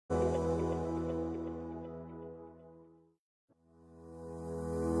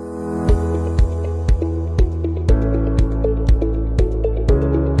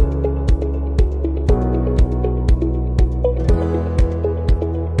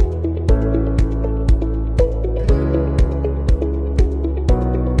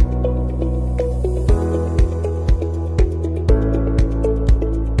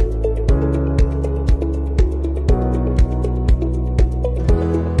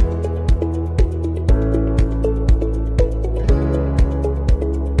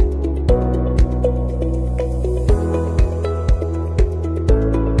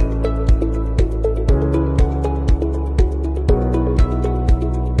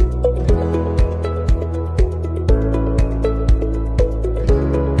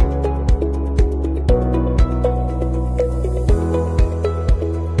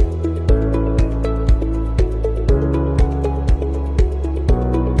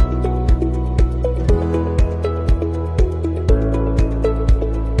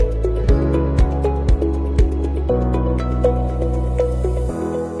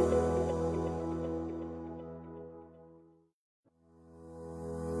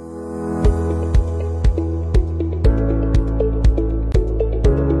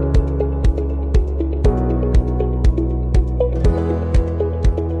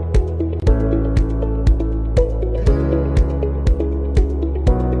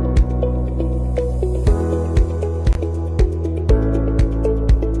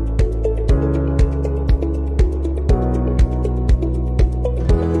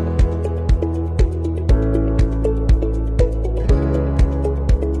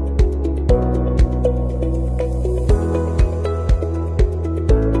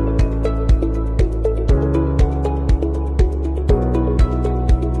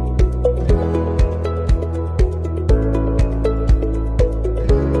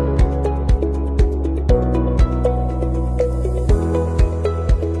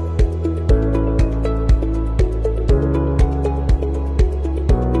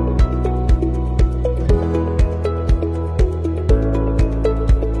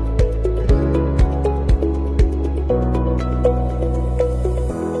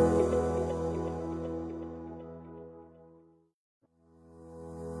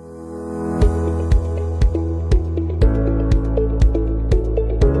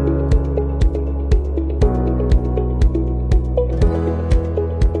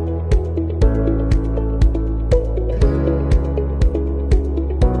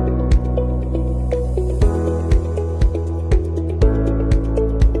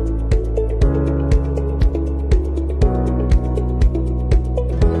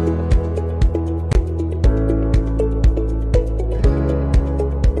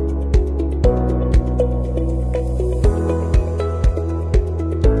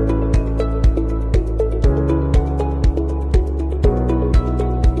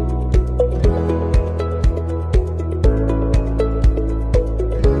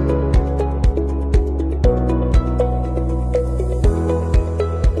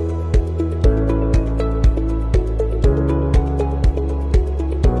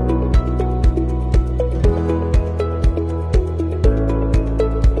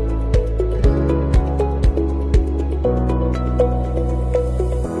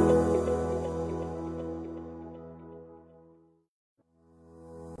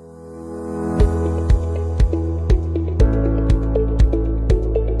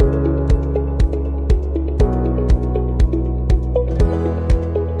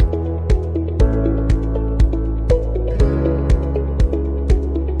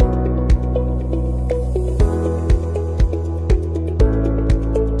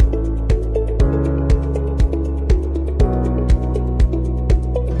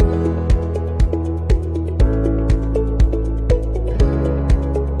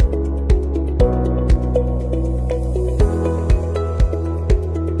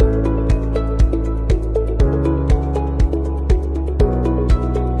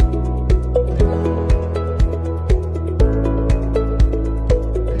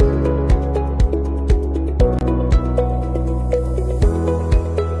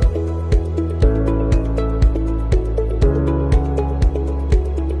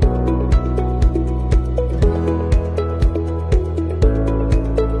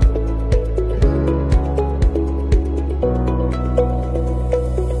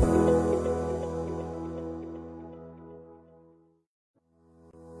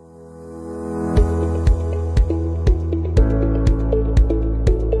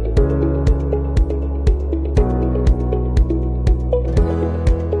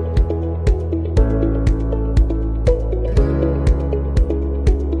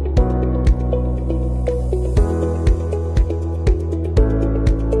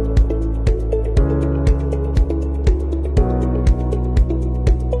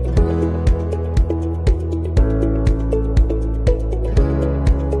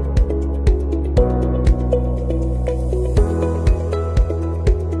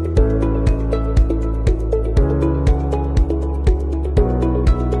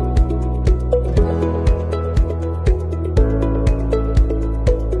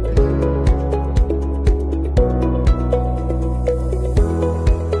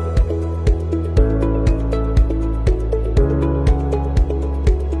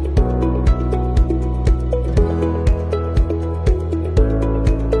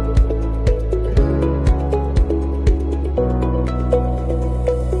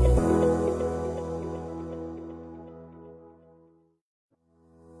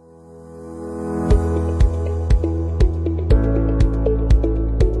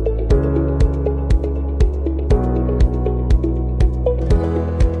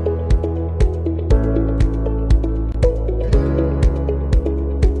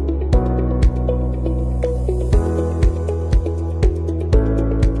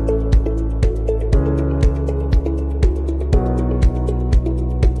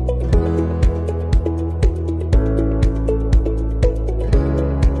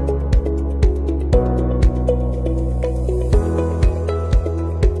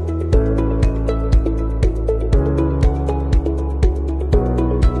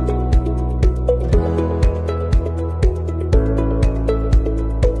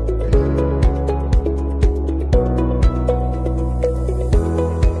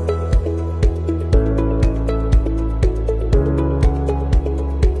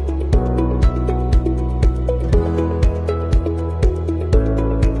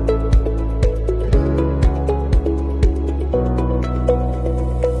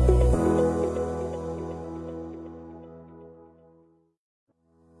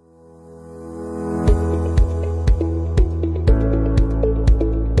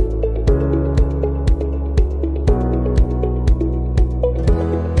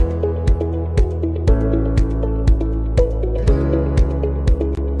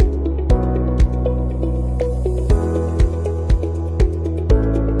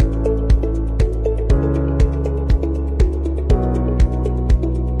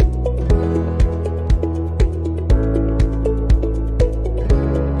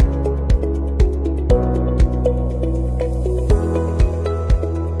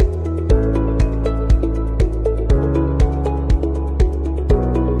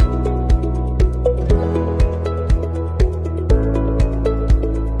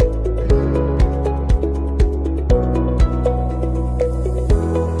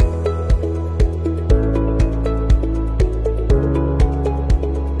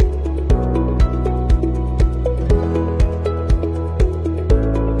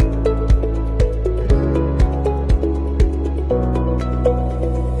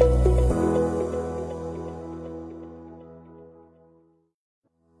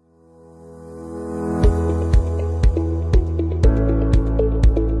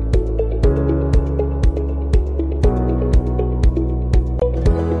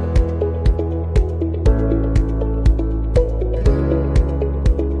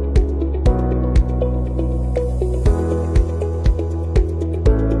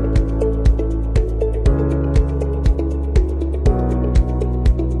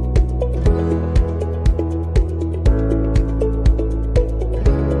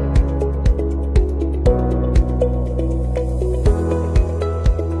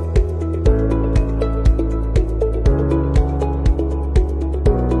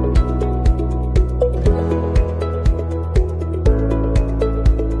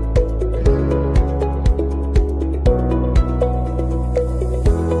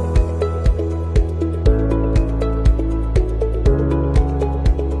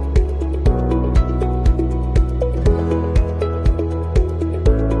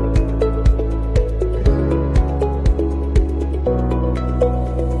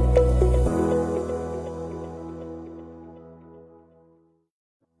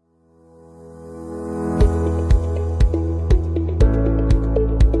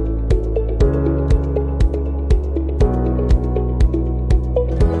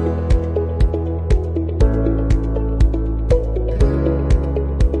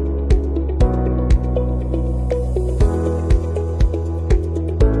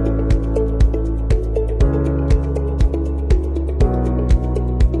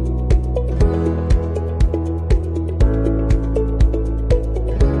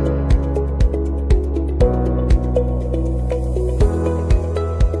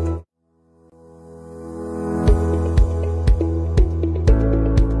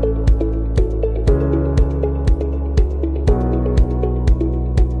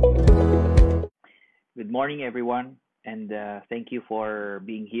morning, everyone, and thank you for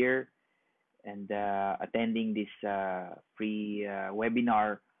being here and attending this free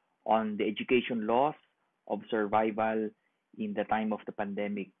webinar on the education loss of survival in the time of the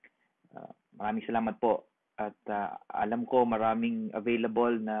pandemic. Maraming salamat po. At alam ko maraming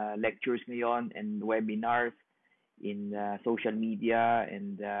available na lectures ngayon and webinars in social media,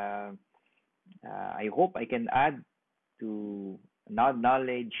 and I hope I can add to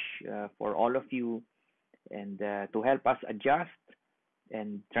knowledge for all of you, and to help us adjust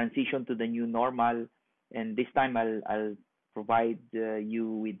and transition to the new normal. And this time I'll provide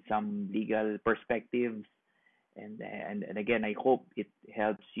you with some legal perspectives, and again, I hope it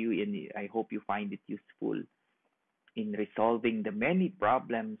helps you, and I hope you find it useful in resolving the many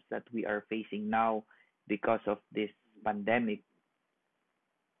problems that we are facing now because of this pandemic.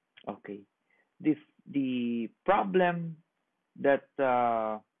 Okay, the problem that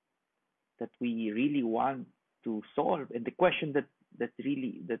that we really want to solve, and the question that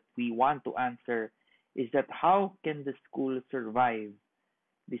we want to answer, is that how can the school survive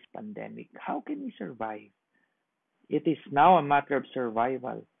this pandemic? How can we survive? It is now a matter of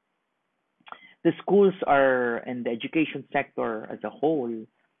survival. The schools are, and the education sector as a whole,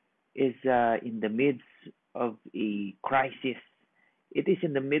 is in the midst of a crisis. It is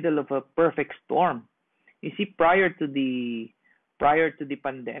in the middle of a perfect storm. You see, prior to the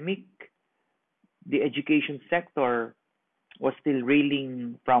pandemic, the education sector was still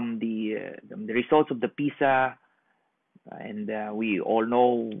reeling from the results of the PISA, and we all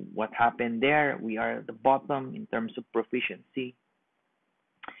know what happened there. We are at the bottom in terms of proficiency,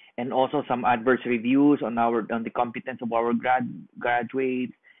 and also some adverse reviews on the competence of our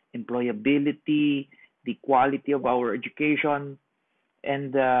graduates, employability, the quality of our education,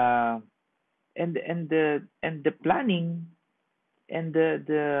 and the planning and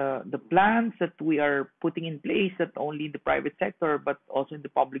the plans that we are putting in place, not only in the private sector but also in the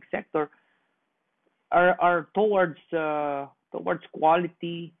public sector, are towards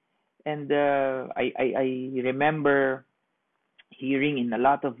quality. And I remember hearing in a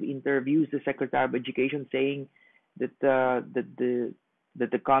lot of interviews the Secretary of Education saying that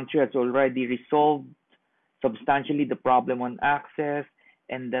the country has already resolved substantially the problem on access,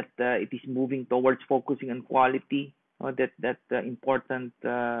 and that it is moving towards focusing on quality. That important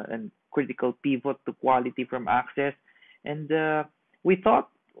and critical pivot to quality from access. And we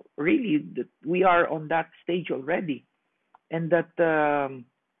thought really that we are on that stage already, and that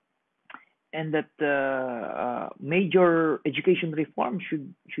major education reform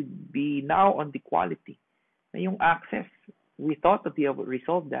should be now on the quality. Na yung access, we thought that we have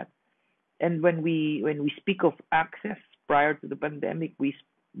resolved that. And when we speak of access prior to the pandemic, we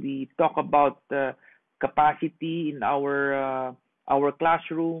talk about capacity in our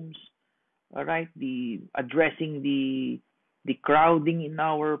classrooms, all right? Addressing the crowding in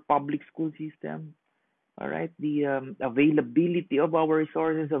our public school system, all right? The availability of our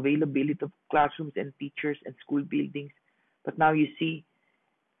resources, availability of classrooms and teachers and school buildings. But now you see,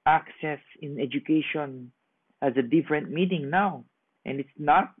 access in education has a different meaning now, and it's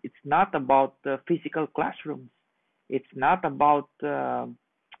not about physical classrooms. It's not about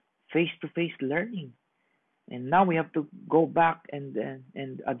face-to-face learning. And now we have to go back and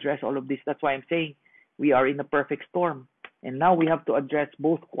address all of this. That's why I'm saying we are in a perfect storm. And now we have to address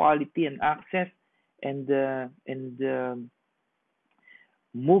both quality and access, and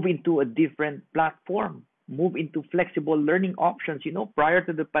move into a different platform, move into flexible learning options. You know, prior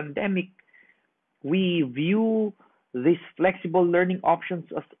to the pandemic, we view these flexible learning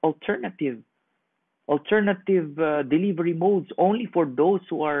options as alternative delivery modes only for those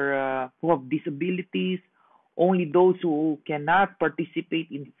who have disabilities, only those who cannot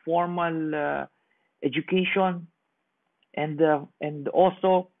participate in formal education, and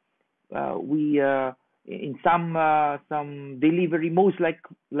also we in some delivery modes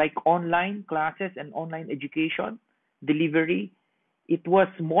like online classes and online education delivery. It was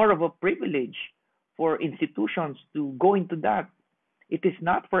more of a privilege for institutions to go into that. It is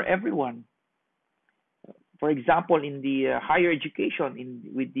not for everyone. For example, in the higher education,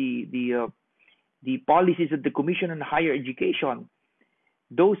 with the policies of the Commission on Higher Education,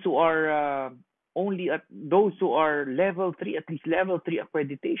 those who are those who are level 3, at least level 3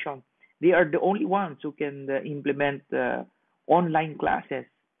 accreditation, they are the only ones who can implement online classes.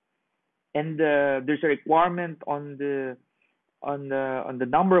 And there's a requirement on the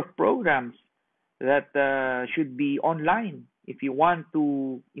number of programs that should be online if you want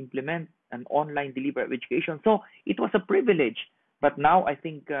to implement an online delivery of education. So it was a privilege, but now I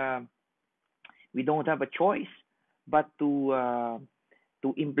think we don't have a choice but to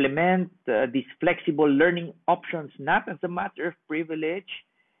to implement these flexible learning options, not as a matter of privilege,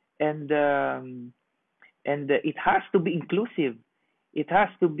 and it has to be inclusive. It has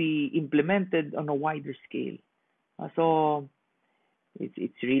to be implemented on a wider scale. So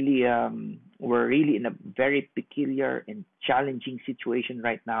it's really we're really in a very peculiar and challenging situation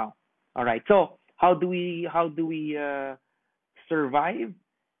right now. All right. So how do we survive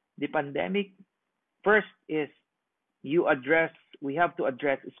the pandemic? First is we have to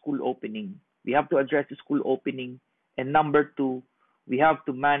address school opening. We have to address the school opening, and number two, we have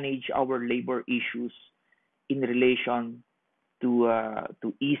to manage our labor issues in relation to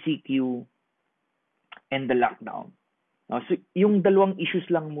ECQ and the lockdown. No, so yung dalawang issues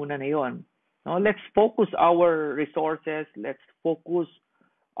lang muna na yon. No, let's focus our resources. Let's focus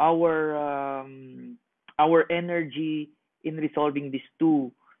our energy in resolving these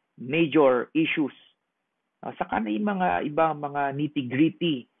two major issues. Saka na yung mga ibang mga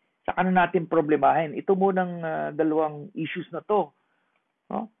nitty-gritty. Saka na natin problemahin. Ito munang dalawang issues na to.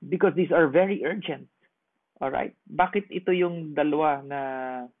 No? Because these are very urgent. Alright? Bakit ito yung dalawa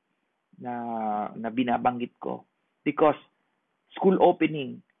na binabanggit ko? Because school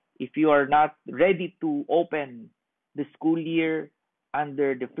opening, if you are not ready to open the school year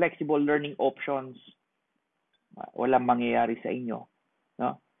under the flexible learning options, walang mangyayari sa inyo.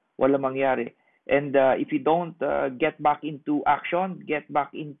 No? Walang mangyayari. And if you don't get back into action, get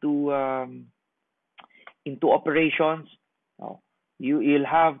back into operations, you'll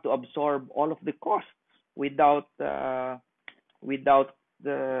have to absorb all of the costs without the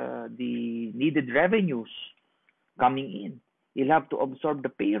needed revenues coming in. You'll have to absorb the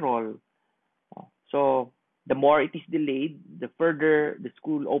payroll. So the more it is delayed, the further the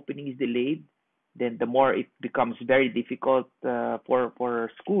school opening is delayed, then the more it becomes very difficult for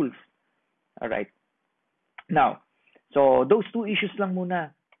schools. All right. Now, so those two issues lang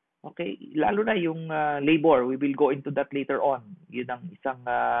muna. Okay, lalo na yung labor, we will go into that later on. Yun ang isang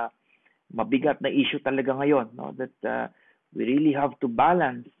mabigat na issue talaga ngayon, no? That we really have to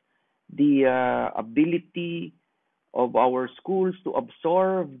balance the ability of our schools to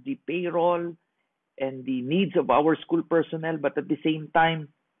absorb the payroll and the needs of our school personnel, but at the same time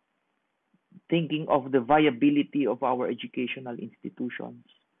thinking of the viability of our educational institutions.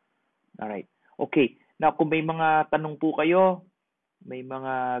 All right. Okay. Now, kung may mga tanong po kayo, may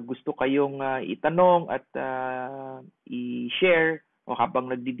mga gusto kayong itanong at i-share, o habang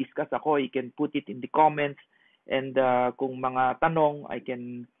nagdi-discuss ako, you can put it in the comments, and kung mga tanong, I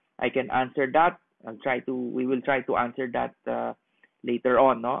can answer that. We will try to answer that later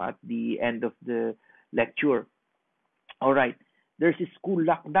on, no, at the end of the lecture. All right. There's a school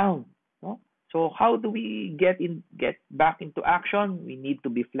lockdown, no? So how do we get back into action? We need to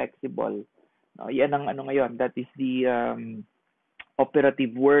be flexible. Yan ang ano ngayon. That is the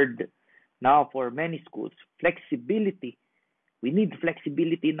operative word now for many schools. Flexibility. We need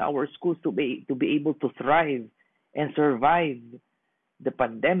flexibility in our schools to be able to thrive and survive the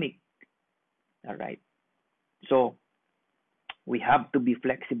pandemic. All right. So we have to be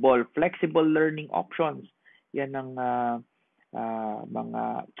flexible. Flexible learning options. Yan ang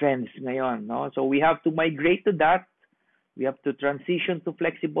mga trends ngayon, no? So we have to migrate to that. We have to transition to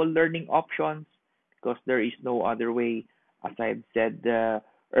flexible learning options because there is no other way, as I've said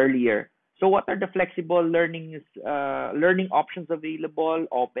earlier. So what are the flexible learning options available?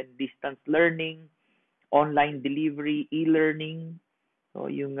 Open distance learning, online delivery, e-learning. So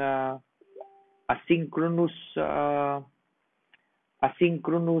yung asynchronous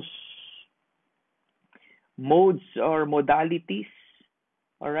modes or modalities.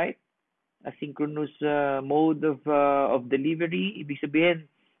 All right? Asynchronous mode of delivery. Ibig sabihin,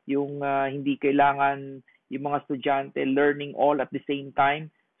 yung hindi kailangan yung mga estudyante learning all at the same time,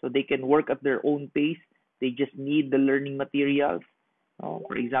 so they can work at their own pace. They just need the learning materials.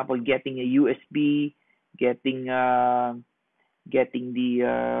 For example, getting a USB, getting the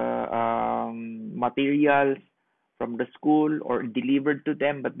materials from the school or delivered to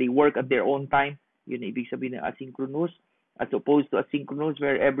them, but they work at their own time. Yun ibig sabihin ng asynchronous, as opposed to asynchronous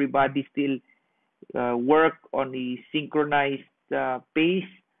where everybody still work on a synchronized pace,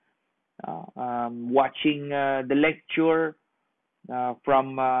 watching the lecture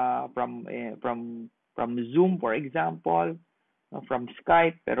from Zoom, for example, from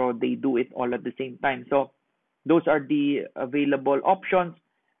Skype, pero they do it all at the same time. So those are the available options.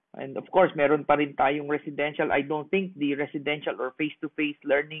 And of course, meron pa rin tayong residential. I don't think the residential or face-to-face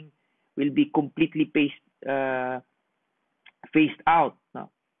learning will be completely phased out.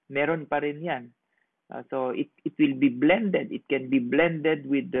 No? Meron pa rin yan. So it will be blended. It can be blended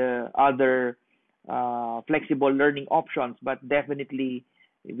with the other flexible learning options, but definitely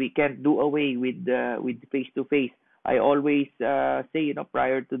We can't do away with face to face. I always say,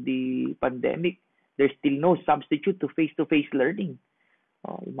 prior to the pandemic, there's still no substitute to face learning.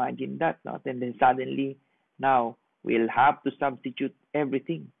 Oh, imagine that, no? And then suddenly now we'll have to substitute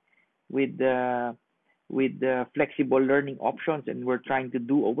everything with the flexible learning options, and we're trying to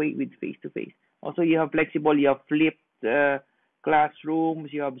do away with face to face. Also, you have flexible, you have flipped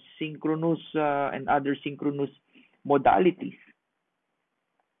classrooms, you have synchronous and other synchronous modalities.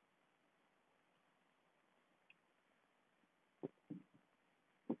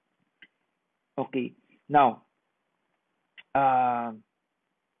 Okay, now, uh,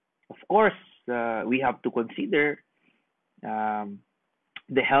 of course, we have to consider um,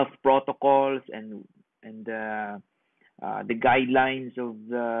 the health protocols and the guidelines of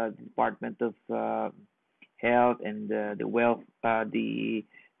the Department of Health and the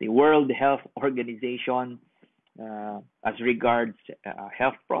World Health Organization as regards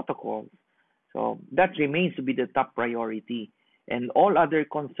health protocols. So that remains to be the top priority, and all other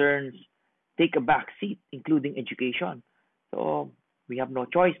concerns take a back seat, including education. So we have no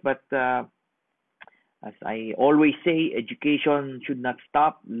choice but as I always say, education should not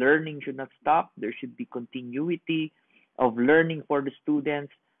stop, learning should not stop. There should be continuity of learning for the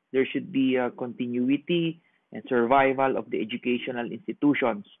students. There should be a continuity and survival of the educational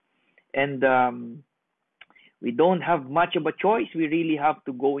institutions. And we don't have much of a choice. We really have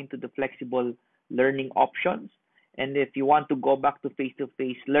to go into the flexible learning options. And if you want to go back to face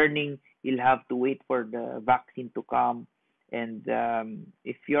learning, you'll have to wait for the vaccine to come. And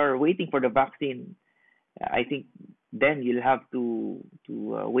if you're waiting for the vaccine, I think then you'll have to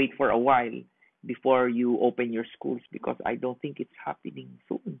wait for a while before you open your schools, because I don't think it's happening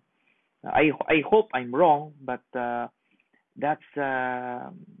soon. I hope I'm wrong, but that's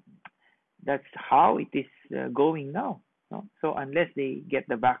that's how it is going now. No? So unless they get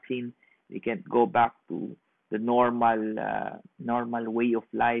the vaccine, they can't go back to the normal way of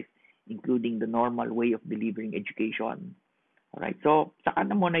life, including the normal way of delivering education. All right. So saka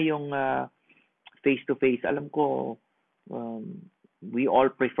na muna yung face to face. Alam ko we all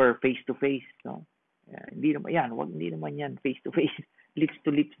prefer face to face, no? Hindi naman yan, hindi naman yan face to face. Lips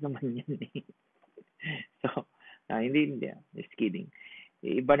to lips naman yan eh. So, hindi, just kidding.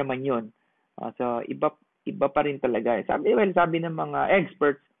 Iba naman 'yon. So iba pa rin talaga. Sabi ng mga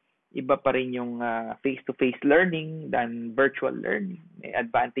experts, iba pa rin yung face to face learning than virtual learning. May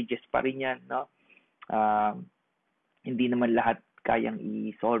advantages pa rin yan, no? Hindi naman lahat kayang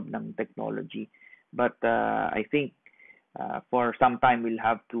i-solve ng technology. But I think for some time we'll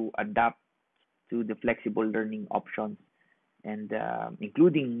have to adapt to the flexible learning options, and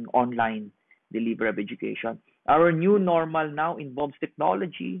including online delivery of education. Our new normal now involves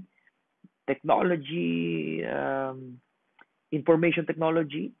technology, information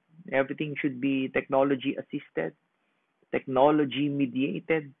technology. Everything should be technology assisted, technology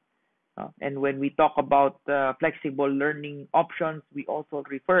mediated. And when we talk about flexible learning options, we also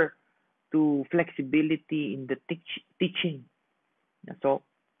refer to flexibility in the teaching. So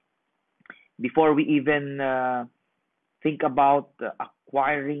before we even think about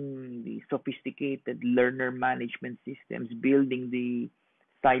acquiring the sophisticated learner management systems, building the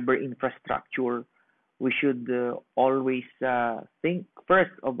cyber infrastructure, we should always think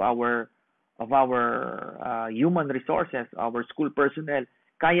first of our human resources, our school personnel.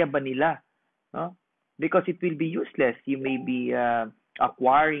 Kaya ba nila? No? Because it will be useless. You may be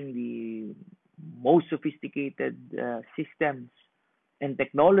acquiring the most sophisticated systems and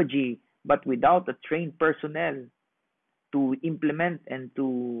technology, but without a trained personnel to implement and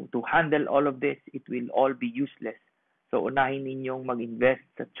to handle all of this, it will all be useless. So unahin ninyong mag-invest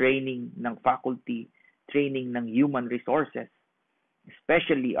sa training ng faculty, training ng human resources,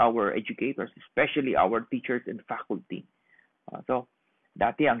 especially our educators, especially our teachers and faculty. So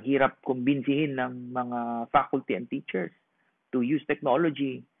dati ang hirap kumbinsihin ng mga faculty and teachers to use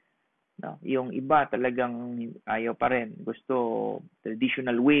technology. No? Yung iba talagang ayaw pa rin. Gusto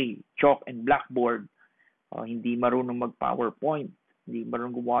traditional way, chalk and blackboard. Hindi marunong mag-PowerPoint. Hindi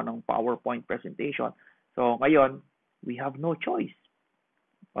marunong gumawa ng PowerPoint presentation. So ngayon, we have no choice.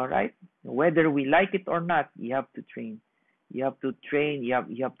 All right? Whether we like it or not, you have to train. You have to train. You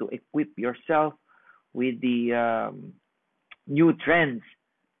have to equip yourself with the new trends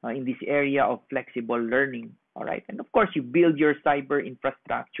in this area of flexible learning. All right, and of course, you build your cyber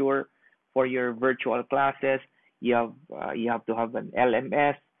infrastructure for your virtual classes. You have to have an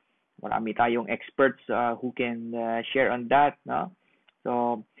LMS. Marami tayong experts who can share on that. No?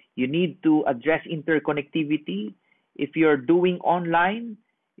 So you need to address interconnectivity. If you're doing online,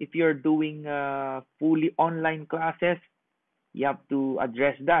 if you're doing fully online classes, You have to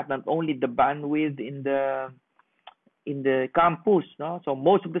address that, not only the bandwidth in the campus, no? So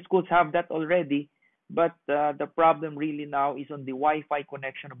most of the schools have that already, but the problem really now is on the Wi-Fi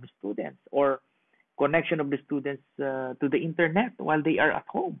connection of the students, or connection of the students to the internet while they are at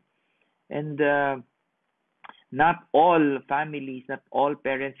home. And not all families, not all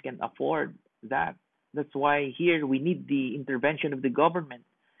parents can afford that. That's why here we need the intervention of the government.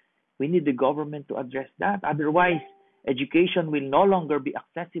 We need the government to address that. Otherwise, education will no longer be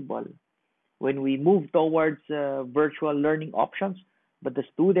accessible when we move towards virtual learning options, but the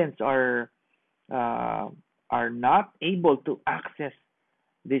students uh, are not able to access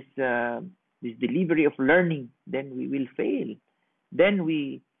this this delivery of learning, then we will fail. Then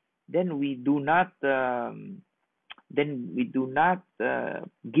we do not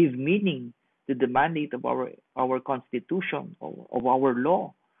give meaning to the mandate of our constitution, of our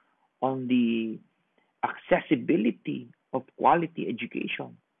law, on the accessibility of quality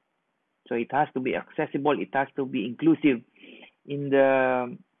education. So it has to be accessible. It has to be inclusive. In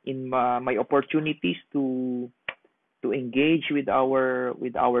my opportunities to engage with our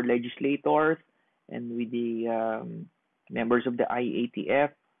legislators and with the members of the IATF,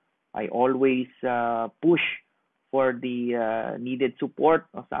 I always push for the needed support.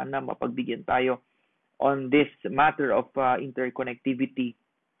 O sana mapagbigyan tayo on this matter of interconnectivity.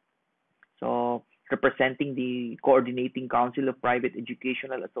 So, representing the Coordinating Council of Private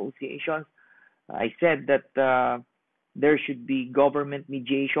Educational Associations, I said that there should be government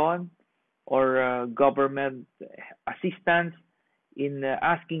mediation or government assistance in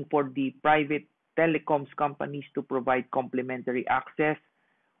asking for the private telecoms companies to provide complimentary access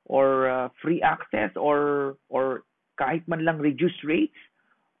or free access, or kahit man lang reduced rates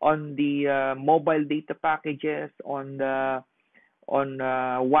on the mobile data packages, on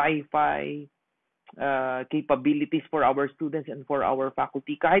Wi-Fi capabilities for our students and for our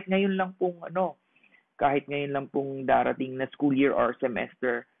faculty. Kahit ngayon lang pong darating na school year or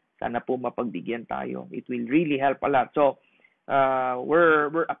semester, sana po mapagbigyan tayo. It will really help a lot. So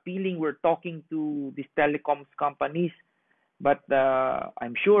we're appealing, we're talking to these telecoms companies, but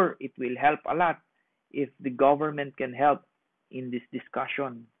I'm sure it will help a lot if the government can help in this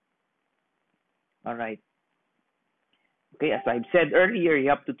discussion. All right. Okay, as I've said earlier, you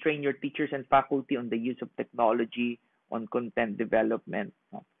have to train your teachers and faculty on the use of technology, on content development.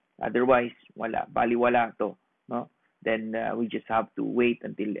 No? Otherwise, baliwala to. No? Then we just have to wait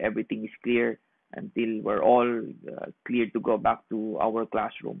until everything is clear, until we're all clear to go back to our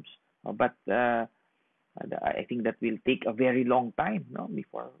classrooms. But I think that will take a very long time, no,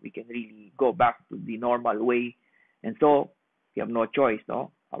 before we can really go back to the normal way. And so, we have no choice,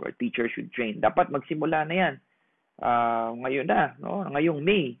 no? Our teachers should train. Dapat magsimula na yan. Ngayon na, no? Ngayong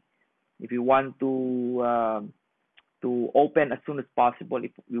May, if you want to open as soon as possible,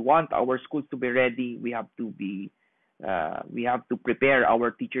 if we want our schools to be ready, we have to prepare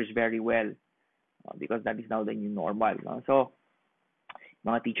our teachers very well, because that is now the new normal, no? So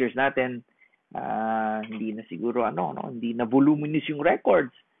mga teachers natin, hindi na siguro hindi na voluminous yung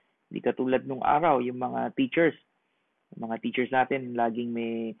records, hindi katulad nung araw. Yung mga teachers natin laging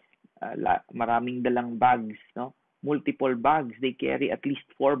may maraming dalang bags, no? Multiple bags. They carry at least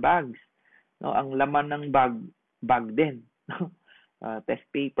 4 bags. No, ang laman ng bag din. Test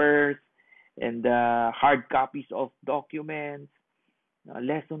papers and hard copies of documents,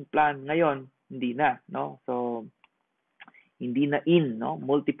 lesson plan. Ngayon, hindi na, no? So hindi na in, no?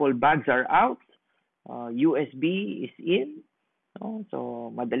 Multiple bags are out. USB is in, no?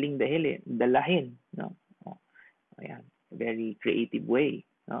 So madaling dalahin, no? Ayan, very creative way,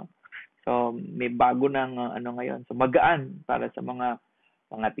 no? So may bago ng ngayon. So magaan para sa mga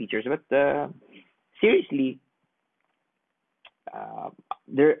teachers, but seriously,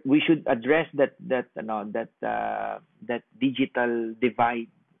 we should address that digital divide,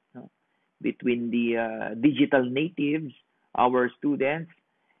 no? Between the digital natives, our students,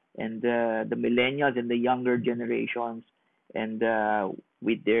 and the millennials and the younger generations, and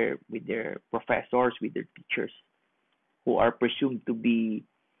with their professors, with their teachers, who are presumed to be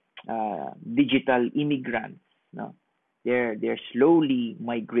digital immigrants. No, they're slowly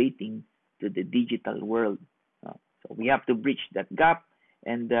migrating to the digital world. So we have to bridge that gap,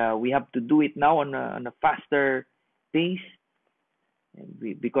 and we have to do it now on a faster pace, and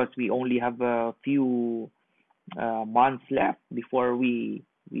because we only have a few months left before we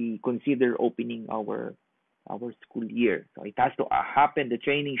consider opening our school year. So it has to happen. The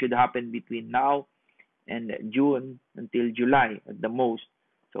training should happen between now and June until July at the most,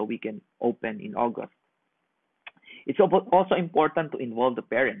 so we can open in August. It's also important to involve the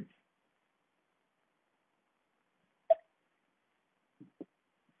parents.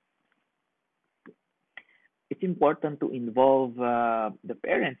 it's important to involve the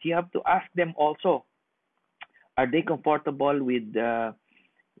parents. You have to ask them also, are they comfortable with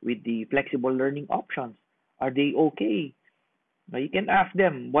the flexible learning options? Are they okay? Now you can ask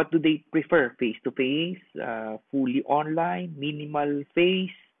them, what do they prefer? Face to face, fully online, minimal face,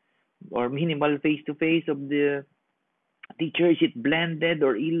 or minimal face to face of the teacher? Is it blended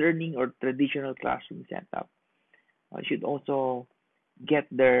or e-learning or traditional classroom setup? I should also get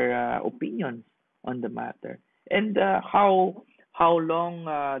their opinions on the matter. And how long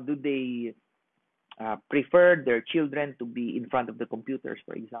do they prefer their children to be in front of the computers,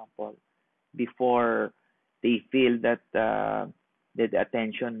 for example, before they feel that that the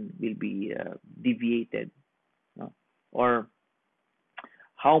attention will be deviated, no? Or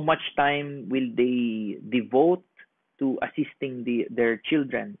how much time will they devote to assisting their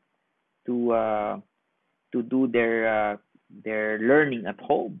children to do their learning at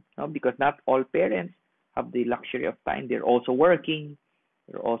home, no? Because not all parents have the luxury of time. They're also working.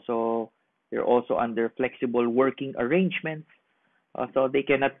 They're also they're also under flexible working arrangements, so they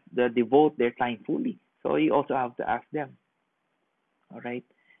cannot devote their time fully. So you also have to ask them. All right,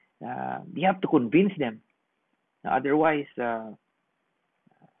 you have to convince them. Otherwise, some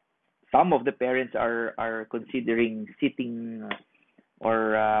of the parents are considering sitting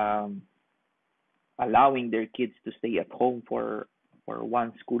or allowing their kids to stay at home for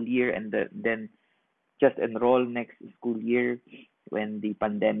one school year and then just enroll next school year when the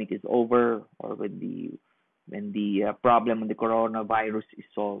pandemic is over, or when the problem of the coronavirus is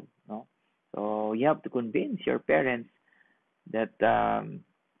solved. No, so you have to convince your parents that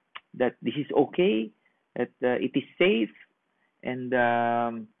that this is okay, that it is safe, and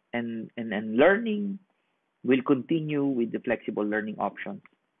learning will continue with the flexible learning options.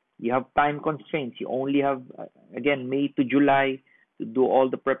 You have time constraints. You only have again May to July to do all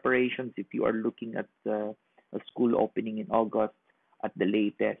the preparations if you are looking at a school opening in August at the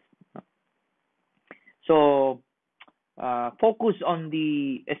latest. So focus on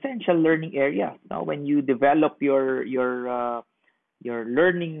the essential learning areas. Now, when you develop your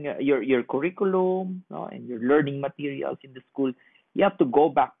learning your curriculum, and your learning materials in the school, you have to go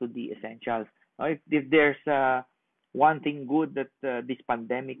back to the essentials. Now, if there's one thing good that this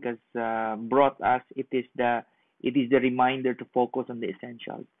pandemic has brought us, it is the reminder to focus on the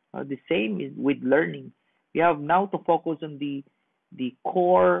essentials. The same is with learning. We have now to focus on the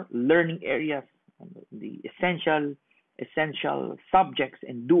core learning areas, the essential subjects,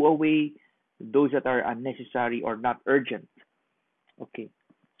 and do away with those that are unnecessary or not urgent. Okay,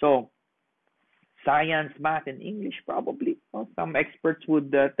 so science, math, and English probably. Some experts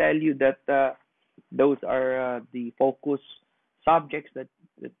would tell you that those are the focus subjects that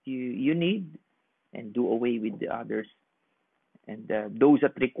you need, and do away with the others. And those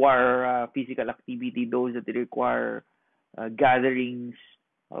that require physical activity, those that require gatherings,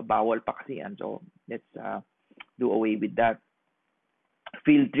 bawal pa kasi yan. So let's do away with that.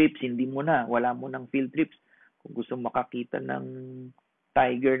 Field trips, hindi mo na. Wala mo ng field trips. Kung gusto makakita ng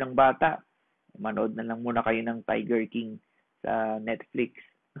tiger ng bata, manood na lang muna kayo ng Tiger King sa Netflix.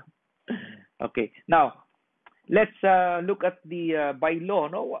 Okay. Now, let's look at the by law.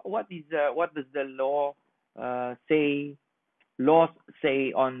 No, what does the law say? Laws say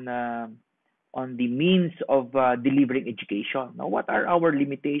on the means of delivering education. Now, what are our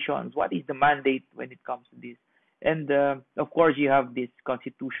limitations? What is the mandate when it comes to this? And of course, you have this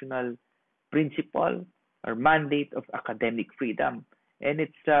constitutional principle or mandate of academic freedom, and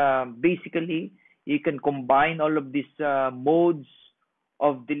it's basically you can combine all of these modes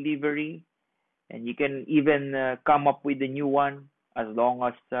of delivery, and you can even come up with a new one as long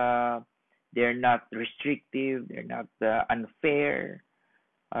as they're not restrictive, they're not unfair,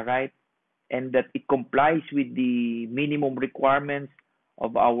 all right, and that it complies with the minimum requirements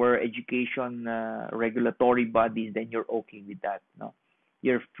of our education regulatory bodies. Then you're okay with that. No,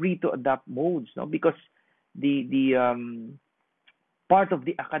 you're free to adopt modes. No, because the part of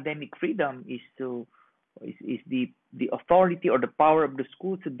the academic freedom is the authority or the power of the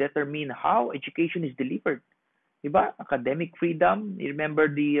school to determine how education is delivered. Diba? Academic freedom. You remember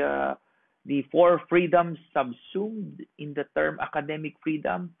the four freedoms subsumed in the term academic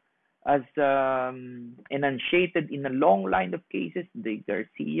freedom, as enunciated in a long line of cases, the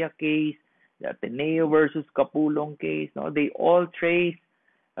Garcia case, the Ateneo versus Capulong case. No, they all trace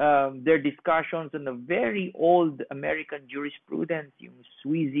their discussions on a very old American jurisprudence, yung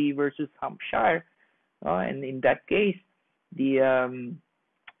Sweezy versus Hampshire. And in that case, the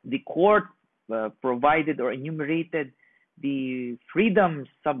court provided or enumerated the freedoms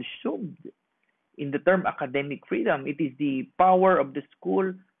subsumed in the term academic freedom. It is the power of the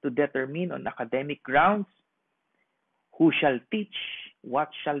school to determine on academic grounds who shall teach,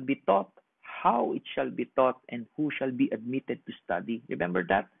 what shall be taught, how it shall be taught, and who shall be admitted to study. Remember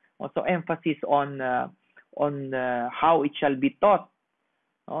that? Also emphasis on how it shall be taught.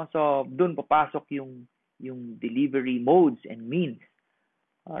 So dun papasok yung delivery modes and means.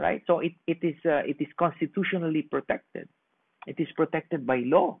 All right? So it is constitutionally protected. It is protected by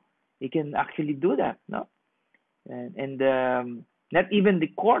law. You can actually do that, no? And not even the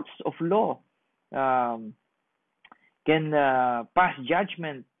courts of law um, can pass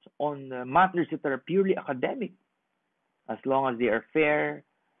judgment on matters that are purely academic, as long as they are fair,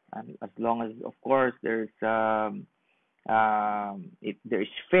 and as long as, of course, there is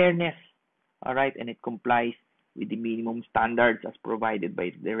fairness, all right, and it complies with the minimum standards as provided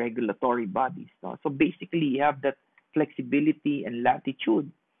by the regulatory bodies. No? So basically, you have that flexibility and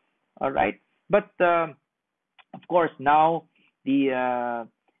latitude, all right. But of course, now the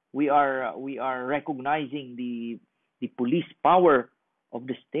we are recognizing the police power of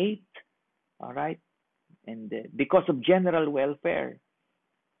the state, all right, and because of general welfare,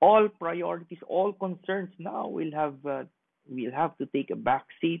 all priorities, all concerns now will have to take a back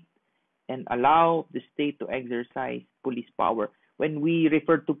seat and allow the state to exercise police power. When we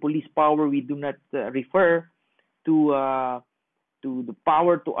refer to police power, we do not refer to the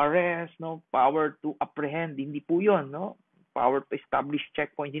power to arrest, no, power to apprehend, hindi po 'yon, no? Power to establish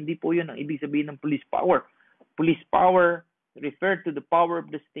checkpoint, hindi po 'yon ang ibig sabihin ng police power. Police power refer to the power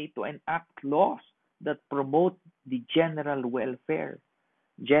of the state to enact laws that promote the general welfare,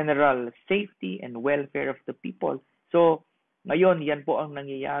 general safety and welfare of the people. So, ngayon, yan po ang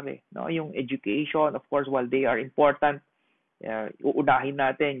nangyayari. No? Yung education, of course, while they are important, uunahin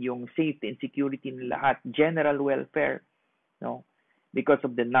natin yung safety and security ng lahat, general welfare, no? Because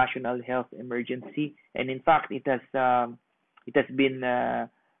of the national health emergency. And in fact, it has been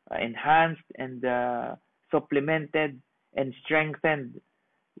enhanced and supplemented and strengthened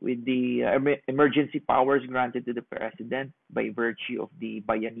with the emergency powers granted to the president by virtue of the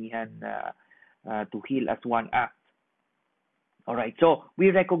Bayanihan to Heal as One Act. All right, so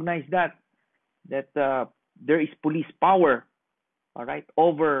we recognize that there is police power, all right,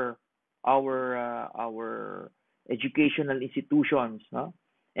 over our educational institutions, no?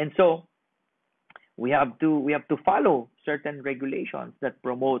 And so we have to follow certain regulations that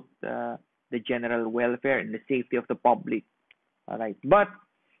promote the general welfare and the safety of the public. All right, but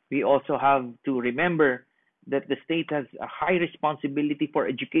we also have to remember that the state has a high responsibility for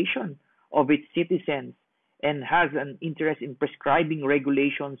education of its citizens and has an interest in prescribing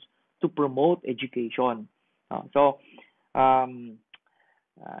regulations to promote education. So,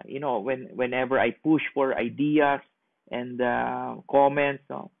 whenever I push for ideas and comments,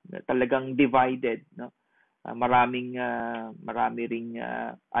 no, talagang divided, no? Marami ring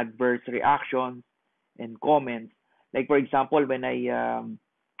adverse reactions and comments. Like for example, when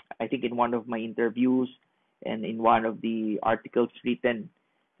I think in one of my interviews and in one of the articles written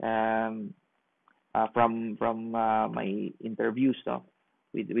from my interviews, no,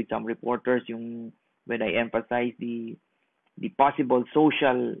 with some reporters, when I emphasize the possible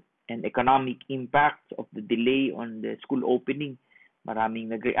social and economic impacts of the delay on the school opening, maraming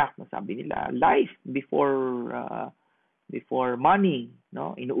nag-react, no, sabi nila life before money,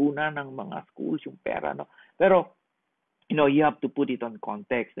 no, inuuna ng mga schools yung pera, no. Pero you have to put it on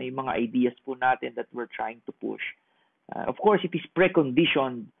context na yung mga ideas po natin that we're trying to push, of course it is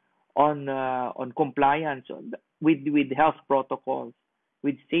preconditioned on compliance with health protocols,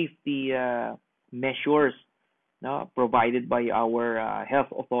 with safety measures, no, provided by our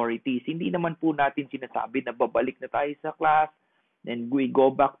health authorities. Hindi naman po natin sinasabi na babalik na tayo sa class and we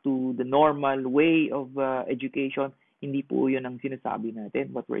go back to the normal way of education. Hindi po 'yun ang sinasabi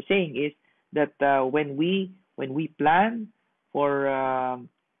natin. What we're saying is that when we plan for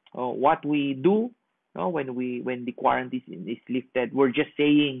what we do, no, when the quarantine is lifted, we're just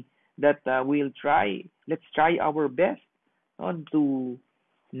saying that let's try our best, no, to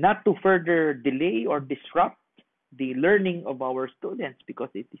not to further delay or disrupt the learning of our students because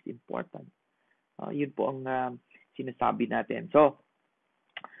it is important. Yun po ang sinasabi natin. So,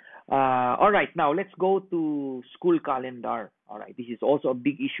 all right, now let's go to school calendar. All right, this is also a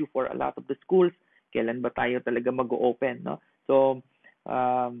big issue for a lot of the schools. Kailan ba tayo talaga mag-open, no? So,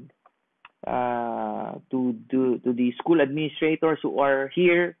 to the school administrators who are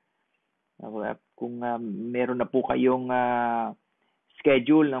here, kung meron na po kayong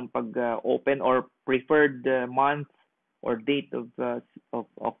schedule ng pag-open or preferred month or date of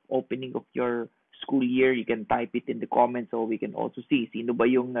opening of your school year, you can type it in the comments so we can also see sino ba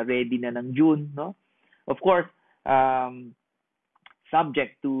yung ready na ng June, no? Of course,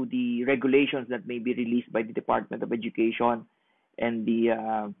 subject to the regulations that may be released by the Department of Education and the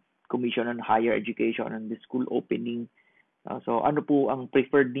Commission on Higher Education and the school opening. So ano po ang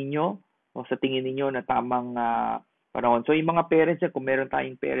preferred ninyo o sa tingin ninyo na tamang panahon? So yung mga parents, kung meron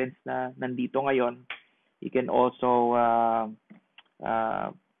tayong parents na nandito ngayon, you can also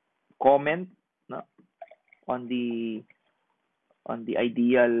comment, no, on the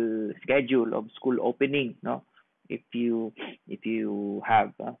ideal schedule of school opening, no, if you have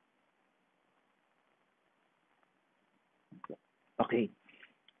okay.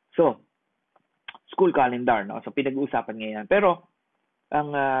 So school calendar, no, so pinag-uusapan ngayon, pero ang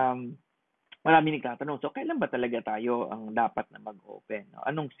marami nagtatanong, so kailan ba talaga tayo ang dapat na mag-open, no?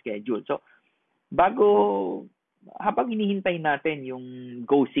 Anong schedule? So habang hinihintay natin yung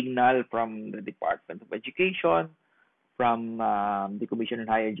go signal from the Department of Education, from the Commission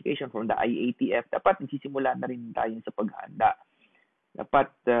on Higher Education, from the IATF, dapat nagsisimula na rin tayo sa paghahanda. Dapat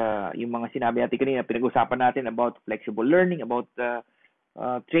yung mga sinabi natin kanina, pinag-usapan natin about flexible learning, about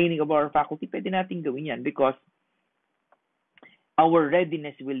training of our faculty, pwede natin gawin yan because our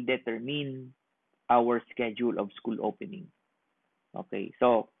readiness will determine our schedule of school opening. Okay,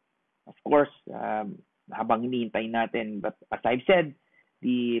 so of course, habang hinihintay natin, but as I've said,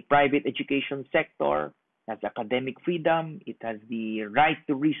 the private education sector has academic freedom. It has the right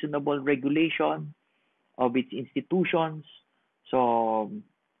to reasonable regulation of its institutions. So,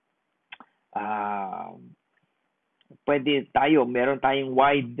 meron tayong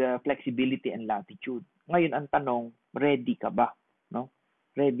wide flexibility and latitude. Ngayon, ang tanong, ready ka ba? No?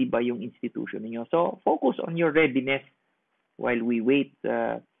 Ready ba yung institution niyo? So, focus on your readiness while we wait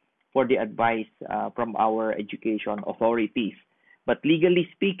for the advice from our education authorities. But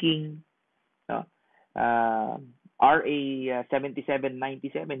legally speaking, RA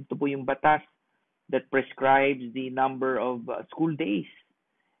 7797, ito po yung batas that prescribes the number of school days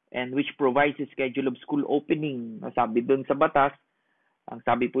and which provides a schedule of school opening. Sabi doon sa batas, ang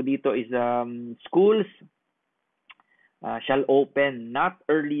sabi po dito is schools shall open not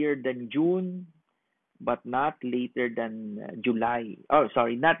earlier than June but not later than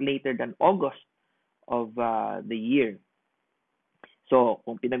not later than August of the year. So,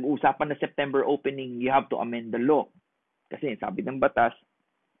 kung pinag-uusapan na September opening, you have to amend the law. Kasi sabi ng batas,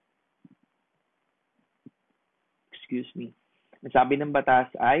 sabi ng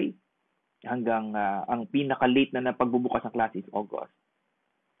batas ay hanggang ang pinaka-late na pagbubukas ng klase is August.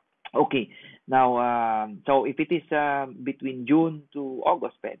 Okay. Now, so if it is between June to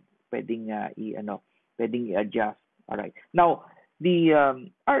August, pwedeng i-adjust. All right. Now, the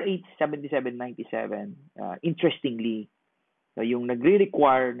RA 7797, interestingly, so yung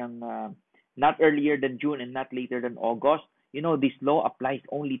nagre-require ng not earlier than June and not later than August, this law applies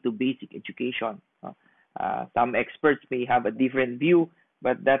only to basic education. Some experts may have a different view,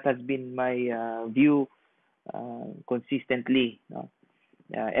 but that has been my view consistently.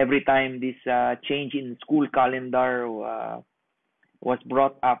 Every time this change in school calendar was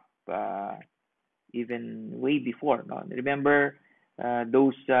brought up, even way before. No? Remember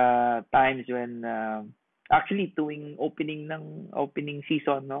those times when actually tuwing opening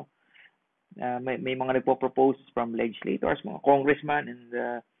season, no? May mga nagpo-propose from legislators, mga congressmen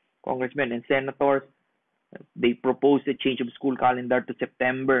and senators. They proposed a change of school calendar to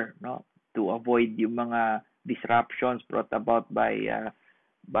September, no, to avoid yung mga disruptions brought about by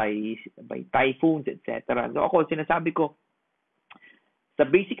typhoons, etc. So ako sinasabi ko sa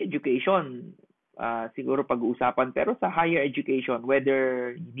basic education siguro pag-uusapan, pero sa higher education,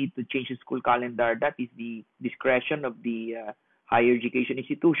 whether you need to change the school calendar, that is the discretion of the higher education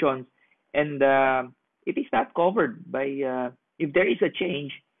institutions, and it is not covered by if there is a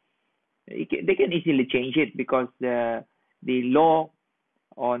change, they can easily change it because the law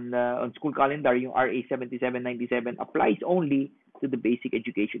on school calendar, yung RA 7797, applies only to the basic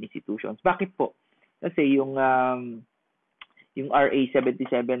education institutions. Bakit po? Kasi yung RA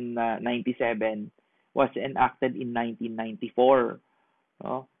 7797 was enacted in 1994.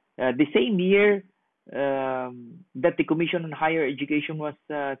 No? The same year that the Commission on Higher Education was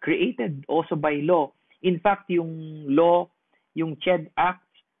created also by law. In fact, yung law, yung CHED Act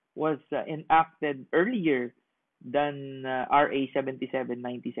was enacted earlier than RA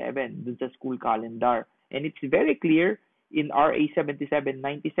 7797 dun sa school calendar. And it's very clear in RA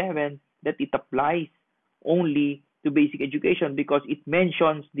 7797 that it applies only to basic education because it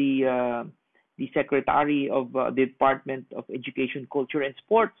mentions the Secretary of the Department of Education, Culture, and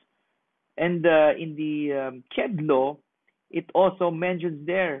Sports. And in the CHED law, it also mentions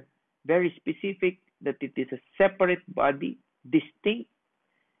there, very specific, that it is a separate body, distinct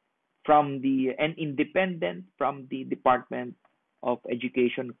from and independent from the Department of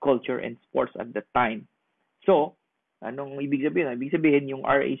Education, Culture, and Sports at the time. So, anong ibig sabihin? Ibig sabihin yung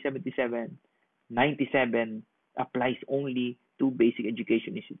RA 7797 applies only to basic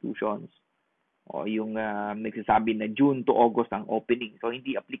education institutions. O yung nagsasabi na June to August ang opening. So,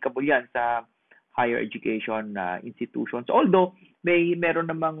 hindi applicable yan sa higher education institutions. Although, meron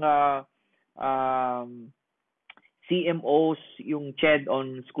namang CMOs yung CHED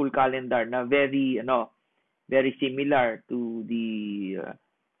on school calendar na very similar to the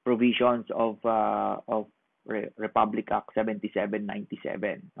provisions of Republic Act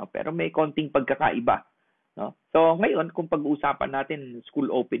 7797. No? Pero may konting pagkakaiba. No? So ngayon, kung pag-uusapan natin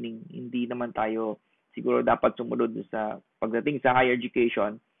school opening, hindi naman tayo siguro dapat sumunod sa pagdating sa higher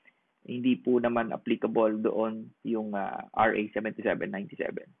education, hindi po naman applicable doon yung RA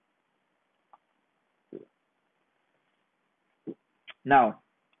 7797. Now,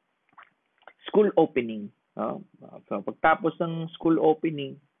 school opening. So pagtapos ng school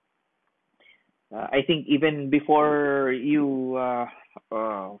opening, I think even before you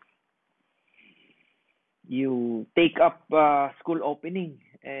take up school opening,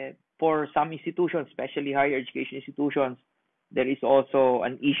 for some institutions, especially higher education institutions, there is also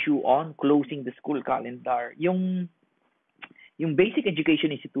an issue on closing the school calendar. Yung basic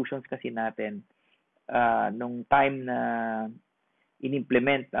education institutions kasi natin, nung time na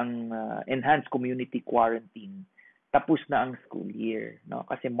in-implement ang enhanced community quarantine, tapos na ang school year, no?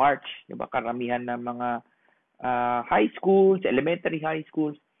 Kasi March, 'di ba, karamihan ng mga high schools, elementary high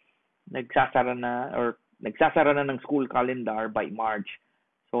schools nagsasara na ng school calendar by March.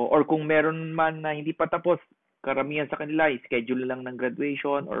 So or kung meron man na hindi pa tapos, karamihan sa kanila schedule lang ng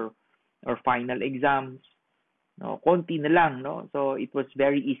graduation or final exams, no? Konti na lang, no? So it was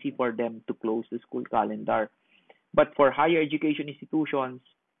very easy for them to close the school calendar. But for higher education institutions,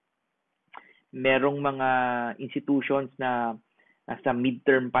 merong mga institutions na nasa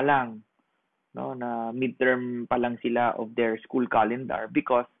midterm pa lang, no, na midterm pa lang sila of their school calendar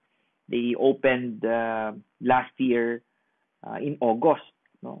because they opened last year in August,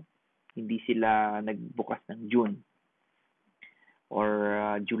 no. Hindi sila nagbukas ng June or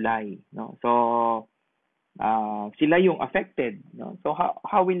July, no. So sila yung affected, no. So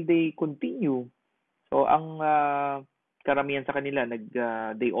how will they continue? So ang karamihan sa kanila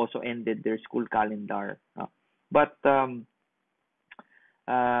they also ended their school calendar. But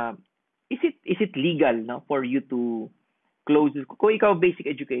is it legal, no, for you to close kung ikaw basic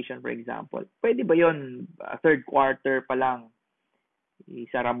education, for example? Pwede ba 'yon third quarter pa lang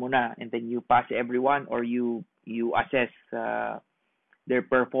isara mo na and then you pass everyone, or you assess their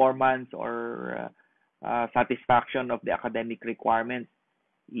performance or satisfaction of the academic requirements,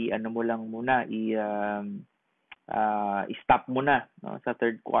 i-ano mo lang muna, i-stop mo na, no, sa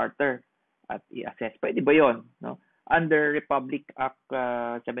third quarter at i-assess. Pwede ba 'yon, no? Under Republic Act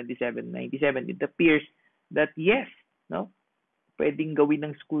 7797, it appears that yes, no, pwedeng gawin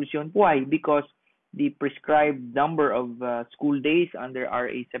ng schools 'yon. Why? Because the prescribed number of school days under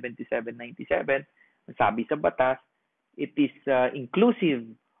RA 7797, sabi sa batas, it is inclusive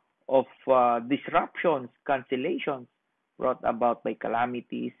of disruptions, cancellations brought about by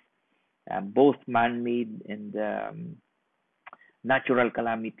calamities, both man-made and natural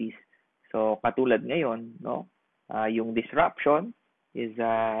calamities. So katulad ngayon, no, yung disruption is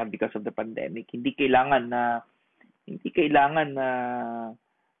because of the pandemic. Hindi kailangan na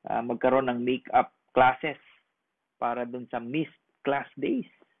magkaroon ng make-up classes para dun sa missed class days.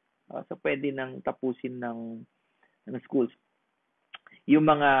 So pwede nang tapusin ng schools. Yung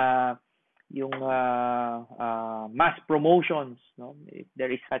mass promotions, no, if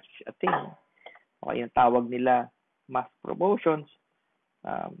there is such a thing, o yung tawag nila mass promotions,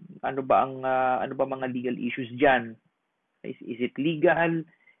 ano ba mga legal issues diyan? Is it legal?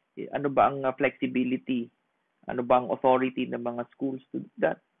 Ano ba ang flexibility? Ano ba ang authority ng mga schools to do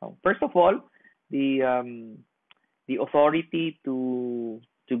that? First of all, the authority to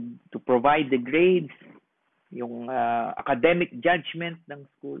provide the grades, yung academic judgment ng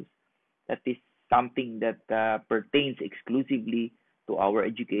schools, that is something that pertains exclusively to our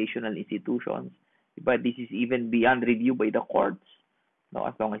educational institutions. But this is even beyond review by the courts. No,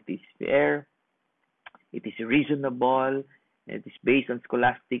 as long as it is fair, it is reasonable, it is based on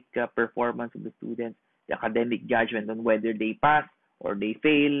scholastic performance of the students, the academic judgment on whether they pass or they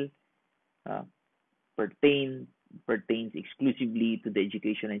fail pertains exclusively to the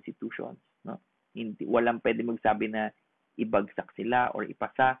educational institutions. No, walang pwede magsabi na ibagsak sila or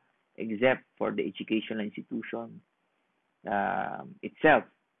ipasa except for the educational institution itself,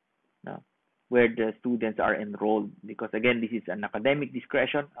 no, where the students are enrolled, because again, this is an academic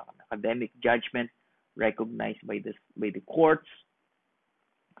discretion, an academic judgment recognized by the courts,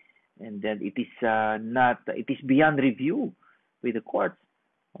 and then it is not, it is beyond review with the courts.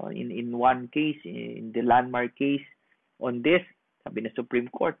 In one case, in the landmark case on this, sabi ng Supreme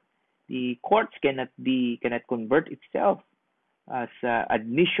Court, the courts cannot convert itself as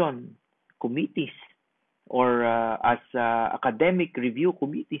admission committees or as academic review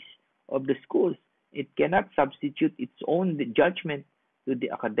committees of the schools. It cannot substitute its own judgment to the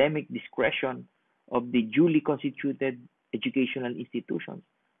academic discretion of the duly constituted educational institutions.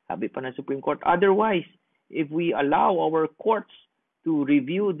 Sabi pa ng Supreme Court, otherwise, if we allow our courts to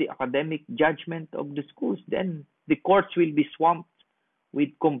review the academic judgment of the schools, then the courts will be swamped with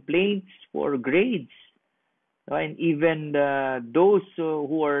complaints for grades. And even those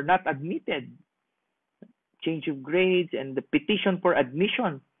who are not admitted, change of grades and the petition for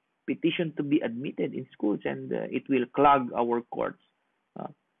admission, petition to be admitted in schools, and it will clog our courts.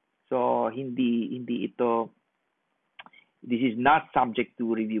 So hindi ito, this is not subject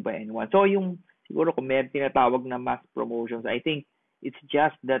to review by anyone. So yung siguro kung may tinatawag na mass promotions, I think it's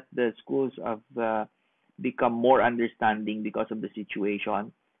just that the schools have become more understanding because of the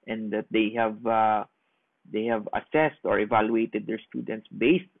situation, and that they have assessed or evaluated their students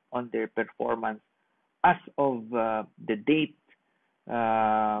based on their performance as of the date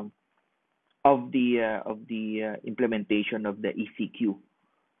of the implementation of the ECQ.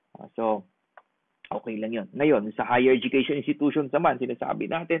 So okay lang yun. Ngayon, sa higher education institutions naman, sinasabi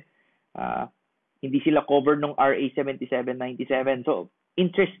natin, hindi sila covered ng RA 7797. So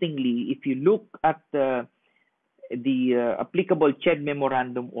interestingly, if you look at the applicable CHED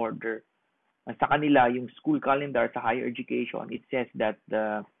memorandum order, sa kanila yung school calendar sa higher education, it says that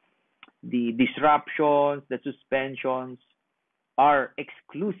the disruptions, the suspensions are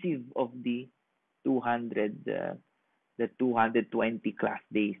exclusive of the 220 class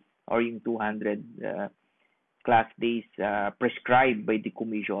days, or yung 200 class days prescribed by the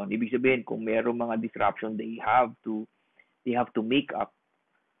commission. Ibig sabihin, kung mayroong mga disruption, they have to make up.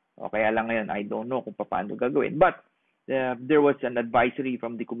 O kaya lang ngayon, I don't know kung paano gagawin. But there was an advisory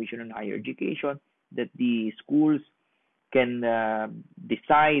from the Commission on Higher Education that the schools can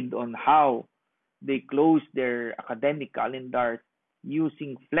decide on how they close their academic calendar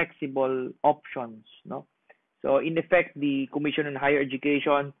using flexible options, no? So in effect, the Commission on Higher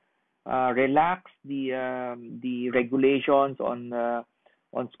Education relaxed the regulations on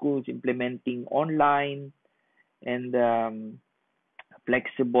schools implementing online and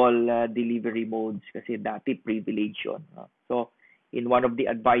flexible delivery modes, kasi dati privilege yun. So in one of the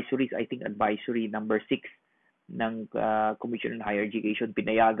advisories, I think advisory number 6 ng Commission on Higher Education,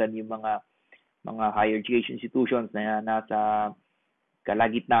 pinayagan yung mga higher education institutions na nasa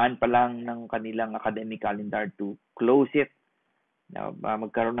kalagitnaan pa lang ng kanilang academic calendar to close it,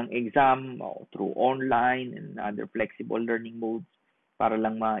 magkaroon ng exam through online and other flexible learning modes para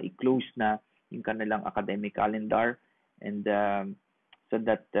lang ma-close na yung kanilang academic calendar, and so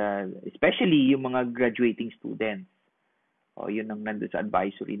that especially yung mga graduating students, yun ang nandun sa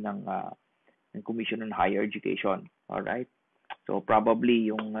advisory ng Commission on Higher Education. All right, so probably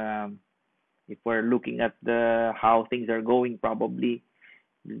yung if we're looking at how things are going, probably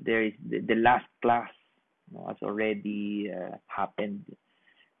there is the last class has already happened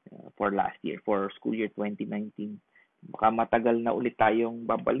for last year, for school year 2019. Baka matagal na ulit tayong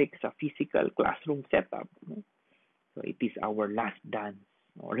babalik sa physical classroom setup, no? So it is our last dance,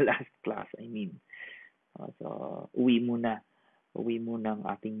 or last class, I mean. So uwi muna ang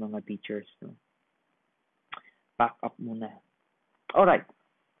ating mga teachers, no? Pack up muna. All right.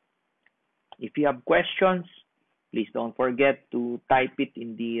 If you have questions, please don't forget to type it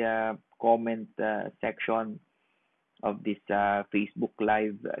in the comment section of this Facebook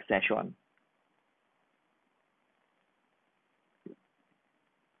Live session.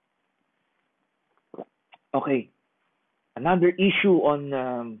 Okay. Another issue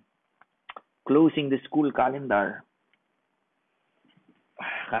on closing the school calendar.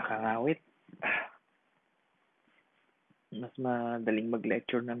 Kakangawit. Mas madaling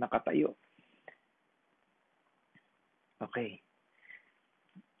mag-lecture na nakatayo. Okay.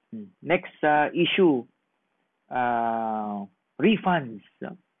 Next issue, refunds.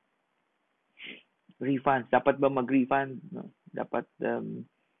 Refunds. Dapat ba mag-refund? Dapat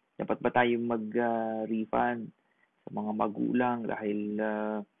ba tayong mag-refund sa mga magulang dahil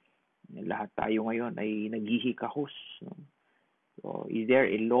lahat tayo ngayon ay naghihikahos? So, is there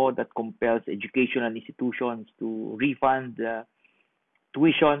a law that compels educational institutions to refund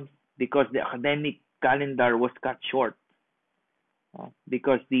tuition because the academic calendar was cut short?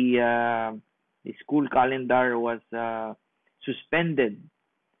 Because the school calendar was suspended,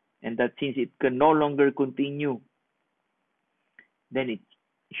 and that since it can no longer continue, then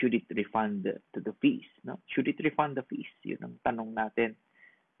should it refund the fees, no? Should it refund the fees? Yun ang tanong natin.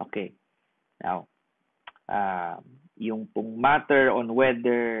 Okay. Now, yung pong matter on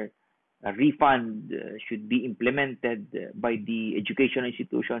whether a refund should be implemented by the educational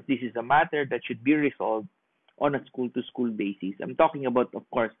institutions, this is a matter that should be resolved on a school-to-school basis. I'm talking about, of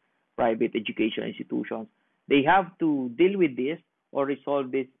course, private education institutions. They have to deal with this or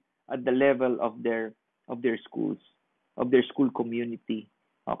resolve this at the level of their schools, of their school community.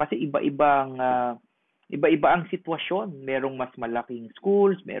 Kasi iba-iba ang sitwasyon. Merong mas malaking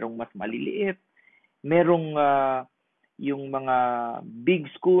schools, merong mas maliliit, merong yung mga big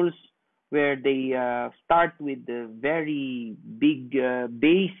schools where they start with the very big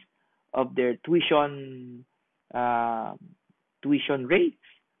base of their tuition rates.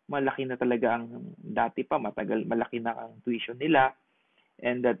 Malaki na talaga ang dati pa, malaki na ang tuition nila,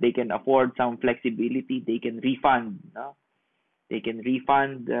 and that they can afford some flexibility. They can refund, no? They can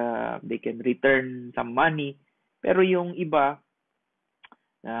refund, they can return some money. Pero yung iba,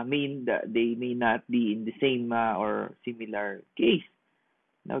 they may not be in the same or similar case.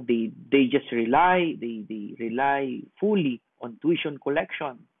 Now they just rely fully on tuition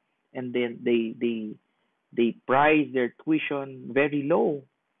collection, and then they price their tuition very low.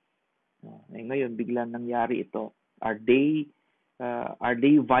 Ngayon biglang nangyari ito. Are they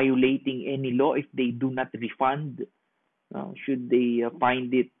violating any law if they do not refund? Should they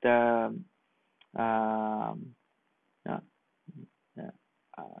find it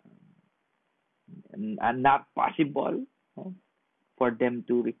not possible for them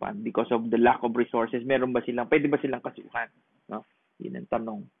to refund because of the lack of resources? Pwede ba silang kasuhan? No? Yun ang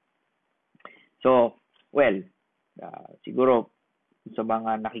tanong. So, well, siguro sa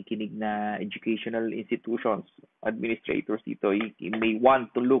mga nakikinig na educational institutions, administrators dito, you may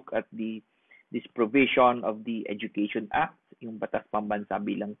want to look at this provision of the Education Act, yung Batas Pambansa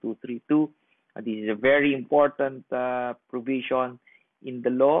Bilang 232. This is a very important provision in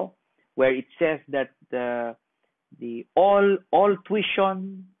the law where it says that all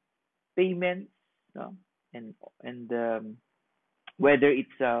tuition payments, no? and whether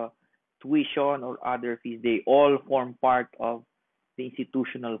it's tuition or other fees, they all form part of the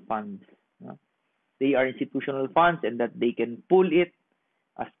institutional funds. No? They are institutional funds, and that they can pull it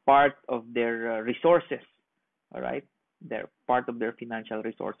as part of their resources. All right, they're part of their financial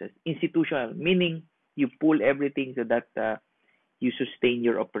resources. Institutional meaning you pull everything so that you sustain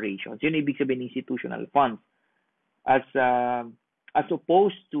your operations. Yun ibig sabihin institutional funds. As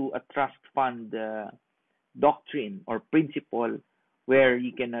opposed to a trust fund doctrine or principle where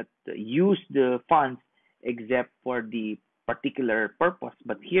you cannot use the funds except for the particular purpose.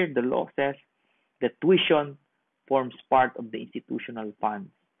 But here the law says that tuition forms part of the institutional funds.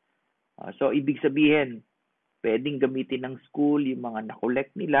 So ibig sabihin, pwedeng gamitin ng school yung mga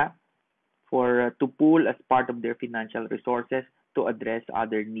na-collect nila to pool as part of their financial resources to address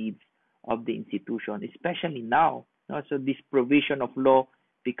other needs of the institution, especially now. No? So this provision of law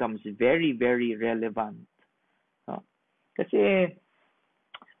becomes very, very relevant. No? Kasi,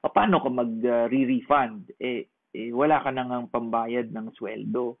 paano ka mag-refund? Wala ka nang pambayad ng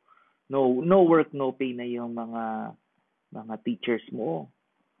sweldo. No work, no pay na yung mga teachers mo.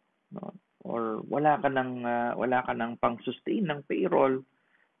 No? Or wala ka nang pang-sustain ng payroll.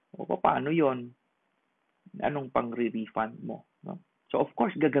 O paano yon? Anong pang-refund mo? No? So of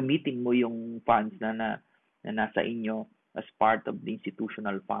course gagamitin mo yung funds na nasa inyo as part of the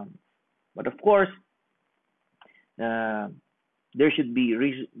institutional funds. But of course, it should be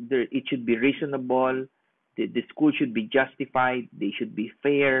reasonable. The school should be justified. They should be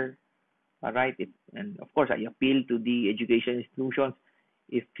fair. All right, and of course I appeal to the education institutions.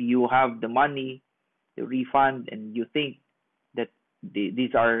 If you have the money to refund and you think that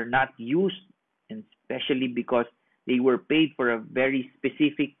these are not used, and especially because they were paid for a very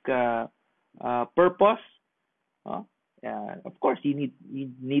specific purpose, of course you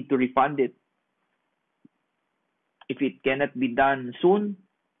need to refund it. If it cannot be done soon,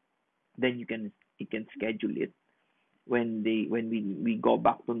 then you can schedule it when we go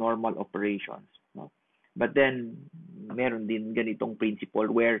back to normal operations. No? But then meron din ganitong principle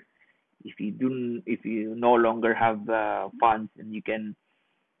where if you no longer have funds, and you can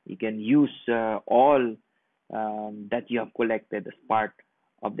use all that you have collected as part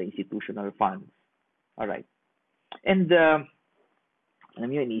of the institutional funds. All right. And alam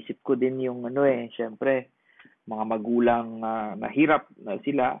niyo, iniisip ko din yung syempre mga magulang mahirap na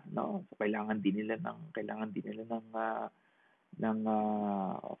sila, no? So kailangan din nila ng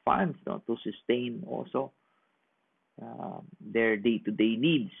funds, no, to sustain also their day-to-day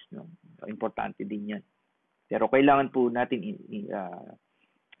needs, no? So, importante din 'yan. Pero kailangan po natin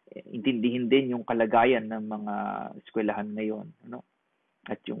intindihin din yung kalagayan ng mga eskwelahan ngayon, ano?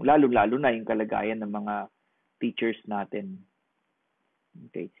 At yung lalo-lalo na yung kalagayan ng mga teachers natin.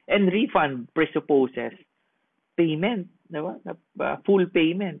 Okay. And refund presupposes payment, di ba? Full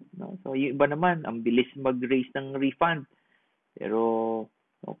payment, no? So yung iba naman, ang bilis mag-raise ng refund. Pero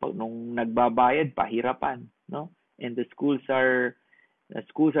no, pag nung nagbabayad, pahirapan, no? And the schools are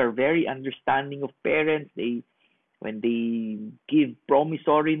very understanding of parents. When they give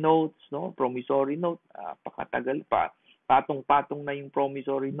promissory notes, no? Promissory note, pakatagal pa. Patong-patong na yung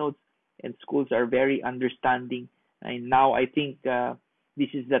promissory notes, and schools are very understanding. And now I think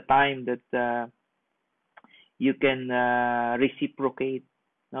this is the time that you can reciprocate,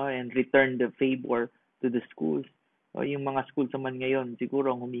 no, and return the favor to the schools. O yung mga schools naman ngayon,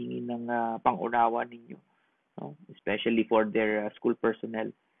 siguro ang humingi ng pang-unawa ninyo, no? Especially for their school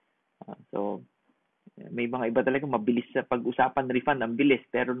personnel. So may mga iba talaga mabilis sa pag-usapan refund, ang bilis,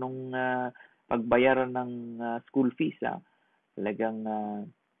 pero nung pagbayaran ng school fees, talagang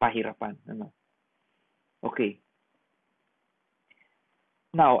pahirapan, ano. Okay.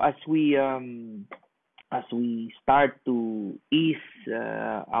 Now, as we start to ease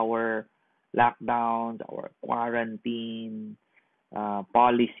our lockdowns, our quarantine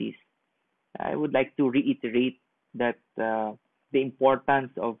policies, I would like to reiterate that the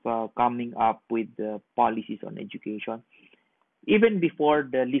importance of coming up with policies on education. Even before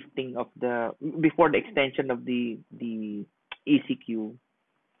the extension of the ECQ,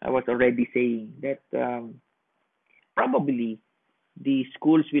 I was already saying that probably the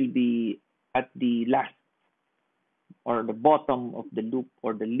schools will be at the last or the bottom of the loop,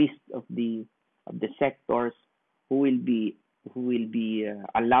 or the list of the sectors who will be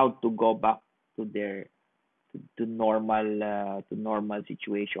allowed to go back to their to normal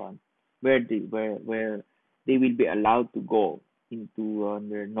situation, where they will be allowed to go into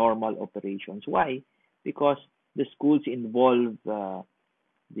their normal operations. Why? Because the schools involve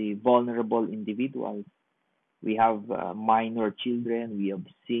the vulnerable individuals. We have minor children, we have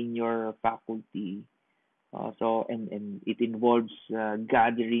senior faculty, and it involves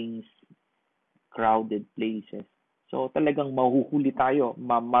gatherings, crowded places. So talagang mahuhuli tayo.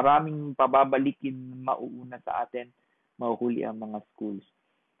 Maraming pababalikin mauuna sa atin, mahuhuli ang mga schools.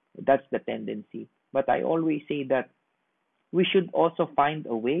 That's the tendency. But I always say that we should also find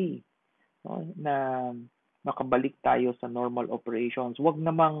a way, no, na makabalik tayo sa normal operations. Wag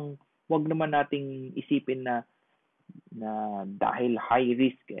naman nating isipin na dahil high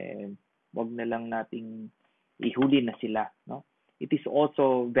risk, wag na lang nating ihuli na sila, no? It is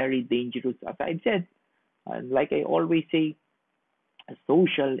also very dangerous. As I said, like I always say,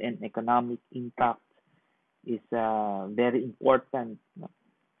 social and economic impact is very important, no?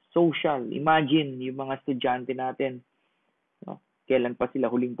 Social, imagine yung mga estudyante natin, no? Kailan pa sila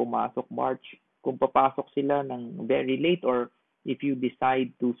huling pumasok? March. Kung papasok sila ng very late, or if you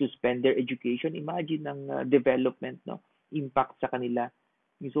decide to suspend their education, imagine ang development, no? Impact sa kanila,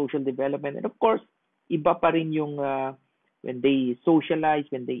 yung social development. And of course, iba pa rin yung when they socialize,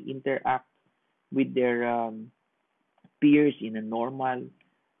 when they interact with their peers in a normal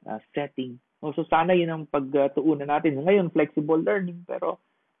setting. So sana yun ang pagtuunan natin. Ngayon, flexible learning, pero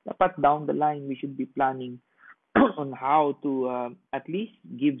dapat down the line, we should be planning on how to at least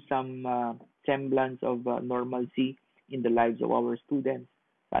give some semblance of normalcy in the lives of our students.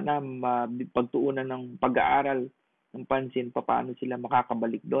 Sana pagtuunan ng pag-aaral ng pansin paano sila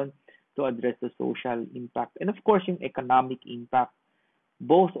makakabalik doon to address the social impact. And of course, yung economic impact,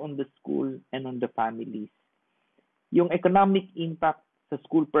 both on the school and on the families. Yung economic impact sa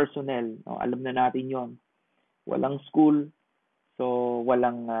school personnel, no, alam na natin yon. Walang school, so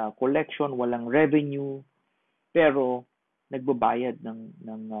walang collection, walang revenue, pero nagbabayad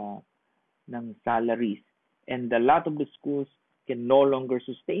ng salaries. And a lot of the schools can no longer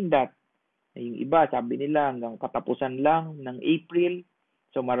sustain that. Yung iba, sabi nila, hanggang katapusan lang ng April.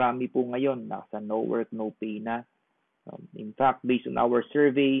 So marami po ngayon, nasa no work, no pay na. In fact, based on our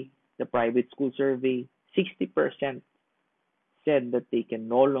survey, the private school survey, 60% said that they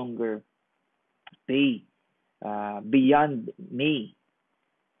can no longer pay beyond May.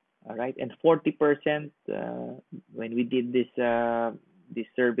 All right, and 40%, when we did this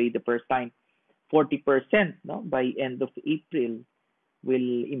survey the first time, 40%, no, by end of April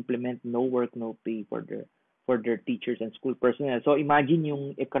will implement no work, no pay for their teachers and school personnel. So imagine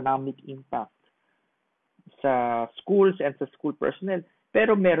yung economic impact sa schools and sa school personnel.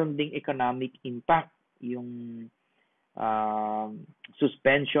 Pero meron ding economic impact yung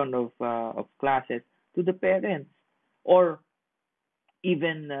suspension of classes to the parents, or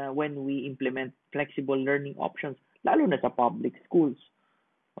even when we implement flexible learning options, lalo na sa public schools.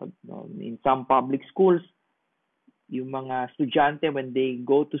 No, in some public schools, yung mga estudyante, when they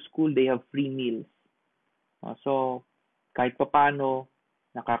go to school, they have free meals. So, kahit papaano,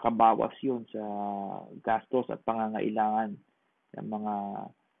 nakakabawas yun sa gastos at pangangailangan ng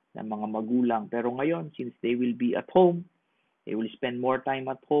mga magulang. Pero ngayon, since they will be at home, they will spend more time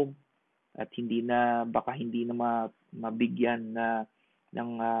at home at baka hindi na mabigyan na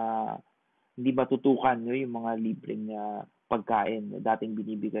ng hindi matutukan yung mga libreng pagkain na dating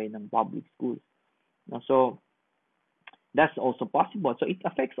binibigay ng public schools. No? So, that's also possible. So, it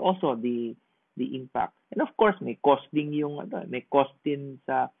affects also the impact. And of course, may cost din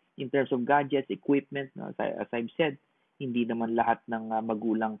sa in terms of gadgets, equipment. No? As I've said, hindi naman lahat ng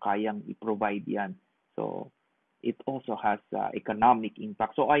magulang kayang i-provide yan. So, it also has economic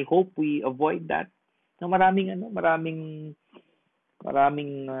impact. So, I hope we avoid that. No, maraming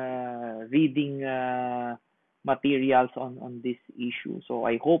reading materials on this issue. So,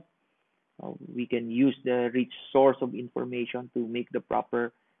 I hope we can use the rich source of information to make the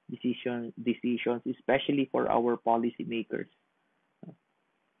proper decisions, especially for our policymakers.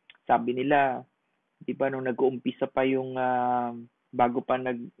 Sabi nila, di ba nung nag-uumpisa pa yung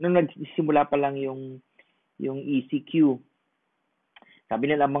nung nagsimula pa lang yung ECQ, sabi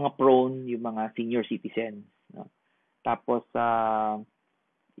nila mga prone yung mga senior citizens, no? Tapos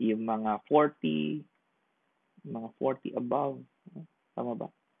yung mga 40 above, no? Tama ba?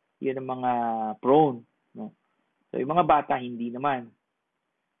 Yun ang mga prone, no? So yung mga bata hindi naman.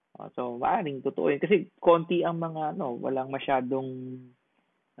 So maaaring totoo yun kasi konti ang mga walang masyadong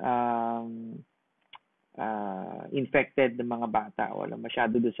infected ng mga bata, wala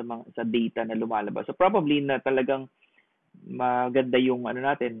masyado doon sa data na lumalabas. So probably na talagang maganda yung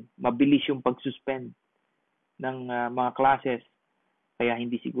natin, mabilis yung pag-suspend ng mga classes, kaya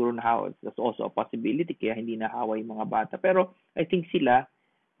hindi siguro nahawa. That's also a possibility, kaya hindi nahawa yung mga bata. Pero I think sila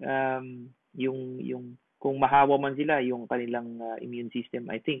yung kung mahawa man sila yung kanilang immune system,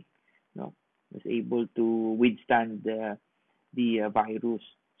 I think was able to withstand the virus.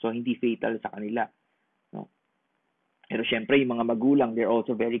 So hindi fatal sa kanila. Pero syempre, yung mga magulang, they're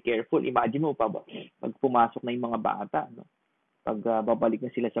also very careful. Imagine mo pa ba, pag pumasok na yung mga bata, pag babalik na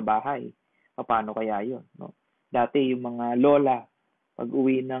sila sa bahay, paano kaya yun? Dati, yung mga lola, pag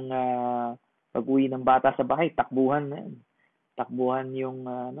uwi ng bata sa bahay, takbuhan na yan. Takbuhan yung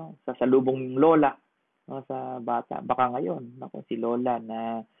sasalubong yung lola sa bata. Baka ngayon, si lola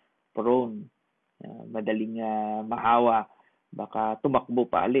na prone, madaling mahawa, baka tumakbo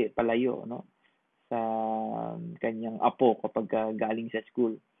palayo, sa kanyang apo kapag galing sa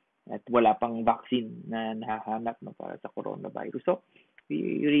school at wala pang vaccine na nahahanap para sa coronavirus. So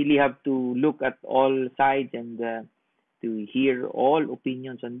we really have to look at all sides and to hear all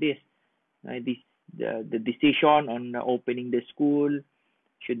opinions on this. The decision on opening the school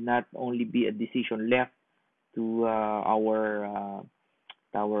should not only be a decision left to our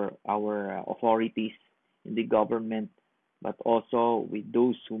authorities in the government, but also with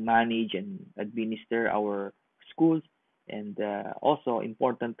those who manage and administer our schools, and also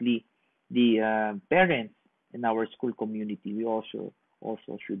importantly, the parents in our school community. We also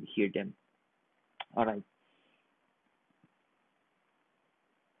should hear them. All right.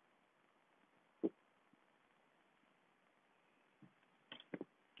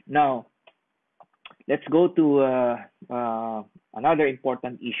 Now, let's go to another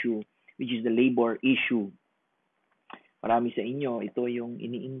important issue, which is the labor issue. Marami sa inyo, ito yung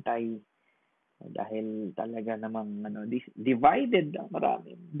iniintay dahil talaga namang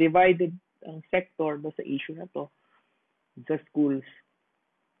divided ang sector sa issue na to sa schools.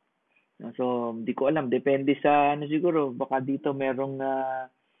 So, hindi ko alam, depende sa siguro, baka dito merong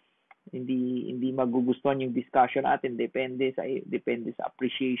hindi magugustuhan yung discussion natin, depende sa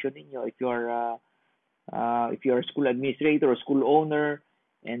appreciation niyo. If you're a school administrator or school owner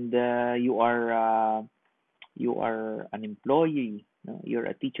and you are an employee, you're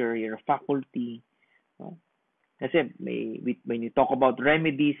a teacher, you're a faculty, kasi when you talk about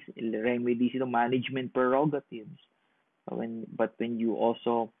remedies ito management prerogatives, but when you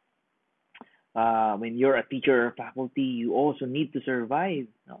also when you're a teacher or faculty, you also need to survive.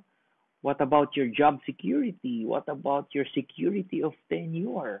 What about your job security? What about your security of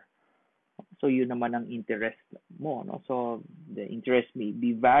tenure? So yun naman ang interest mo, so the interest may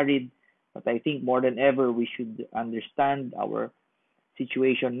be varied. But I think more than ever, we should understand our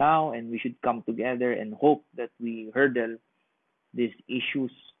situation now, and we should come together and hope that we hurdle these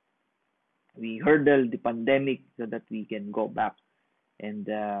issues. We hurdle the pandemic so that we can go back and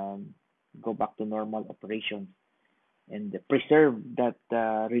go back to normal operations and preserve that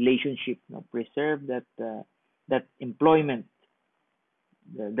relationship, preserve that employment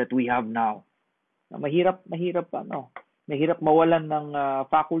that we have now. Mahirap mawalan ng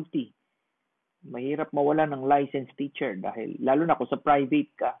faculty, mahirap mawalan ng licensed teacher dahil lalo na kung sa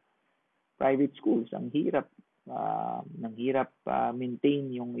private schools, ang hirap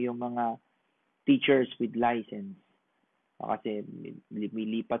maintain yung mga teachers with license. Kasi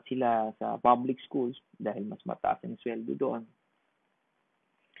lumilipat sila sa public schools dahil mas mataas ang sweldo doon.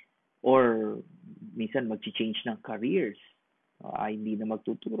 Or minsan mag-change ng careers. Hindi na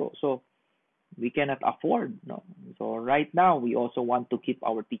magtuturo. So, we cannot afford, no? So, right now, we also want to keep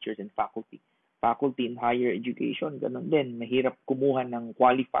our teachers and faculty. Faculty in higher education, ganun din. Mahirap kumuha ng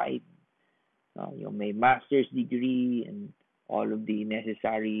qualified, no? Yung may master's degree and all of the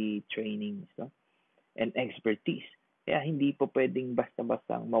necessary trainings, no? And expertise. Kaya hindi po pwedeng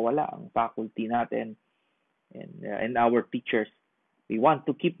basta-basta mawala ang faculty natin and our teachers. We want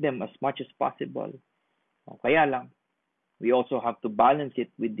to keep them as much as possible. Kaya lang, we also have to balance it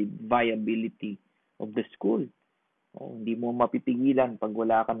with the viability of the school. Hindi mo mapipigilan pag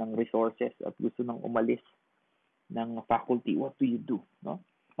wala ka ng resources at gusto nang umalis ng faculty. What do you do? No?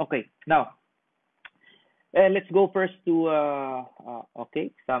 Okay, now, let's go first to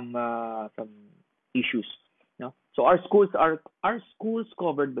some issues. No? So our schools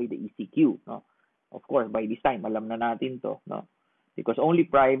covered by the ECQ. No? Of course, by this time, alam na natin to. No? Because only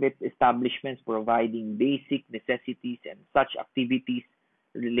private establishments providing basic necessities and such activities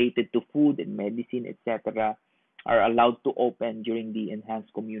related to food and medicine, etc., are allowed to open during the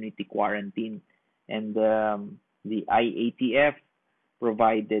enhanced community quarantine. And the IATF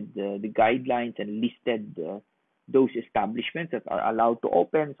provided the guidelines and listed those establishments that are allowed to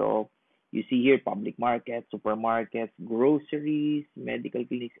open. So you see here public markets, supermarkets, groceries, medical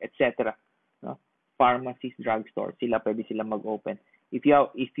clinics, etc. No? Pharmacies, drugstores, pwede sila mag-open. If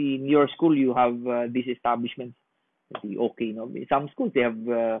in your school you have these establishments, okay, no. Some schools they have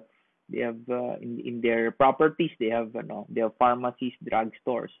in their properties they have pharmacies,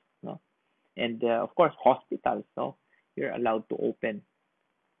 drugstores, no, and of course hospitals, no. You're allowed to open.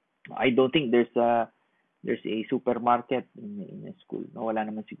 I don't think there's a supermarket in a school, no, wala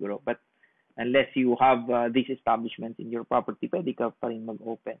naman siguro. But unless you have these establishments in your property, pwede ka pa rin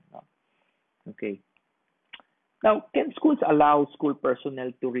mag-open, no. Okay. Now, can schools allow school personnel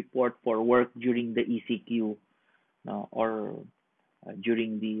to report for work during the ECQ, no, or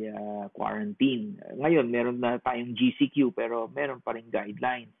during the quarantine? Ngayon, meron na tayong GCQ pero meron pa rin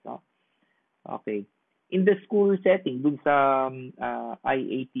guidelines, no? Okay. In the school setting, dun sa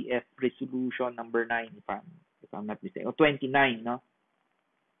IATF resolution number 9, if I'm not mistaken, o 29, no?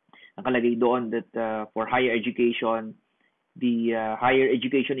 Nakalagay doon that for higher education, the higher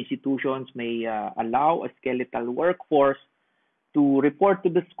education institutions may allow a skeletal workforce to report to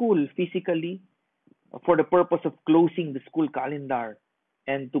the school physically for the purpose of closing the school calendar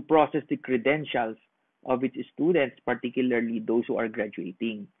and to process the credentials of its students, particularly those who are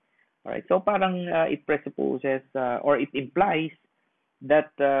graduating. All right. So parang it presupposes or it implies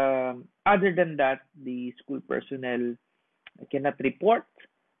that other than that, the school personnel cannot report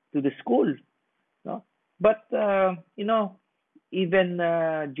to the school, no? But even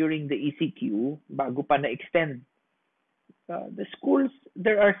during the ECQ, bago pa na-extend, the schools,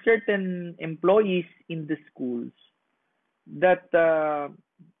 there are certain employees in the schools that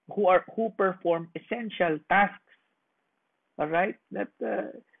who perform essential tasks. All right, that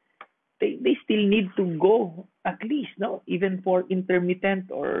they still need to go at least, no, even for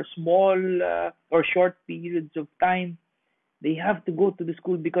intermittent or small or short periods of time. They have to go to the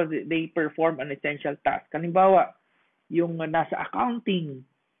school because they perform an essential task. Halimbawa, yung nasa accounting,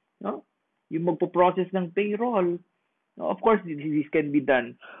 no? Yung magpo-process ng payroll. No, of course, this can be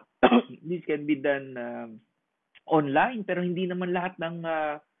done. This can be done online, pero hindi naman lahat ng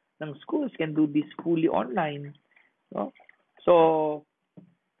schools can do this fully online. No? So,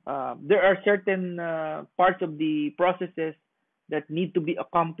 there are certain parts of the processes that need to be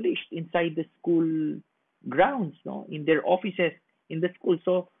accomplished inside the school grounds, no, in their offices in the school.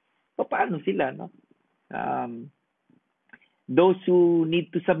 So paano sila, no? Those who need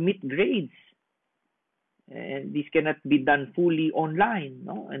to submit grades, and this cannot be done fully online,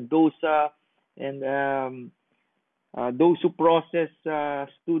 no, and those who process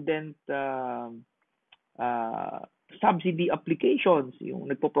student subsidy applications, yung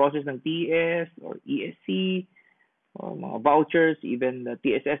nagpo-process ng TS or ESC or mga vouchers, even the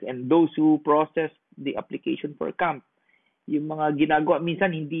TSS, and those who process the application for camp. Yung mga ginagawa,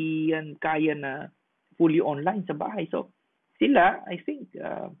 minsan hindi yan kaya na fully online sa bahay. So, sila, I think,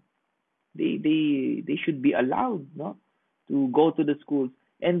 they should be allowed, no, to go to the schools.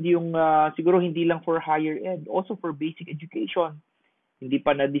 And yung siguro hindi lang for higher ed, also for basic education. hindi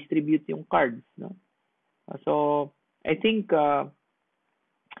pa na-distribute yung cards, no? So I think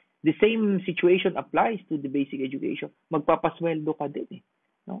the same situation applies to the basic education. Magpapasweldo ka din eh,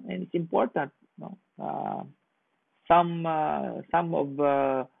 no? And it's important, no? Some of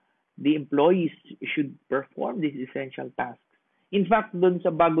the employees should perform these essential tasks. In fact, doon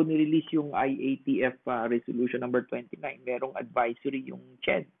sa bago ni-release yung IATF Resolution number 29, merong advisory yung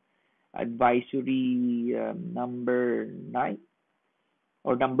CHED. Advisory number 9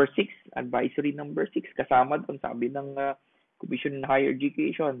 or number 6, advisory number 6, kasama doon, sabi ng Commission on Higher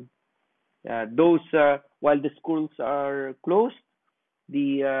Education. Those, while the schools are closed,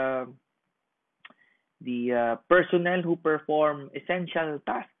 the personnel who perform essential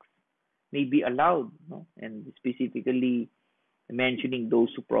tasks may be allowed, no? And specifically mentioning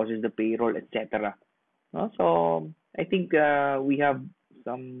those who process the payroll, etc. No? So I think we have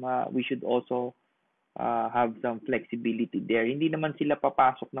some, we should also have some flexibility there. Hindi naman sila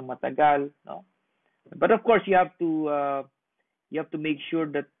papasok ng matagal, no? But of course, you have to make sure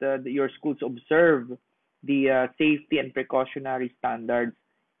that your schools observe the safety and precautionary standards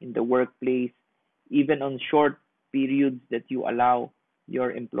in the workplace, even on short periods that you allow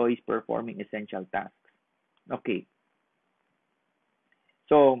your employees performing essential tasks. Okay.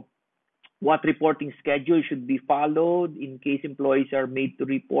 So, what reporting schedule should be followed in case employees are made to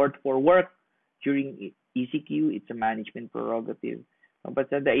report for work during ECQ? It's a management prerogative. But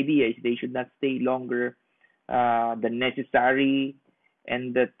the idea is they should not stay longer than necessary,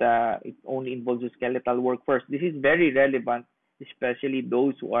 and that it only involves the skeletal work first. This is very relevant, especially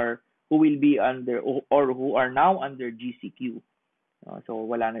those who will be under or who are now under GCQ. So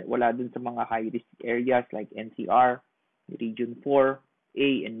wala dun sa mga high risk areas like NCR, Region 4,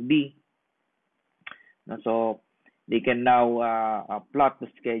 A and B. So they can now plot the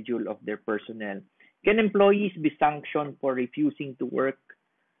schedule of their personnel. Can employees be sanctioned for refusing to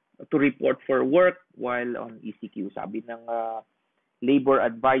report for work while on ECQ? Sabi ng Labor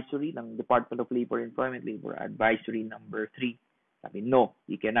Advisory ng Department of Labor and Employment, Labor Advisory number 3. Sabi, no,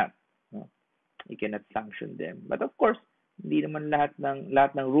 you cannot. No, you cannot sanction them. But of course, hindi naman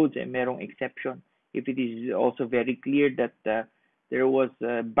lahat ng rules merong exception. If it is also very clear that there was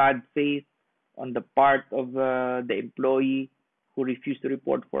bad faith on the part of the employee who refused to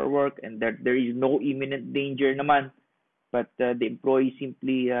report for work, and that there is no imminent danger naman, but the employee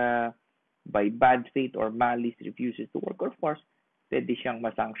simply by bad faith or malice refuses to work, of course, pwede siyang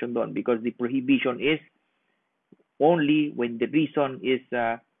masanction doon, because the prohibition is only when the reason is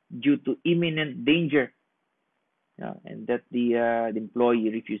due to imminent danger, and that the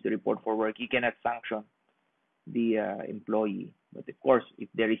employee refused to report for work. You cannot sanction the employee. But of course, if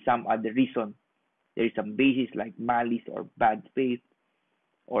there is some other reason, there is some basis like malice or bad faith,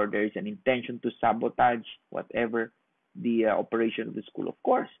 or there is an intention to sabotage whatever the operation of the school, of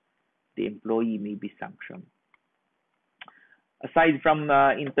course, the employee may be sanctioned. Aside from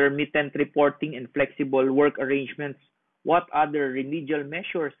intermittent reporting and flexible work arrangements, what other remedial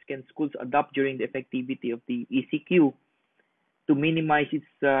measures can schools adopt during the effectivity of the ECQ to minimize its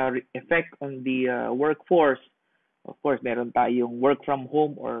effect on the workforce? Of course, meron tayong work from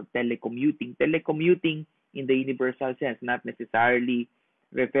home or telecommuting. Telecommuting in the universal sense, not necessarily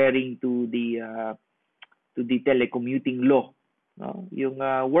referring to the telecommuting law. No? Yung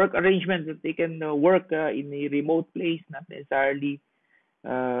work arrangements that they can work in a remote place, not necessarily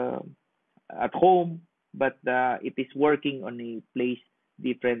at home, but it is working on a place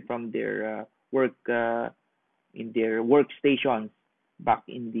different from their work in their workstations back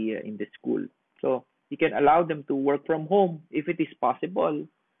in the school. So you can allow them to work from home if it is possible.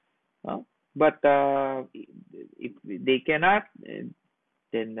 But if they cannot,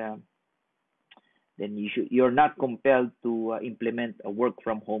 then you're not compelled to implement a work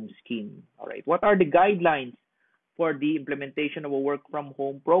from home scheme. All right. What are the guidelines for the implementation of a work from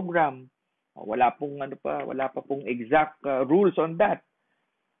home program? Wala pa pong exact rules on that.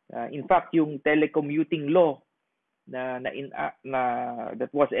 In fact, yung telecommuting law that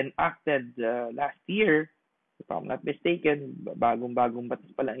was enacted last year, if I'm not mistaken, bagong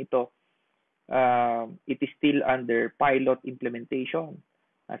batas pa lang ito, it is still under pilot implementation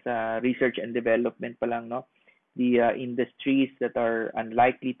as a research and development pa lang, no? The industries that are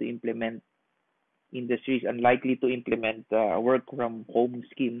unlikely to implement a work from home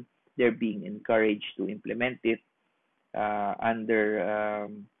scheme, they're being encouraged to implement it under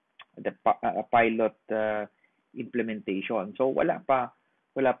the pilot implementation. So wala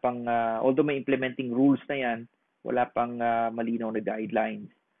pang although may implementing rules na yan, wala pang malinaw na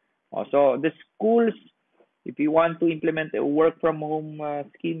guidelines. So the schools, if you want to implement a work from home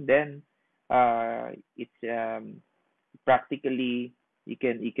scheme, then it's practically you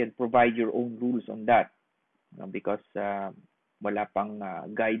can provide your own rules on that, because wala pang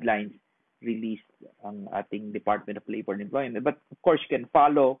guidelines released ang ating Department of Labor and Employment. But of course, you can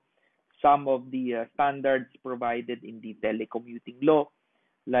follow some of the standards provided in the telecommuting law,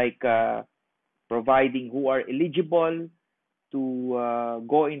 like providing who are eligible to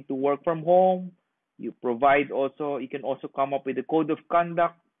go into work from home. You can also come up with a code of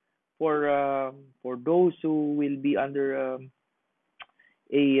conduct for those who will be under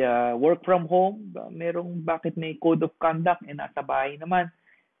a work from home. Merong bakit may code of conduct nasa bahay naman?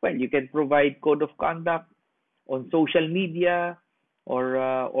 Well, you can provide code of conduct on social media,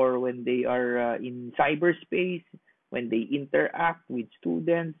 or when they are in cyberspace, when they interact with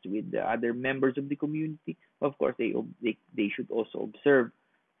students, with the other members of the community. Of course, they should also observe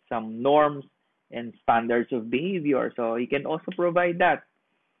some norms and standards of behavior. So you can also provide that.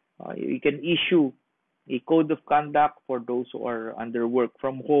 You can issue a code of conduct for those who are under work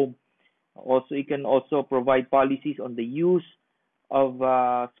from home. Also, you can also provide policies on the use of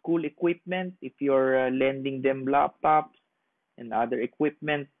school equipment. If you're lending them laptops and other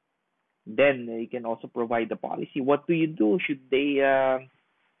equipment, then you can also provide the policy. What do you do? Should they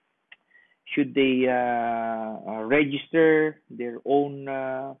register their own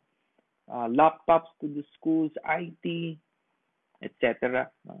laptops to the school's IT, etc.?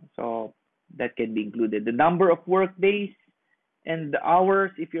 So that can be included. The number of work days and the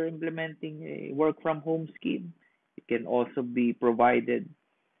hours, if you're implementing a work from home scheme, it can also be provided.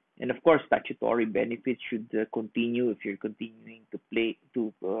 And of course, statutory benefits should continue if you're continuing to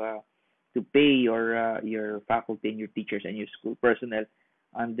pay your faculty and your teachers and your school personnel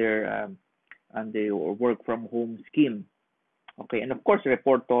under your work from home scheme. Okay, and of course,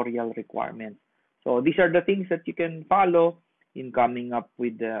 reportorial requirements. So these are the things that you can follow in coming up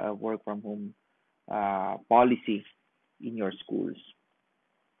with the work from home policy in your schools.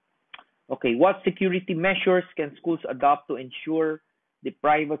 Okay, what security measures can schools adopt to ensure the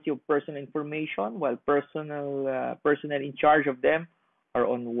privacy of personal information while personnel in charge of them are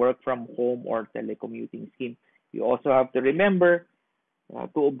on work from home or telecommuting scheme? You also have to remember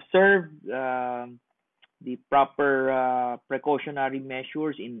to observe the proper precautionary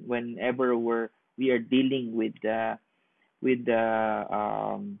measures in whenever we are dealing with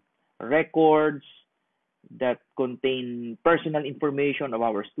records that contain personal information of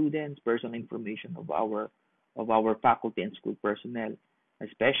our students, personal information of our faculty and school personnel,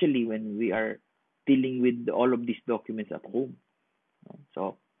 especially when we are dealing with all of these documents at home.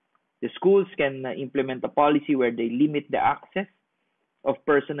 So the schools can implement a policy where they limit the access of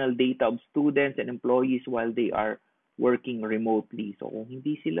personal data of students and employees while they are working remotely. So kung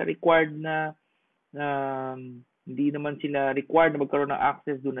hindi naman sila required na magkaroon ng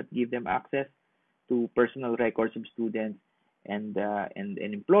access, do not give them access to personal records of students and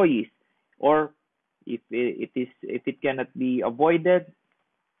employees. Or if it cannot be avoided,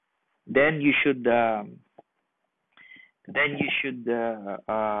 then you should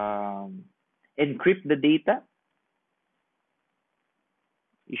encrypt the data.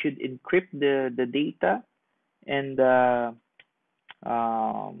 You should encrypt the data and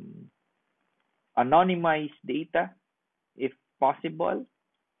anonymize data if possible.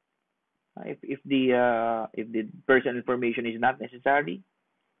 If the personal information is not necessary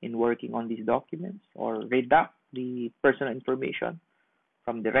in working on these documents, or redact the personal information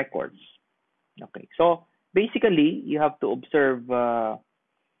from the records. Okay, so basically you have to observe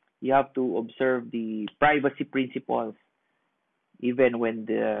the privacy principles even when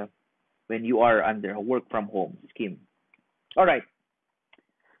you are under a work from home scheme. All right,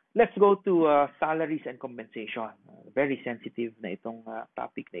 let's go to salaries and compensation. Very sensitive na itong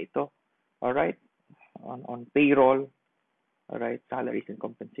topic na ito. All right, on payroll. All right, salaries and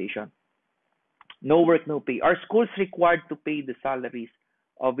compensation. No work, no pay. Are schools required to pay the salaries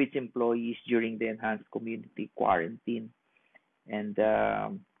of its employees during the enhanced community quarantine? And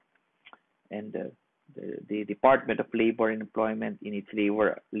the Department of Labor and Employment in its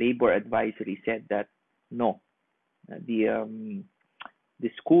labor advisory said that no, the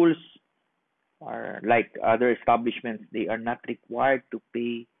schools are like other establishments. They are not required to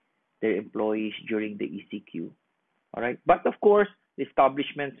pay their employees during the ECQ. All right, but of course, the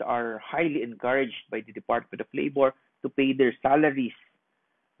establishments are highly encouraged by the Department of Labor to pay their salaries,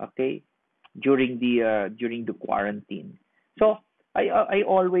 okay, during the quarantine. So I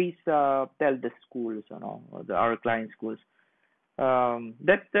always tell the schools, our client schools,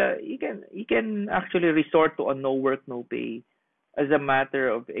 that you can actually resort to a no work no pay as a matter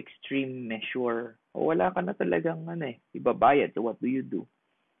of extreme measure. O wala ka na talagang ibabayad. So what do you do?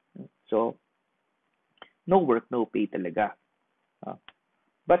 So no work no pay talaga.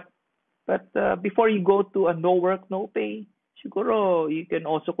 But before you go to a no work, no pay, siguro you can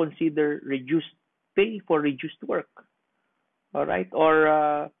also consider reduced pay for reduced work. All right,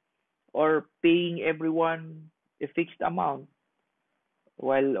 or paying everyone a fixed amount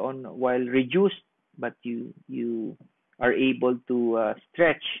while reduced, but you are able to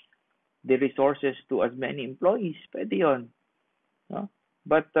stretch the resources to as many employees. Pwede yun, no?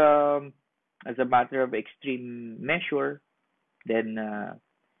 But as a matter of extreme measure, then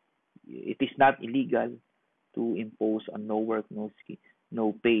it is not illegal to impose a no work, no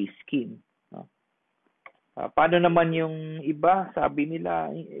pay scheme. No? Paano naman yung iba? Sabi nila,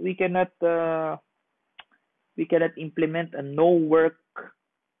 we cannot implement a no work,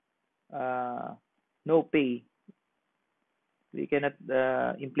 no pay. We cannot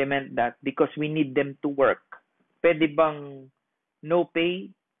implement that because we need them to work. Pwede bang no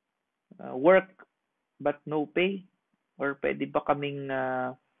pay, work but no pay? Or pwede ba kaming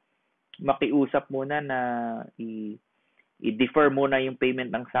makiusap muna na i-defer muna yung payment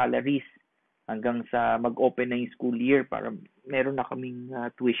ng salaries hanggang sa mag-open na yung school year para meron na kaming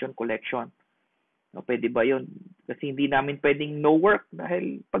tuition collection. No, pwede ba yun? Kasi hindi namin pwedeng no work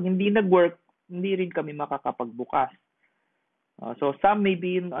dahil pag hindi nag-work, hindi rin kami makakapagbukas. So some may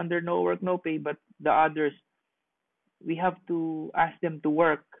be under no work, no pay, but the others, we have to ask them to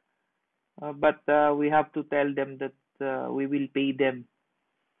work. But we have to tell them that we will pay them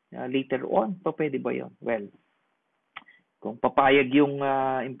later on. So pwede ba yun? Well, kung papayag yung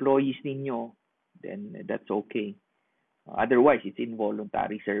employees ninyo, then that's okay. Otherwise, it's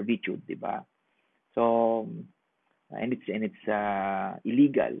involuntary servitude, di ba? So, and it's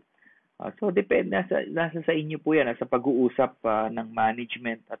illegal. So depende, nasa sa inyo po yan, nasa pag-uusap ng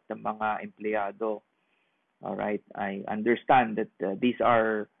management at ng mga empleyado. All right, I understand that these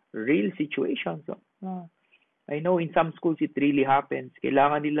are real situations. I know in some schools it really happens.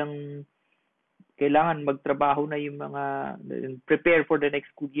 Kailangan magtrabaho na yung mga prepare for the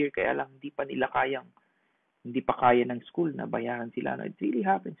next school year, kaya lang hindi pa kaya ng school na bayaran sila. No, it really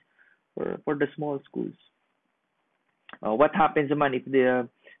happens for the small schools. What happens naman if the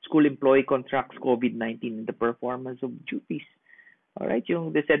school employee contracts COVID-19 in the performance of duties? All right,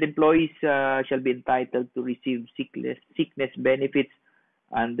 the said employees shall be entitled to receive sickness benefits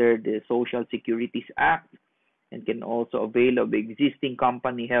under the Social Securities Act and can also avail of existing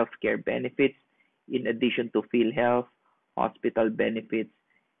company healthcare benefits in addition to PhilHealth hospital benefits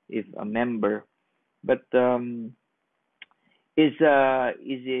if a member. But is a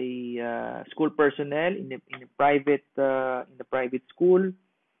school personnel in the private school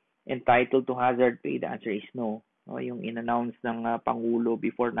entitled to hazard pay? The answer is no. Yung in-announce ng Pangulo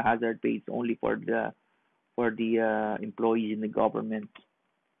before na hazard pay is only for the employees in the government.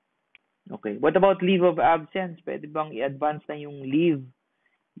 Okay. What about leave of absence? Pwede bang i-advance na yung leave,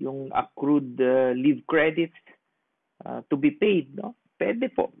 yung accrued leave credits to be paid? No?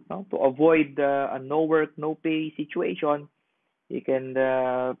 Pwede po. No? To avoid a no work, no pay situation, you can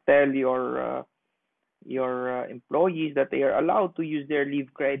tell your employees that they are allowed to use their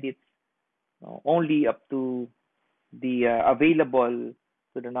leave credits only up to the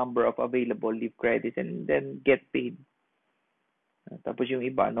number of available leave credits and then get paid. Tapos yung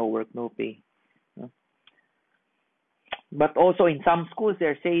iba, no work, no pay. But also in some schools,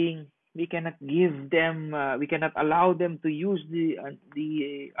 they're saying we cannot allow them to use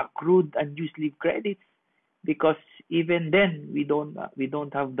the accrued unused leave credits because even then we don't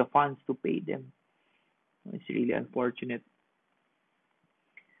have the funds to pay them. It's really unfortunate.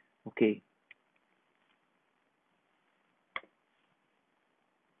 Okay.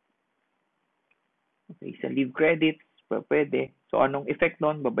 Okay, sa leave credits, pwede. So, anong effect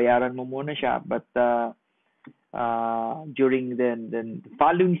nun? Babayaran mo muna siya. But during the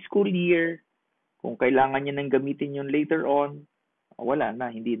following school year, kung kailangan niya nang gamitin yun later on, wala na.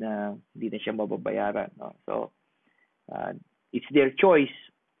 Hindi na siya mababayaran. No? So, it's their choice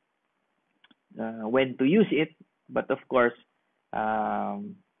when to use it. But of course,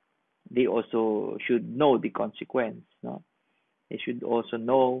 they also should know the consequence. No? They should also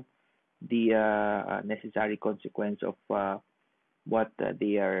know the necessary consequence of what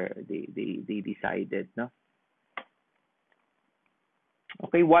they decided. No.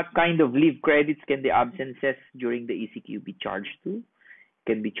 Okay, what kind of leave credits can the absences during the ECQ be charged to?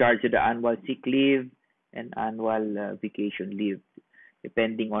 Can be charged to the annual sick leave and annual vacation leave,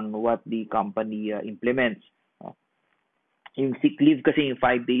 depending on what the company implements. Yung sick leave kasi yung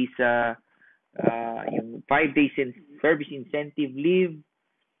 5 days yung 5 days in service incentive leave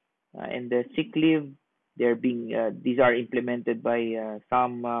and the sick leave, these are implemented by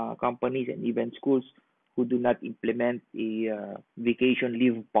some companies and even schools who do not implement a vacation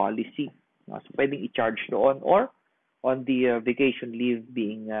leave policy. So pwedeng i-charge doon or on the vacation leave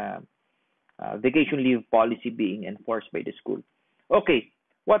policy being enforced by the school. Okay,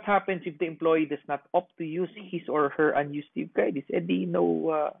 what happens if the employee does not opt to use his or her unused leave credits?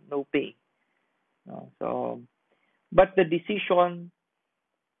 No pay. So, but the decision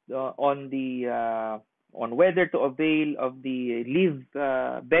on whether to avail of the leave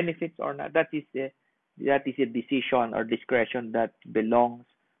benefits or not, that is a decision or discretion that belongs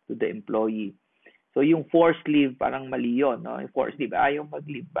to the employee. So yung forced leave, parang mali yun, no? Yung forced leave, ayaw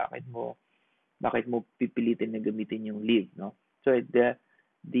mag-leave, bakit mo pipilitin na gamitin yung leave, no? So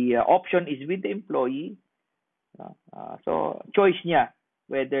the option is with the employee. So choice niya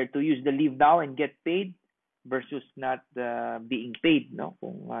whether to use the leave now and get paid versus not being paid, no?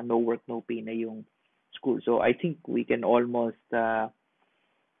 Kung no work, no pay na yung school. So I think we can almost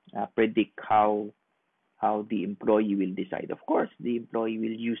predict how the employee will decide. Of course, the employee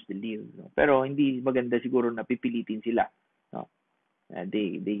will use the leave, no? Pero hindi maganda siguro na pipilitin sila, no?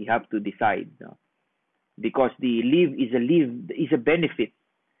 They have to decide, no? Because the leave is a benefit.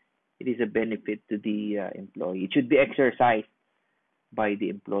 It is a benefit to the employee. It should be exercised by the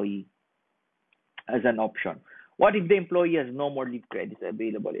employee as an option. What if the employee has no more leave credits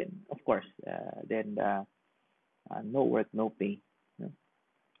available? And of course, then no work, no pay.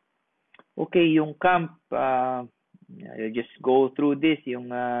 Okay, yung camp, you just go through this, yung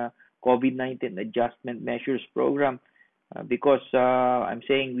COVID-19 Adjustment Measures Program. Because I'm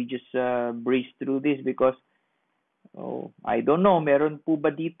saying we just breeze through this because I don't know, meron po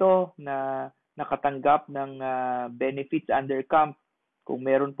ba dito na nakatanggap ng benefits under camp? Kung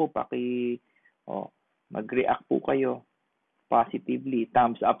meron po, mag-react po kayo positively,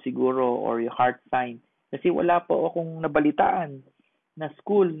 thumbs up siguro or yung heart sign. Kasi wala po akong nabalitaan na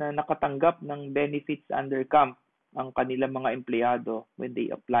school na nakatanggap ng benefits under camp ang kanilang mga empleyado when they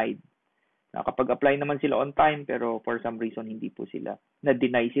applied. Nakapag-apply naman sila on time pero for some reason hindi po sila,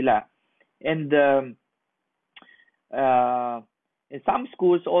 na-deny sila. And some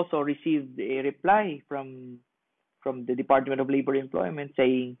schools also received a reply from the Department of Labor and Employment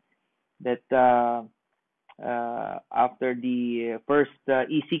saying that after the first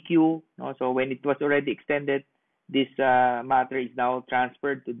ECQ, no, so when it was already extended, this matter is now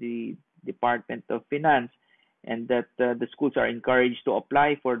transferred to the Department of Finance, and that the schools are encouraged to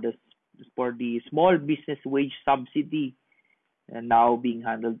apply for the small business wage subsidy, now being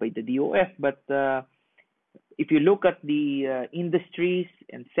handled by the DOF. But if you look at the industries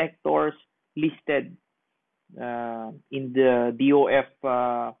and sectors listed in the DOF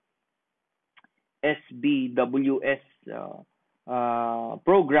SBWS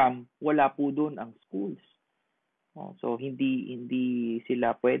program, wala po doon ang schools. So hindi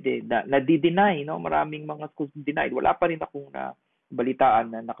sila pwede na-deny, no? Maraming mga schools denied. Wala pa rin akong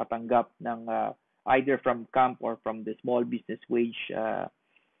balitaan na nakatanggap ng either from camp or from the small business wage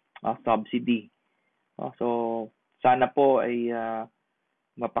subsidy. So sana po ay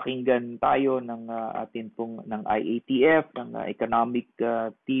mapakinggan tayo ng atin pong ng IATF, ng economic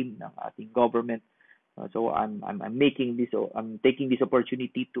team ng ating government. So I'm taking this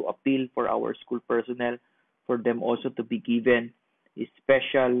opportunity to appeal for our school personnel, for them also to be given a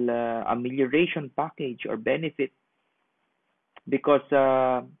special amelioration package or benefit, because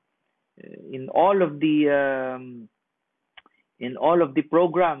in all of the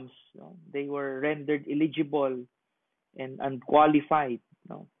programs, they were rendered eligible and unqualified,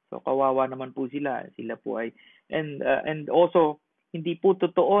 no? So kawawa naman po sila po ay and also hindi po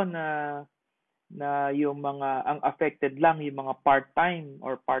totoo na yung mga ang affected lang yung mga part-time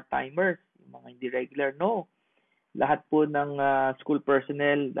or part-timers, yung mga hindi regular. No, lahat po ng school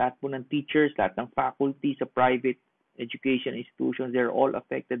personnel, lahat po ng teachers, lahat ng faculty sa private education institutions, they're all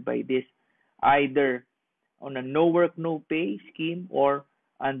affected by this, either on a no work no pay scheme or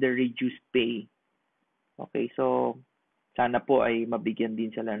under reduced pay. Okay, so sana po ay mabigyan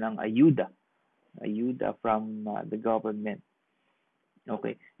din sila ng ayuda from the government.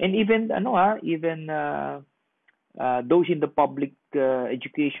 Okay, and even those in the public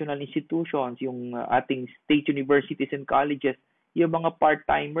educational institutions, yung ating state universities and colleges, yung mga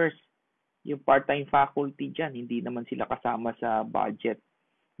part-timers, yung part-time faculty dyan, hindi naman sila kasama sa budget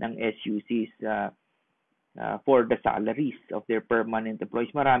ng SUCs for the salaries of their permanent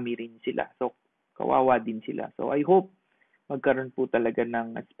employees. Marami rin sila. So, kawawa din sila. So, I hope magkaroon po talaga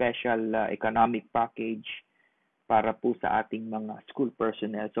ng special economic package para po sa ating mga school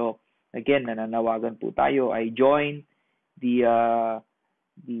personnel. So, again, nananawagan po tayo. I join the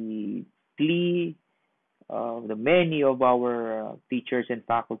plea of the many of our teachers and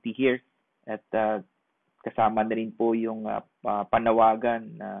faculty here, at kasama na rin po yung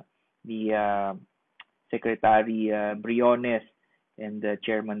panawagan the Secretary Briones and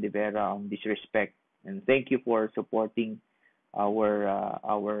Chairman De Vera on this respect. And thank you for supporting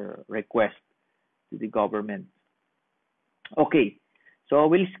our request to the government. Okay. So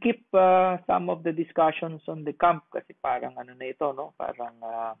we'll skip some of the discussions on the camp kasi parang ano na ito, no? Parang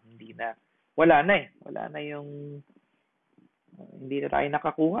hindi na, wala na eh. Wala na yung, hindi na tayo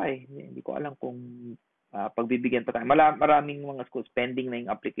nakakuha eh. Hindi ko alam kung pagbibigyan pa tayo. Maraming mga schools pending na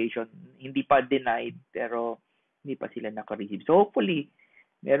yung application. Hindi pa denied pero hindi pa sila naka-receive. So hopefully,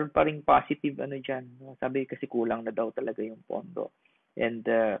 meron pa ring positive ano dyan. Sabi kasi kulang na daw talaga yung pondo. And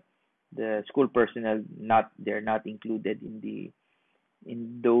the school personnel, they're not included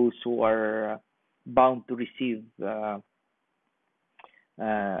in those who are bound to receive as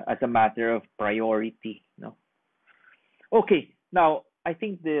a matter of priority, no? Okay, now I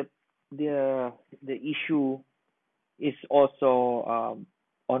think the issue is also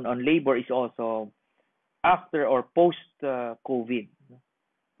on labor is also after or post COVID.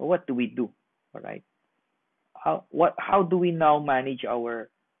 What do we do? All right. How do we now manage our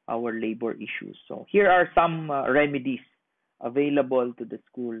labor issues? So here are some remedies available to the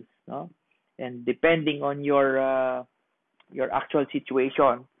schools, no? And depending on your actual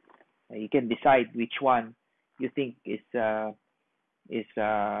situation, you can decide which one you think is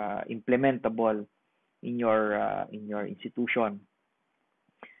implementable in your institution.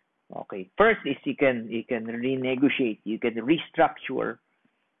 Okay. First is you can renegotiate, you can restructure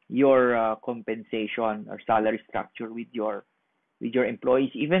your compensation or salary structure with your employees,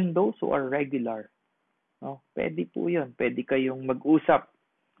 even those who are regular. No, pwede po 'yun. Pwede kayong mag-usap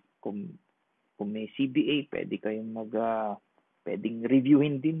kung may CBA, pwede kayong pwedeng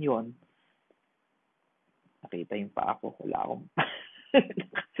reviewin din 'yon. Nakita yung pa ako, wala akong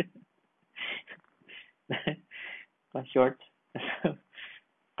pa-shorts.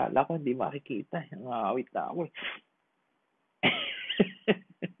 Kala ko hindi makikita. Nakawit na ako.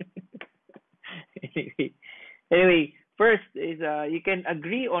 Anyway, first is you can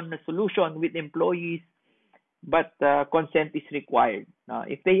agree on a solution with employees, but consent is required.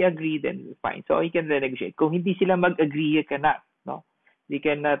 If they agree, then fine. So you can renegotiate. Kung hindi sila mag-agree, you cannot. No, you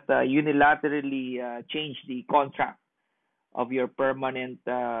cannot unilaterally change the contract of your permanent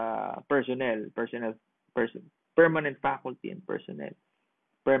permanent faculty and personnel,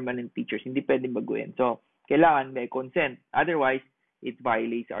 permanent teachers. Hindi pwedeng baguhin. So kailangan may consent. Otherwise, it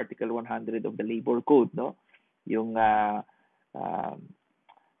violates Article 100 of the Labor Code. No, yung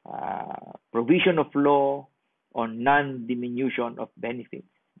provision of law on non-diminution of benefits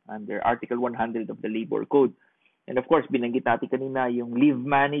under Article 100 of the Labor Code. And of course, binanggit natin kanina yung leave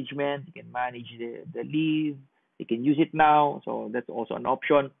management. You can manage the leave. You can use it now. So that's also an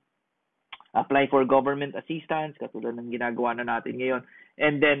option. Apply for government assistance, katulad ng ginagawa na natin ngayon.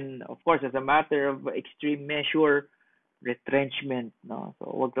 And then, of course, as a matter of extreme measure, retrenchment. No?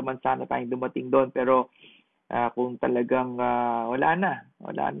 So wag naman sana tayong dumating doon. Pero kung talagang wala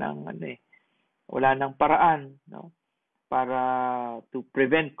nang paraan, no, para to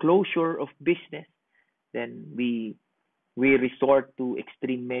prevent closure of business, then we resort to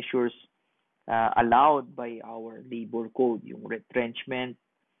extreme measures allowed by our labor code, yung retrenchment,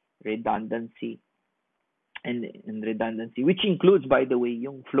 redundancy, and redundancy, which includes, by the way,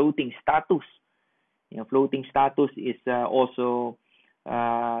 yung floating status. Yung floating status is also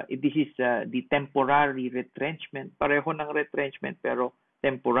this is the temporary retrenchment, pareho ng retrenchment pero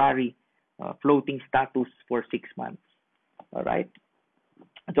temporary. Floating status for 6 months. All right.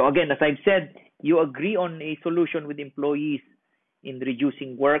 So again, as I've said, you agree on a solution with employees in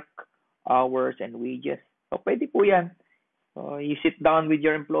reducing work hours and wages. So pwede po yan. You sit down with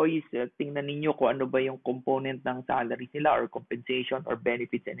your employees, tingnan ninyo kung ano ba yung component ng salary nila or compensation or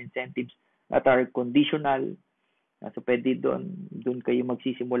benefits and incentives that are conditional. So pwede doon kayo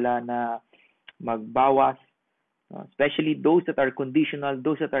magsisimula na magbawas. Especially those that are conditional,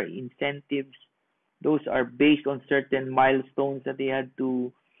 those that are incentives, those are based on certain milestones that they had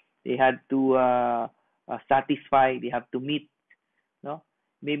to satisfy, they have to meet. No,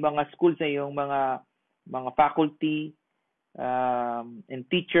 may mga schools na yung mga faculty and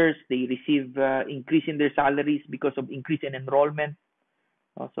teachers, they receive increase in their salaries because of increase in enrollment.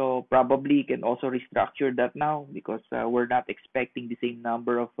 So probably can also restructure that now because we're not expecting the same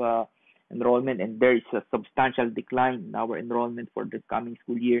number of enrollment, and there is a substantial decline in our enrollment for the coming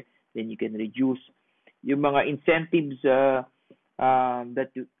school year. Then you can reduce yung mga incentives the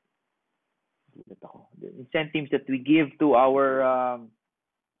incentives that we give to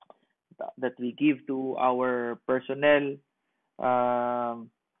our personnel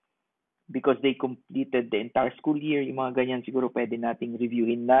because they completed the entire school year. Yung mga ganyan siguro pwede nating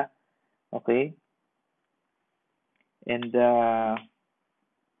reviewin na. okay, and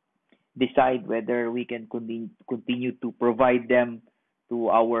decide whether we can continue to provide them to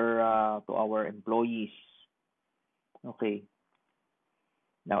our employees. Okay.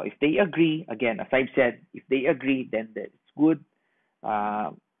 Now, if they agree, again, as I've said, if they agree, then that's good.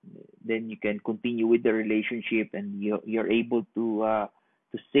 Uh, then you can continue with the relationship, and you're able to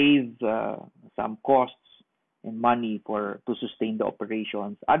save some costs and money for to sustain the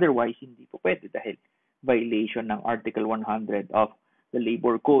operations. Otherwise, hindi po pwede dahil violation ng Article 100 of the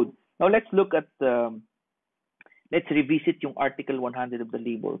Labor Code. Now, let's revisit yung Article 100 of the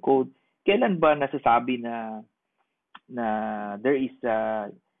Labor Code. Kailan ba nasasabi na there is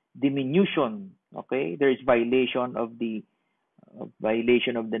diminution, okay? There is violation of the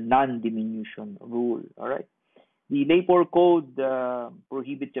non-diminution rule, all right? The Labor Code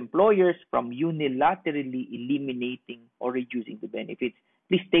prohibits employers from unilaterally eliminating or reducing the benefits.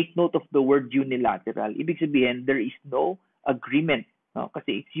 Please take note of the word unilateral. Ibig sabihin, there is no agreement, no?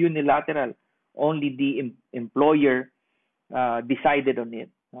 Kasi it's unilateral. Only the employer decided on it,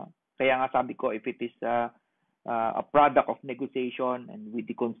 no? Kaya nga sabi ko, if it is a product of negotiation and with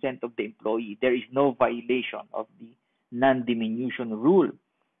the consent of the employee, there is no violation of the non-diminution rule.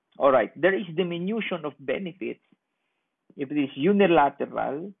 All right, there is diminution of benefits if it is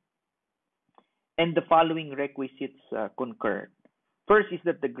unilateral and the following requisites concur. First is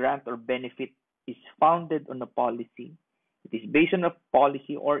that the grant or benefit is founded on a policy. It is based on a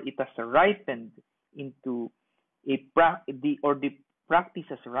policy, or it has ripened into the practice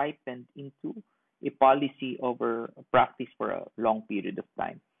has ripened into a policy over a practice for a long period of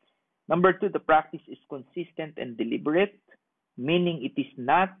time. Number two, the practice is consistent and deliberate, meaning it is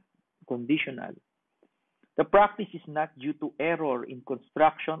not conditional. The practice is not due to error in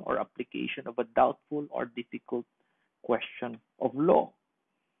construction or application of a doubtful or difficult question of law.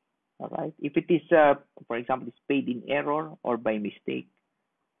 All right. If it is, for example, is paid in error or by mistake,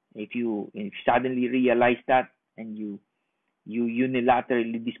 if you suddenly realize that and you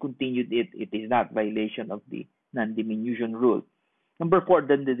unilaterally discontinued it, it is not violation of the non-diminution rule. Number four,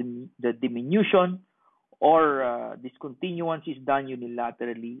 then the diminution or discontinuance is done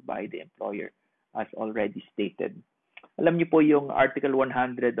unilaterally by the employer, as already stated. Alam niyo po yung Article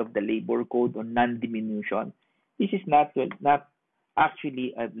 100 of the Labor Code on non-diminution. This is not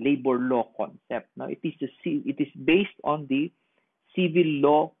actually a labor law concept. No, it is based on the civil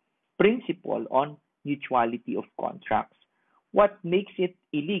law principle on mutuality of contracts. What makes it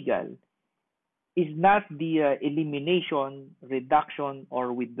illegal is not the elimination, reduction,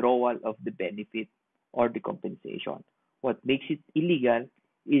 or withdrawal of the benefit or the compensation. What makes it illegal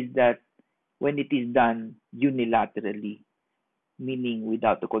is that when it is done unilaterally, meaning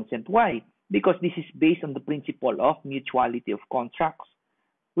without the consent. Why? Because this is based on the principle of mutuality of contracts,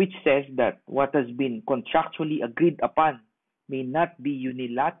 which says that what has been contractually agreed upon may not be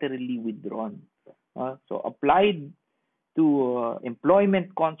unilaterally withdrawn. So applied to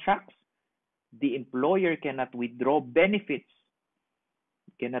employment contracts, the employer cannot withdraw benefits,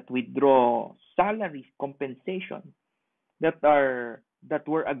 cannot withdraw salaries, compensation that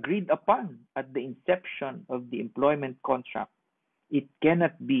were agreed upon at the inception of the employment contract. It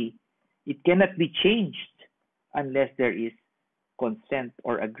cannot be changed unless there is consent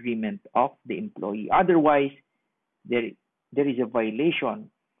or agreement of the employee. Otherwise, there is a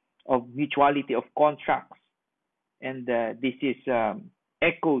violation of mutuality of contracts, and this is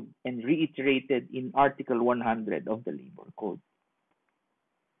echoed and reiterated in Article 100 of the Labor Code.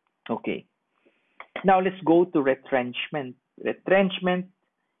 Okay. Now let's go to retrenchment. Retrenchment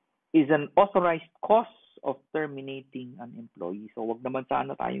is an authorized cause of terminating an employee. So wag naman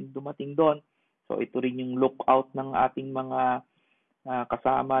sana tayong dumating doon. So ito rin yung lookout ng ating mga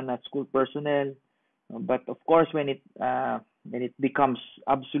kasama na school personnel. But of course, when it becomes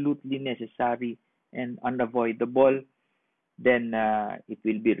absolutely necessary and unavoidable, then it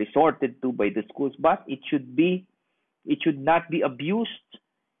will be resorted to by the schools. But it should not be abused.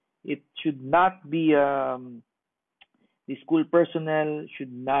 It should not be the school personnel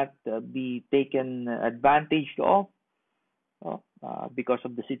should not be taken advantage of because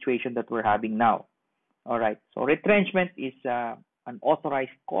of the situation that we're having now. All right. So retrenchment is an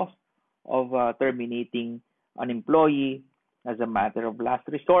authorized cause of terminating an employee as a matter of last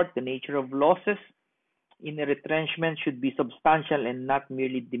resort. The nature of losses in a retrenchment should be substantial and not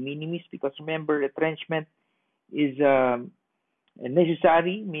merely de minimis, because remember, retrenchment is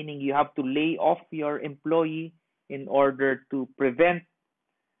necessary, meaning you have to lay off your employee in order to prevent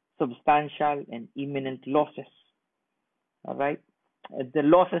substantial and imminent losses. All right. The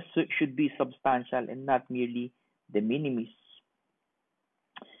losses should be substantial and not merely de minimis.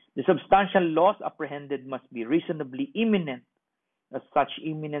 The substantial loss apprehended must be reasonably imminent, as such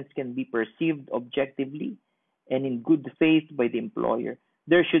imminence can be perceived objectively and in good faith by the employer.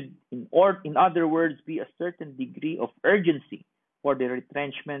 There should, in other words, be a certain degree of urgency for the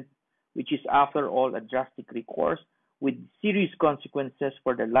retrenchment, which is, after all, a drastic recourse with serious consequences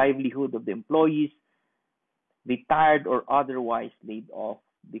for the livelihood of the employees, retired or otherwise laid off.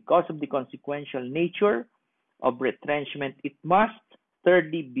 Because of the consequential nature of retrenchment, it must,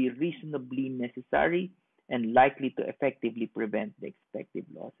 thirdly, be reasonably necessary and likely to effectively prevent the expected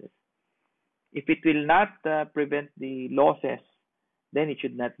losses. If it will not prevent the losses, then it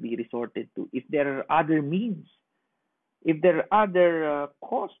should not be resorted to. If there are other means, if there are other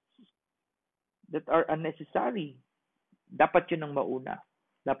costs that are unnecessary, dapat yun ang mauna.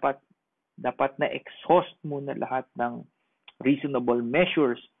 Dapat na exhaust muna lahat ng reasonable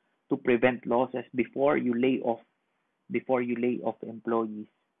measures to prevent losses before you lay off employees.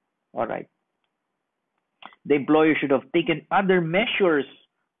 All right. The employer should have taken other measures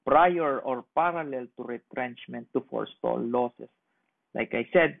prior or parallel to retrenchment to forestall losses. Like I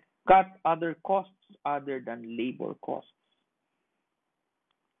said, cut other costs other than labor costs.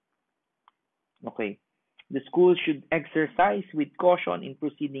 Okay. The school should exercise with caution in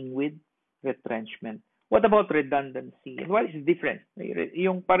proceeding with retrenchment. What about redundancy? And what is the difference?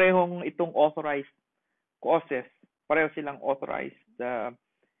 Yung parehong itong authorized causes, pareho silang authorized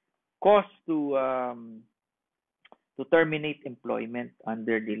cause to terminate employment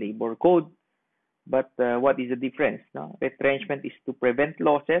under the labor code. But what is the difference? No? Retrenchment is to prevent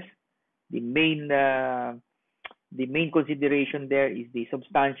losses. The main consideration there is the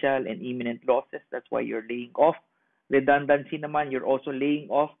substantial and imminent losses. That's why you're laying off. Redundancy naman, you're also laying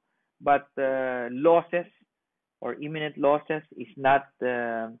off, but losses or imminent losses is not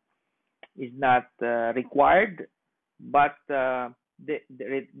required. But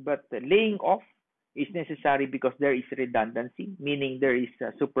laying off is necessary because there is redundancy, meaning there is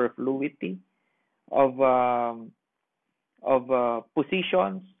superfluity of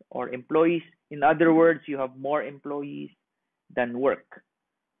positions or employees. In other words, you have more employees than work.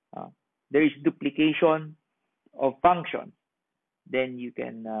 There is duplication of functions. Then you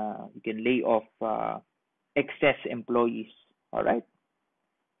can lay off excess employees. All right.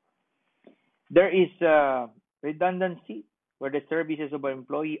 There is redundancy where the services of an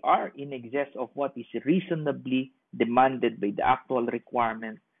employee are in excess of what is reasonably demanded by the actual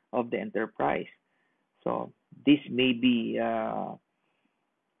requirements of the enterprise. So this may be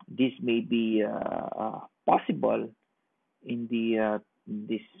possible in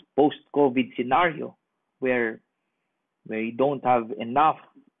this post-COVID scenario where you don't have enough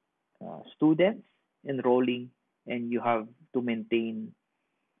students enrolling and you have to maintain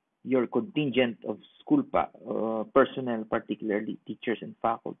your contingent of school personnel, particularly teachers and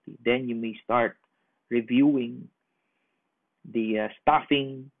faculty. Then you may start reviewing the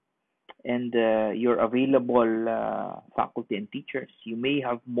staffing and your available faculty and teachers. You may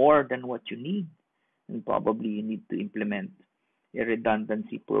have more than what you need, and probably you need to implement a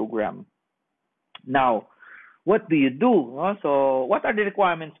redundancy program. Now, what do you do? So, what are the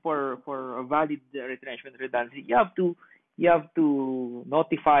requirements for a valid retrenchment redundancy? You have to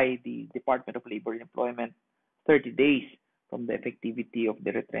notify the Department of Labor and Employment 30 days from the effectivity of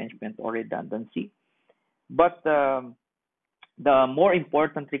the retrenchment or redundancy. But the more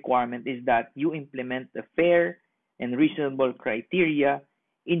important requirement is that you implement a fair and reasonable criteria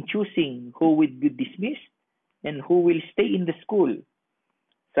in choosing who will be dismissed and who will stay in the school,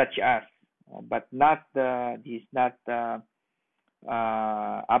 such as, but not this is not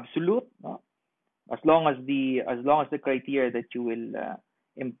absolute. No? As long as the criteria that you will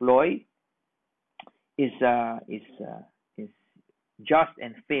employ is just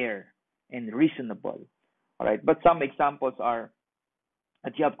and fair and reasonable. All right, but some examples are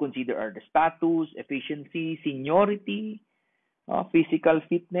that you have considered are the status, efficiency, seniority, physical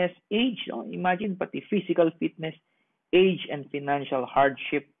fitness, age. Imagine pati physical fitness, age, and financial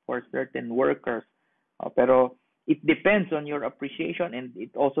hardship for certain workers. Pero it depends on your appreciation, and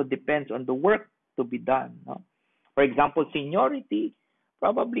it also depends on the work to be done. For example, seniority.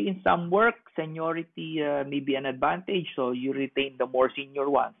 Probably in some work, seniority may be an advantage, so you retain the more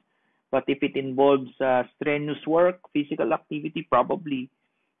senior ones. But if it involves strenuous work, physical activity, probably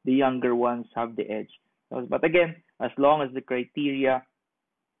the younger ones have the edge. But again, as long as the criteria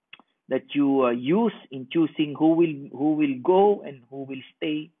that you use in choosing who will go and who will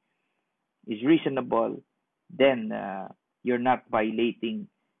stay is reasonable, then you're not violating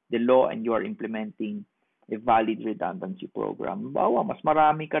the law and you are implementing a valid redundancy program. Bawa, mas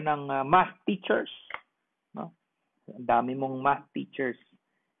marami ka ng math teachers. No? Ang dami mong math teachers.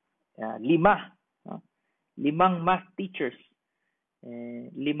 Lima. No? Limang math teachers.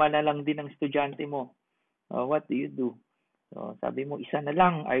 Lima na lang din ang estudyante mo. What do you do? So, sabi mo, isa na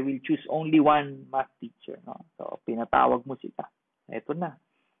lang. I will choose only one math teacher. No? So, pinatawag mo sila. Ito na.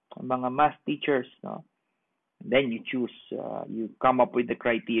 Ang mga math teachers. No? And then you choose. You come up with the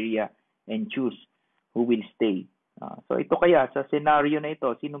criteria and choose who will stay. So, ito kaya, sa scenario na ito,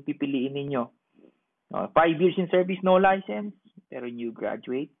 sinong pipiliin ninyo? 5 years in service, no license, pero new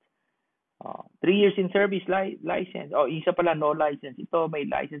graduate. 3 years in service, license. Isa pala, no license. Ito, may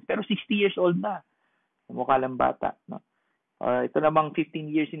license, pero 60 years old na. Mukha lang bata. No? Ito namang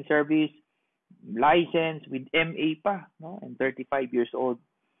 15 years in service, license with MA pa, no? And 35 years old.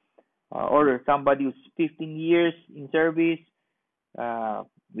 Or somebody who's 15 years in service,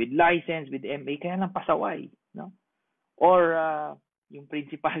 with license, with MA, kaya lang Pasa-buy. No? Or yung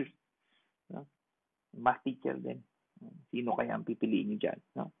principal, no? Math teacher din. Sino kaya ang pipiliin niyo dyan?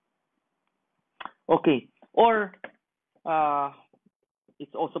 No? Okay. Or,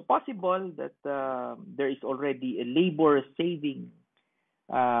 it's also possible that there is already a labor saving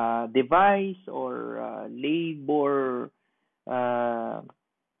device or labor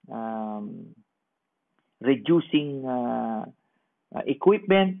reducing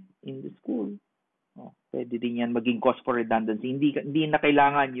equipment in the school. Pwede din yan maging cause for redundancy. Hindi na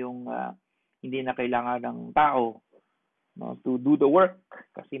kailangan ng tao, no, to do the work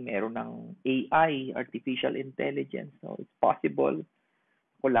kasi meron ng AI, artificial intelligence. So it's possible.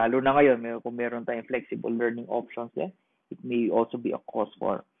 Kung lalo na ngayon, kung meron tayong flexible learning options, it may also be a cause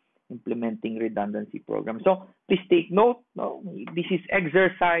for implementing redundancy programs. So please take note, no, this is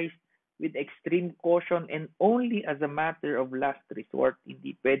exercised with extreme caution and only as a matter of last resort.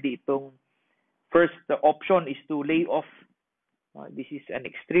 Hindi pwede itong first option is to lay off. This is an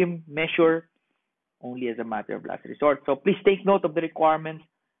extreme measure only as a matter of last resort. So please take note of the requirements.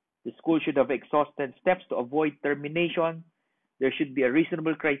 The school should have exhausted steps to avoid termination. There should be a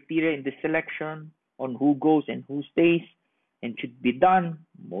reasonable criteria in the selection on who goes and who stays, and should be done,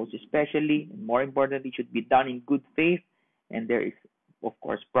 most especially, and more importantly, should be done in good faith. And there is, of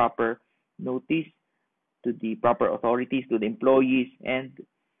course, proper notice to the proper authorities, to the employees, and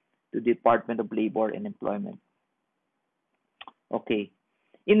to the Department of Labor and Employment. Okay.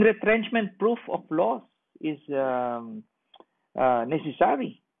 In retrenchment, proof of loss is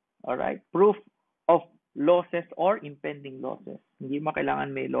necessary. All right? Proof of losses or impending losses. Hindi mo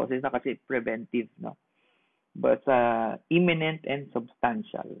kailangan may losses na kasi preventive, no? But imminent and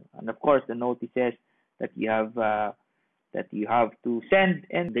substantial. And of course, the notice says that you have to send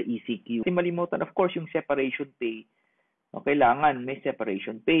and the ECQ. Kasi malimutan, of course, yung separation pay. No, kailangan may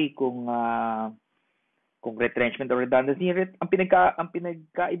separation pay kung retrenchment or redundancy. Ang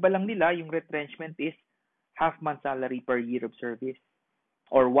pinagkaiba lang nila, yung retrenchment is half-month salary per year of service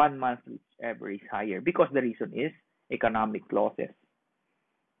or 1 month, whichever is higher, because the reason is economic losses.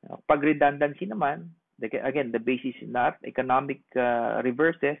 Pag redundancy naman, again, the basis is not economic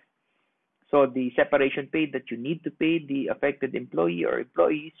reverses. So the separation pay that you need to pay the affected employee or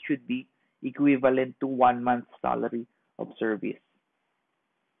employees should be equivalent to 1 month salary of service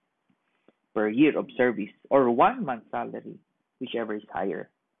per year of service or 1 month salary, whichever is higher.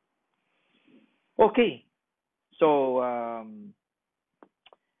 Okay, so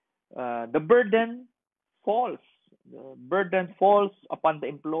the burden falls upon the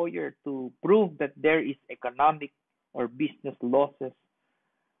employer to prove that there is economic or business losses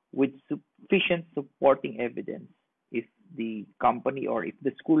with sufficient supporting evidence. If the company or if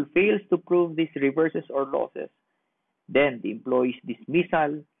the school fails to prove these reverses or losses, then the employee's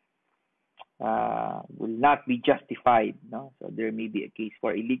dismissal will not be justified. No? So there may be a case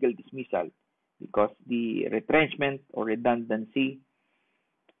for illegal dismissal because the retrenchment or redundancy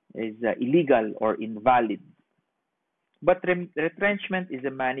is illegal or invalid. But retrenchment is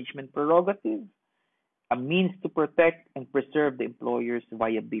a management prerogative, a means to protect and preserve the employer's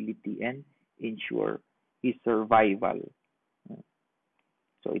viability and ensure his survival.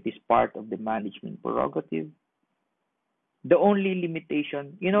 So it is part of the management prerogative. The only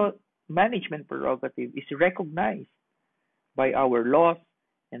limitation, management prerogative is recognized by our laws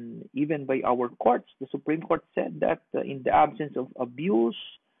and even by our courts. The Supreme Court said that in the absence of abuse,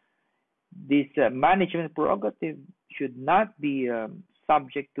 this management prerogative should not be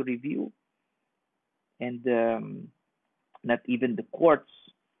subject to review, and not even the courts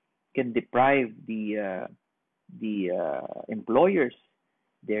can deprive the employers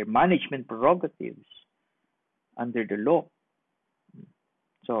their management prerogatives under the law.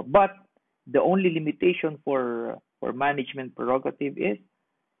 So, but the only limitation for management prerogative is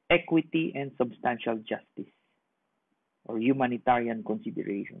equity and substantial justice. or humanitarian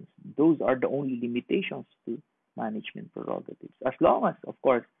considerations. Those are the only limitations to management prerogatives. As long as, of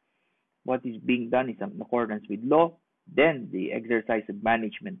course, what is being done is in accordance with law, then the exercise of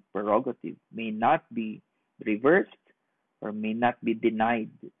management prerogative may not be reversed or may not be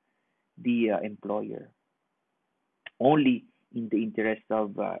denied the employer, only in the interest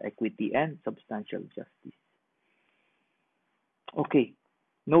of equity and substantial justice. Okay,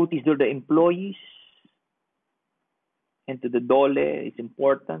 notice that the employees and to the dole is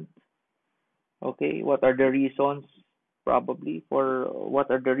important. Okay, what are the reasons? Probably for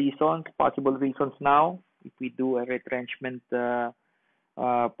what are the reasons, possible reasons now? If we do a retrenchment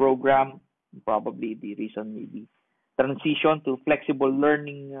program, probably the reason may be transition to flexible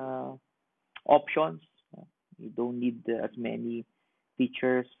learning options. You don't need as many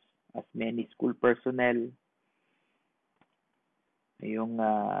teachers, as many school personnel. Yung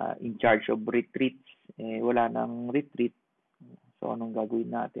in charge of retreats, wala nang retreat. So, anong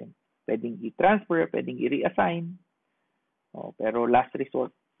gagawin natin? Pwedeng i-transfer, pwedeng i-reassign. Pero last resort,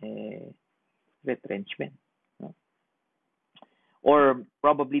 retrenchment. Or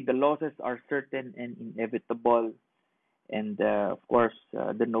probably the losses are certain and inevitable. And of course,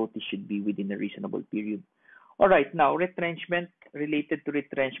 the notice should be within a reasonable period. All right, now retrenchment, related to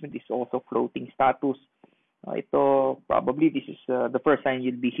retrenchment is also floating status. Ito, probably this is the first time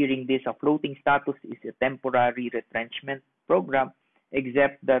you'll be hearing this. A floating status is a temporary retrenchment program,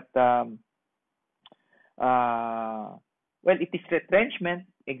 except that, well, it is retrenchment,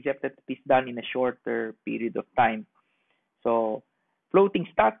 except that it is done in a shorter period of time. So, floating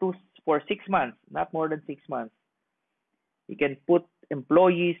status for 6 months, not more than 6 months. You can put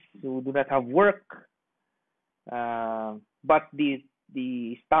employees who do not have work, but the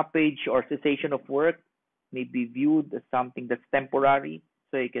stoppage or cessation of work may be viewed as something that's temporary.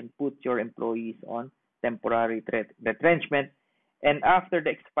 So you can put your employees on temporary retrenchment. And after the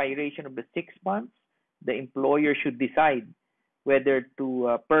expiration of the 6 months, the employer should decide whether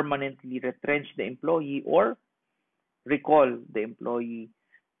to permanently retrench the employee or recall the employee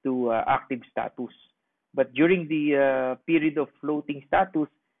to active status. But during the period of floating status,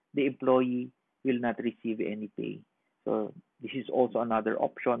 the employee will not receive any pay. So this is also another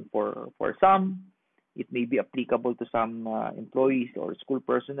option for some. It may be applicable to some employees or school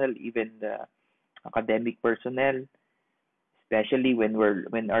personnel, even the academic personnel, especially when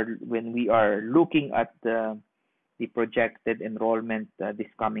we are looking at the projected enrollment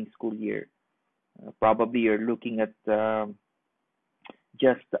this coming school year. Probably you're looking at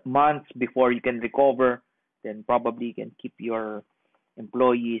just months before you can recover. Then probably you can keep your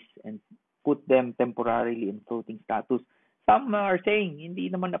employees and put them temporarily in floating status. Some are saying hindi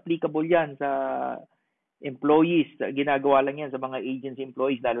naman applicable yan sa employees. Ginagawa lang yan sa mga agency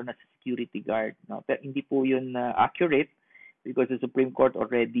employees, lalo na sa security guard. No? Pero hindi po yun accurate, because the Supreme Court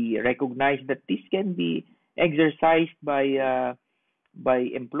already recognized that this can be exercised by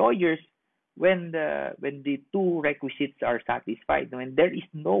employers when the two requisites are satisfied. When there is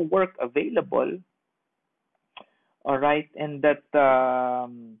no work available, all right, and that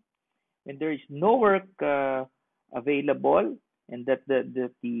when there is no work available, and that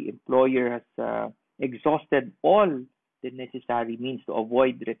the employer has exhausted all the necessary means to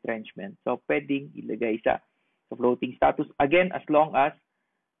avoid retrenchment. So, pwedeng ilagay sa floating status. Again, as long as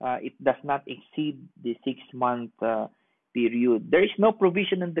it does not exceed the 6-month period. There is no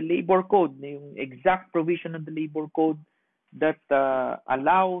provision in the labor code, yung exact provision in the labor code that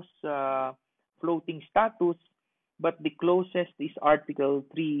allows floating status, but the closest is Article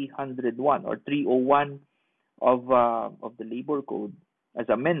 301 or 301 of the labor code as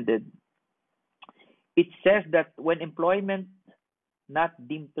amended. It says that when employment not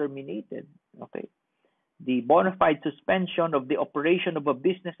deemed terminated, okay, the bona fide suspension of the operation of a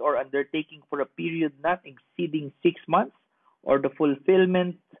business or undertaking for a period not exceeding 6 months, or the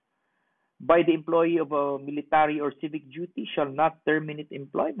fulfillment by the employee of a military or civic duty shall not terminate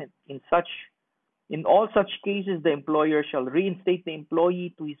employment. In all such cases, the employer shall reinstate the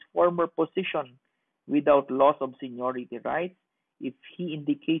employee to his former position without loss of seniority rights if he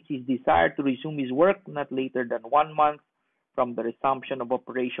indicates his desire to resume his work not later than 1 month from the resumption of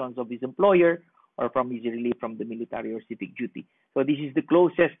operations of his employer or from his relief from the military or civic duty. So this is the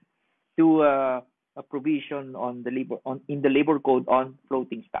closest to a provision in the labor code on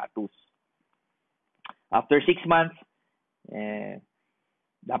floating status. After 6 months,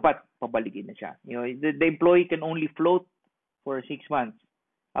 dapat pabalikin na siya. You know, the employee can only float for 6 months.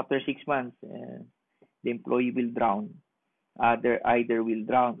 After 6 months, the employee will drown. Either will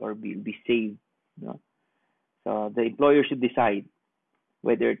drown or will be saved. You know? So the employer should decide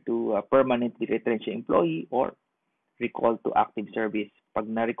whether to permanently retrench the employee or recall to active service. Pag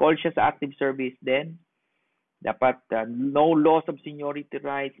na-recall siya sa active service, then dapat no loss of seniority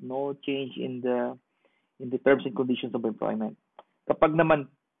rights, no change in the terms and conditions of employment. Kapag naman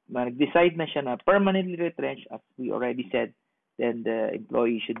nag-decide na siya na permanently retrenched, as we already said, then the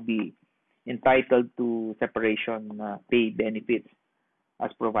employee should be entitled to separation pay benefits as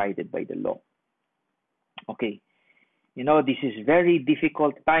provided by the law. Okay. This is very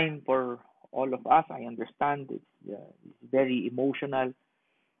difficult time for all of us. I understand it's very emotional.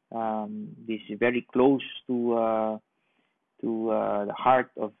 This is very close to the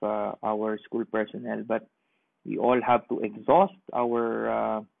heart of our school personnel, but we all have to exhaust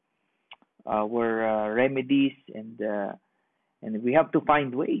our remedies, and we have to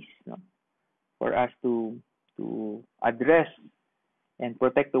find ways for us to address and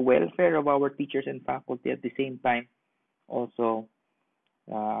protect the welfare of our teachers and faculty. At the same time, also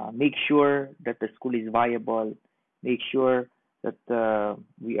make sure that the school is viable, make sure that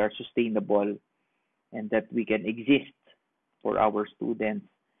we are sustainable, and that we can exist for our students,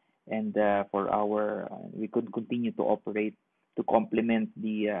 and we could continue to operate to complement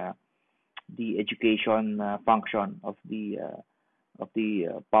the education function of the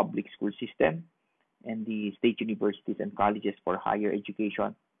public school system and the state universities and colleges for higher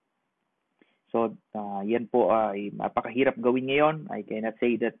education. So, yan po ay napakahirap gawin ngayon. I cannot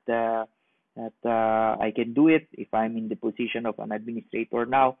say that I can do it if I'm in the position of an administrator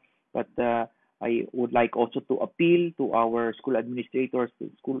now. But I would like also to appeal to our school administrators, to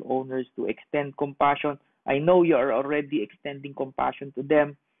school owners, to extend compassion. I know you are already extending compassion to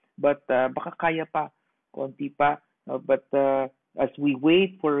them, but baka kaya pa, konti pa. But as we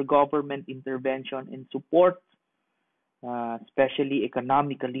wait for government intervention and support, especially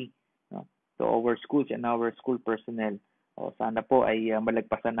economically, to our schools and our school personnel. Sana po ay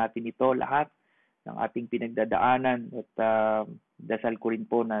malagpasan natin ito lahat ng ating pinagdadaanan, at dasal ko rin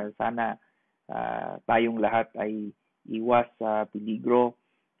po na sana tayong lahat ay iwas sa peligro,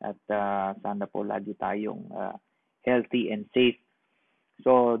 at sana po lagi tayong healthy and safe.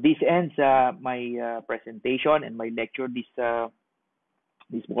 So this ends my presentation and my lecture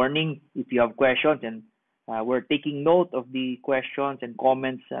this morning. If you have questions, and we're taking note of the questions and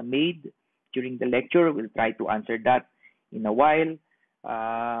comments made during the lecture, we'll try to answer that in a while.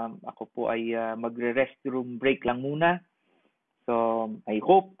 Ako po ay magre-restroom break lang muna. So I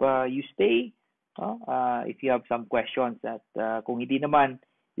hope you stay. If you have some questions, that kung hindi naman,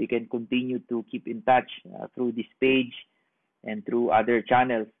 you can continue to keep in touch through this page and through other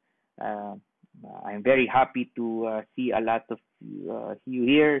channels. I'm very happy to see a lot of you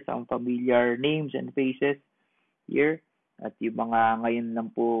here, some familiar names and faces here. At yung mga ngayon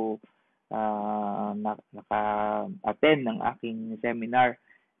lang po naka-attend ng aking seminar,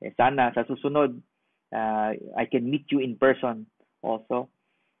 sana sa susunod I can meet you in person also,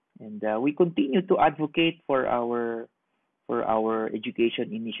 and we continue to advocate for our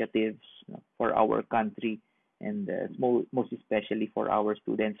education initiatives for our country, and most especially for our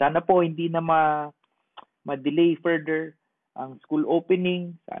students. Sana po hindi na ma-delay further ang school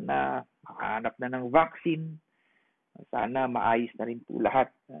opening. Sana makahanap na ng vaccine. Sana maayos na rin po lahat.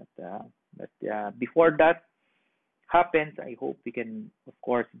 But before that happens, I hope we can, of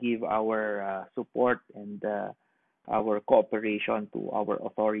course, give our support and our cooperation to our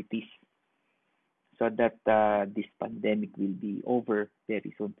authorities, so that this pandemic will be over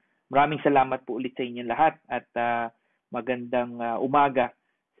very soon. Maraming salamat po ulit sa inyong lahat, at magandang umaga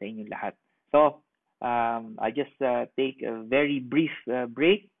sa inyong lahat. So, I just take a very brief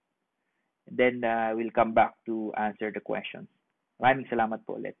break, then we'll come back to answer the questions. Maraming salamat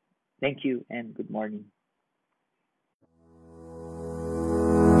po ulit. Thank you and good morning.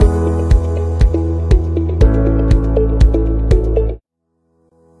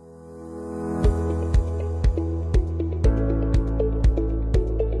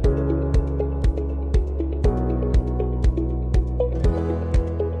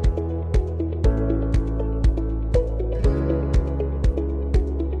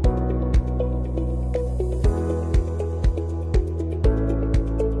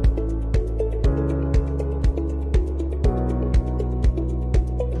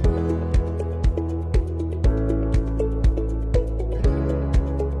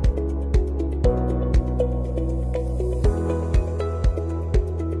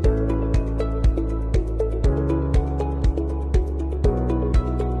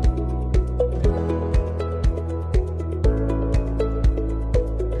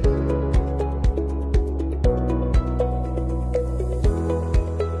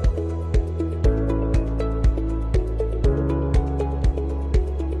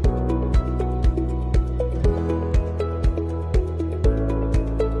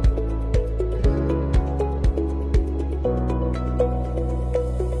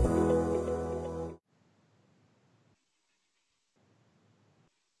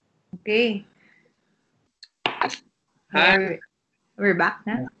 Okay. Hi. We're back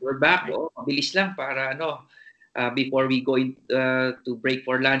na. We're back. Oh, mabilis lang para before we go to break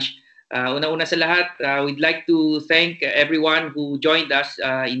for lunch. Una-una sa lahat, we'd like to thank everyone who joined us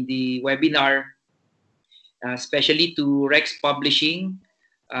in the webinar, especially to Rex Publishing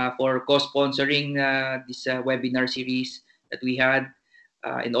for co-sponsoring this webinar series that we had,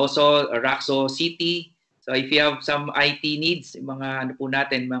 and also Raxo City. So if you have some IT needs, mga ano po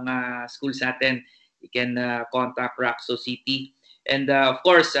natin, mga schools natin, you can contact Raxo City. And of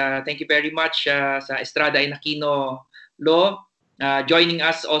course, thank you very much sa Estrada and Aquino Law. Joining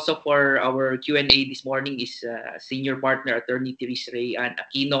us also for our Q&A this morning is senior partner attorney Therese Ray and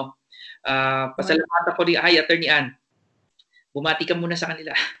Aquino. Pasalamatan ko hi Attorney Ann. Bumati ka muna sa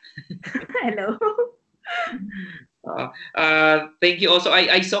kanila. Hello. Thank you also.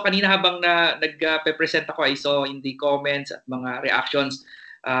 I saw kanina habang nag-present ako, I saw in the comments at mga reactions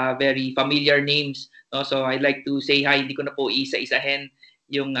very familiar names. No? So I'd like to say hi. Hindi ko na po isa-isahin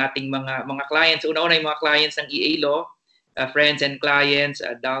yung ating mga clients. Una-una yung mga clients ng EA Law, friends and clients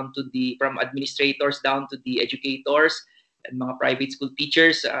down to from administrators down to the educators and mga private school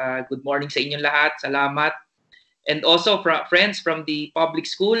teachers. Good morning sa inyong lahat. Salamat. And also friends from the public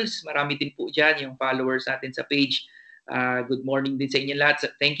schools, marami din po dyan yung followers natin sa page. Good morning din sa inyo lahat.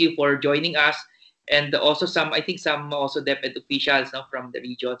 Thank you for joining us. And also I think some also DepEd officials from the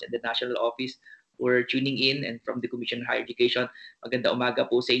regions and the national office who are tuning in, and from the Commission on Higher Education. Maganda umaga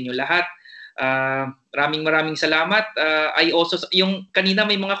po sa inyo lahat. Maraming salamat. I also, yung kanina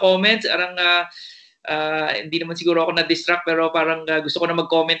may mga comments, hindi naman siguro ako na-distract, pero parang gusto ko na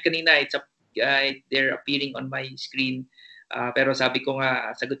mag-comment kanina. They're appearing on my screen. Pero sabi ko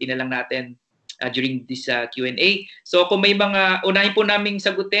nga, sagutin na lang natin during this Q&A. So kung may mga, unahin po naming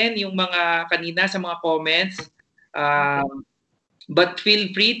sagutin yung mga kanina sa mga comments. But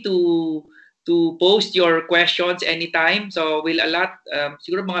feel free to post your questions anytime. So we'll allot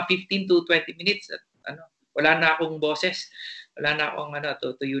siguro mga 15 to 20 minutes. Wala na akong boses. Wala na akong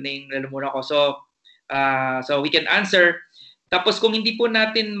tutuyunin yung muna ko. So we can answer. Tapos kung hindi po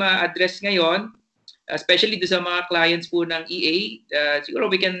natin ma-address ngayon, especially do sa mga clients po ng EA,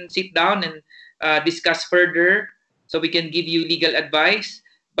 siguro we can sit down and discuss further so we can give you legal advice.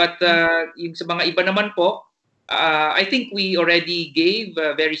 But yung sa mga iba naman po, I think we already gave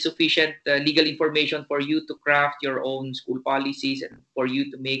very sufficient legal information for you to craft your own school policies and for you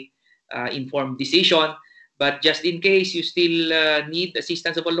to make informed decision. But just in case you still need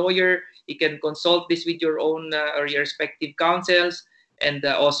assistance of a lawyer, you can consult this with your own or your respective counsels, and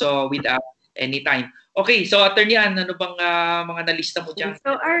also with us anytime. Okay, so Attorney Ann, ano bang mga nalista mo dyan?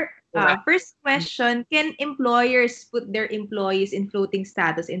 So our first question, can employers put their employees in floating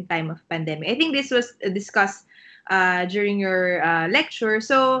status in time of pandemic? I think this was discussed during your lecture.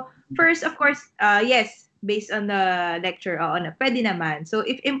 So first, of course, yes, based on the lecture, pwede naman. So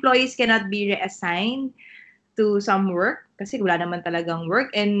if employees cannot be reassigned to some work, kasi wala naman talagang work,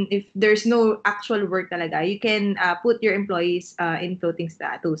 and if there's no actual work talaga, you can put your employees in floating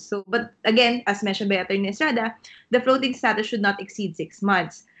status. So, but again, as mentioned by Atty. Estrada, the floating status should not exceed 6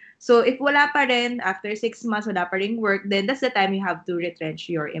 months. So, if wala pa rin, after 6 months, wala pa rin work, then that's the time you have to retrench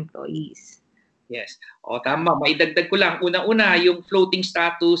your employees. Yes. Tama. Maidagdag ko lang. Una-una, yung floating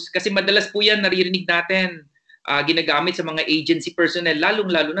status, kasi madalas po yan naririnig natin ginagamit sa mga agency personnel,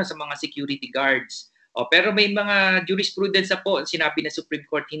 lalong-lalo na sa mga security guards. Pero may mga jurisprudence na po, sinabi na Supreme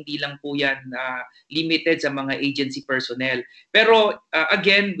Court, hindi lang po yan limited sa mga agency personnel. Pero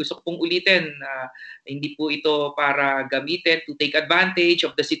again, gusto ko pong ulitin, hindi po ito para gamitin to take advantage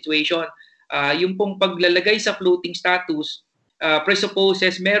of the situation. Yung pong paglalagay sa floating status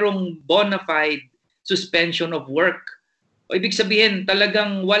presupposes merong bona fide suspension of work. Ibig sabihin,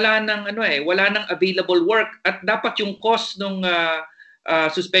 talagang wala nang available work, at dapat yung cost ng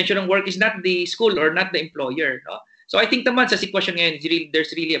suspension of work is not the school or not the employer. No? So I think naman sa sitwasyon ngayon, there's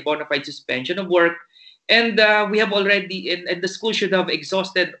really a bona fide suspension of work, and we have already, and the school should have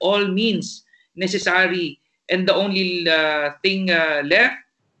exhausted all means necessary, and the only thing left,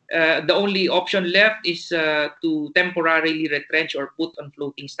 the only option left is to temporarily retrench or put on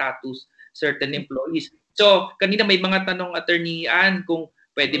floating status certain employees. So kanina may mga tanong, Attorney Ann, kung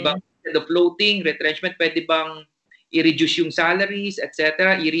pwede bang the floating retrenchment, pwede bang i-reduce yung salaries,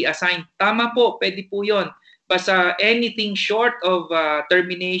 etc., i-reassign. Tama po, pwede po yun. Basta anything short of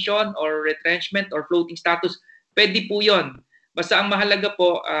termination or retrenchment or floating status, pwede po yun. Basta ang mahalaga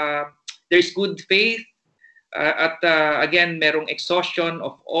po, there's good faith, at again, merong exhaustion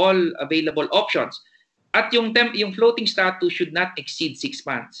of all available options. At yung floating status should not exceed 6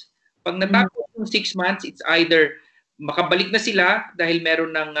 months. Pag natapos yung 6 months, it's either makabalik na sila dahil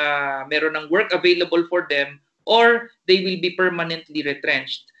meron ng work available for them, or they will be permanently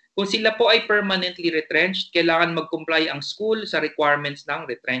retrenched. Kung sila po ay permanently retrenched, kailangan mag-comply ang school sa requirements ng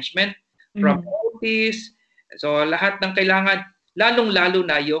retrenchment from office. So lahat ng kailangan, lalong-lalo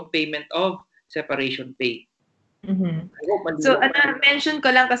na yung payment of separation pay. So, mention ko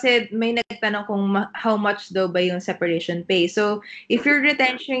lang kasi may nagtanong kung how much daw ba yung separation pay. So, if you're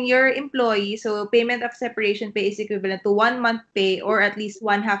retrenching your employee, so payment of separation pay is equivalent to 1 month pay or at least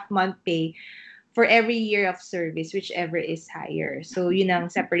 1/2 month pay for every year of service, whichever is higher. So, yun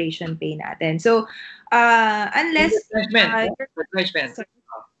ang separation pay natin. So, unless... retrenchment.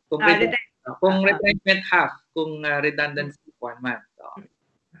 Kung retrenchment half, kung redundancy 1 month.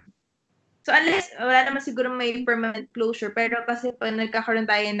 So, unless, wala naman siguro may permanent closure, pero kasi pag nagkakaroon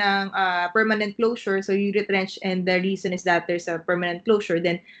tayo ng permanent closure, so you retrench and the reason is that there's a permanent closure,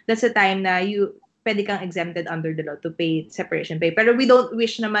 then that's the time na pwede kang exempted under the law to pay separation pay. Pero we don't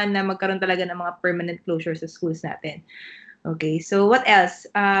wish naman na magkaroon talaga ng mga permanent closure sa schools natin. Okay, so what else?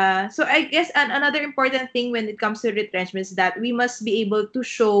 So I guess another important thing when it comes to retrenchment is that we must be able to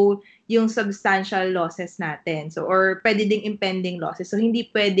show yung substantial losses natin. So, or pwede ding impending losses. So, hindi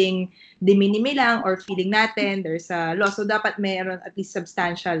pwedeng de minimis lang or feeling natin there's a loss. So, dapat mayroon at least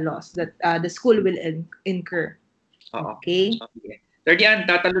substantial loss that the school will incur. Okay? Third yan,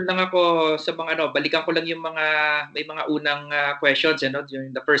 tatalon lang ako sa mga balikan ko lang yung may mga unang questions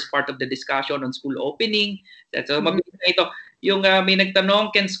during the first part of the discussion on school opening. So mabilis na ito. Yung may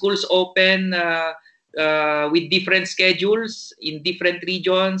nagtanong, can schools open with different schedules in different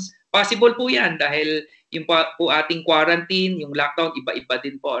regions? Possible po yan dahil yung po ating quarantine, yung lockdown, iba-iba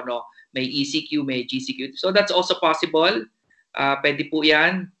din po. May ECQ, may GCQ. So that's also possible. Pwede po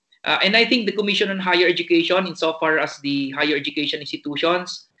yan. And I think the Commission on Higher Education, insofar as the higher education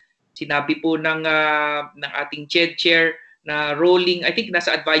institutions, sinabi po ng ating chair na rolling, I think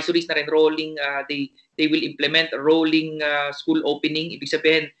nasa advisories na rin, rolling, they will implement rolling school opening. Ibig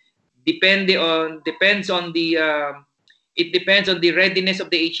sabihin, depends on the readiness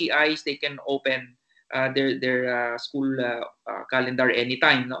of the HEIs. They can open their school calendar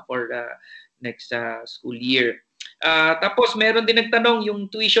anytime for next school year. Tapos meron din nagtanong yung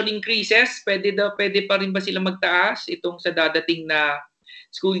tuition increases, pwede pa rin ba sila magtaas itong sa dadating na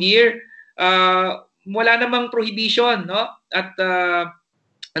school year? Wala namang prohibition, At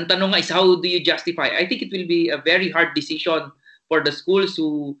ang tanong is how do you justify? I think it will be a very hard decision for the schools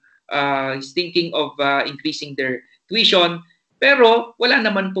who is thinking of increasing their tuition, pero wala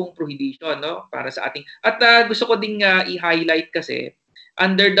naman pong prohibition, para sa ating. At gusto ko ding i-highlight kasi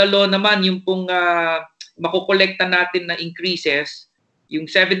under the law naman yung pong makukolekta natin na increases, yung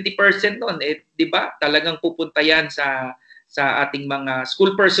 70% noon, 'di ba? Talagang pupunta yan sa ating mga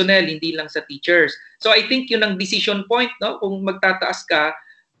school personnel, hindi lang sa teachers. So I think yun ang decision point, kung magtataas ka,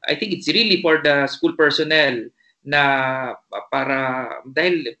 I think it's really for the school personnel na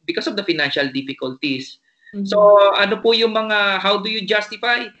dahil because of the financial difficulties. So ano po yung how do you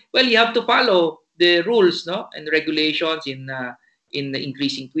justify? Well, you have to follow the rules, and regulations in the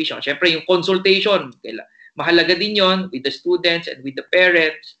increasing tuition. Siyempre, yung consultation, mahalaga din yon with the students and with the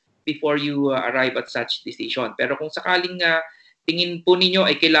parents before you arrive at such decision. Pero kung sakaling tingin po ninyo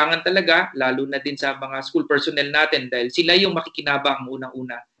ay kailangan talaga, lalo na din sa mga school personnel natin dahil sila yung makikinabang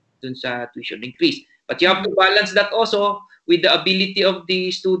unang-una dun sa tuition increase. But you have to balance that also with the ability of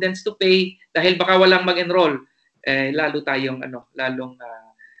the students to pay dahil baka walang mag-enroll. Lalo tayong lalong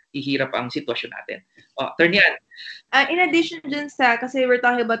hihirap ang sitwasyon natin. Turn yan. In addition dun kasi we're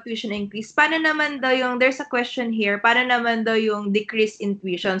talking about tuition increase, paano naman daw there's a question here, paano naman daw yung decrease in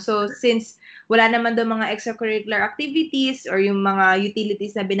tuition? So, since wala naman daw mga extracurricular activities or yung mga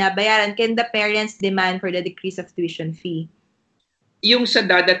utilities na binabayaran, can the parents demand for the decrease of tuition fee? Yung sa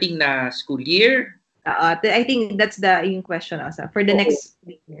dadating na school year? I think that's yung question also, for the next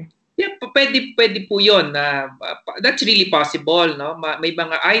year. Yeah, pwede po yun. That's really possible, May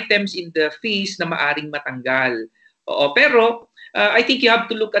mga items in the fees na maaring matanggal. Pero I think you have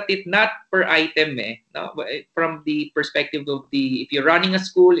to look at it not per item, from the perspective of if you're running a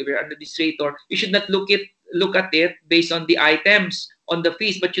school, if you're an administrator, you should not look at it based on the items on the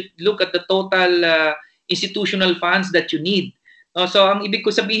fees, but you look at the total institutional funds that you need. So ang ibig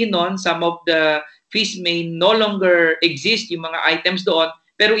ko sabihin nun, some of the fees may no longer exist, yung mga items doon,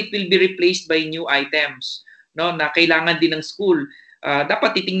 pero it will be replaced by new items, na kailangan din ng school.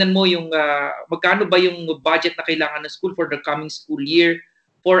 Dapat titingnan mo yung magkano ba yung budget na kailangan ng school for the coming school year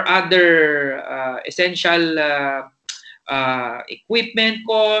for other essential equipment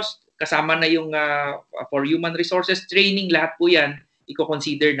cost, kasama na yung for human resources training, lahat po yan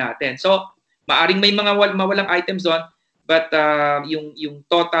i-consider natin. So Maaring may mga mawalang items doon, but yung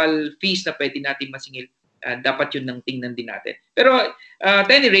total fees na pwede natin masingil, dapat yun nang tingnan din natin. Pero at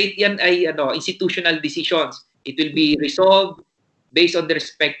any rate, yan ay institutional decisions. It will be resolved based on the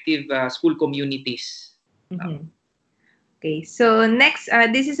respective school communities. Okay, so next,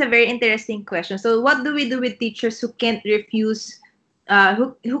 this is a very interesting question. So what do we do with teachers who can't refuse,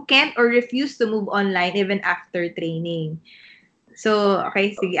 who can't or refuse to move online even after training? So,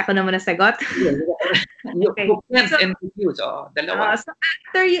 okay, sige, ako na muna sagot. Okay. And refuse, dalawa. So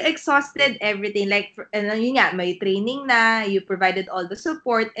after you exhausted everything, like, yun nga, may training na, you provided all the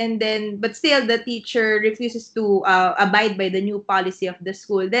support, and then, but still the teacher refuses to abide by the new policy of the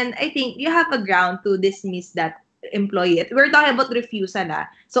school, then I think you have a ground to dismiss that employee. We're talking about refusal,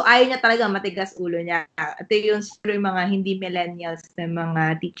 So ayaw niya talaga, matigas ulo niya. Ito yung mga hindi millennials na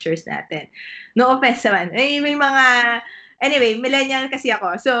mga teachers natin. No offense naman. May mga... Anyway, millennial kasi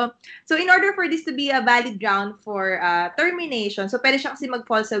ako. So in order for this to be a valid ground for termination, so pwede siya kasi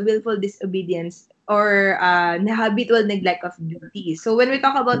mag-fall sa willful disobedience or habitual neglect of duty. So when we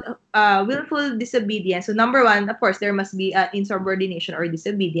talk about willful disobedience, so number one, of course, there must be insubordination or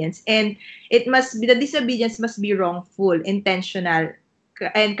disobedience, and the disobedience must be wrongful, intentional,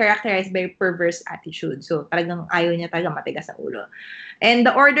 and characterized by perverse attitude. So talagang ayaw niya talaga matigas sa ulo. And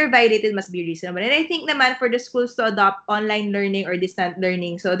the order violated must be reasonable. And I think naman for the schools to adopt online learning or distant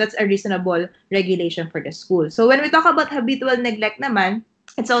learning, so that's a reasonable regulation for the school. So when we talk about habitual neglect naman,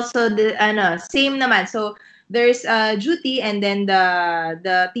 it's also the same naman. So there's a duty, and then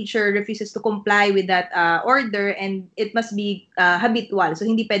the teacher refuses to comply with that order, and it must be habitual. So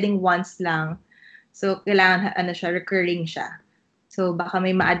hindi pwedeng once lang. So kailangan siya, recurring siya. So baka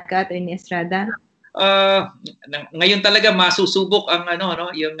may ma-add ka, Atty. Estrada? Ngayon talaga masusubok ang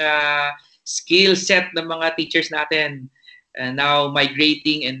yung skill set ng mga teachers natin. Now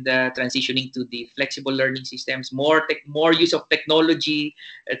migrating and transitioning to the flexible learning systems, more use of technology,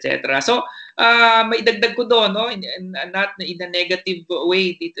 etc. So maidagdag ko doon, not in a negative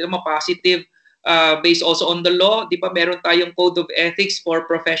way, dito positive, based also on the law. Di ba meron tayong code of ethics for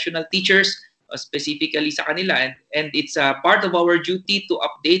professional teachers, specifically sa kanila, and it's part of our duty to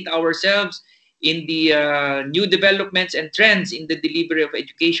update ourselves in the new developments and trends in the delivery of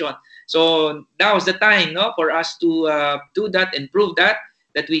education. So now's the time, for us to do that and prove that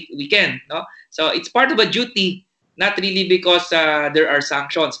we can, So it's part of a duty, not really because there are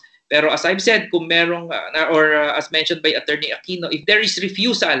sanctions. Pero as I've said, kung merong as mentioned by Attorney Aquino, if there is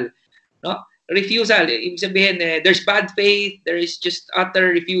refusal, refusal, ibig sabihin there's bad faith, there is just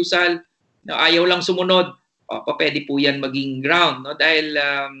utter refusal, ayaw lang sumunod, pwede po yan maging ground, dahil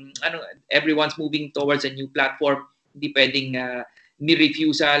everyone's moving towards a new platform, hindi pwedeng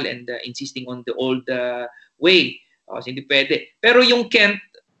ni-refusal and insisting on the old way. So hindi pwede. Pero yung can't,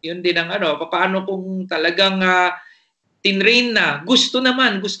 yun din ang paano kung talagang tinrain na,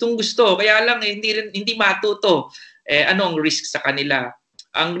 gustong-gusto, kaya lang hindi matuto. Ano ang risk sa kanila?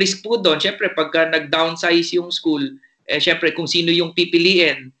 Ang risk po doon, syempre pagka nag-downsize yung school, syempre kung sino yung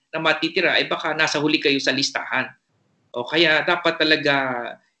pipiliin na matitira, baka nasa huli kayo sa listahan. O kaya dapat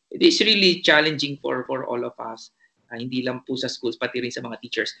talaga, it is really challenging for all of us. Hindi lang po sa schools, pati rin sa mga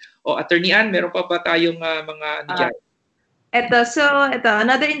teachers. O Attorney Ann, meron pa tayong mga dyan? Ito,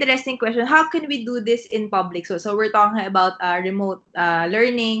 another interesting question. How can we do this in public? So we're talking about remote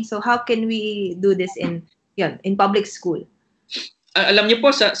learning. So how can we do this in public school? Alam niyo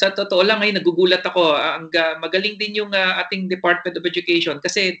po, sa totoo lang, ay nagugulat ako. Magaling din yung ating Department of Education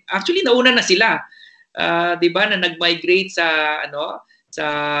kasi actually nauna na sila. 'Di ba, na nag-migrate sa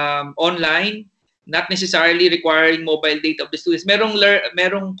online, not necessarily requiring mobile data of the students.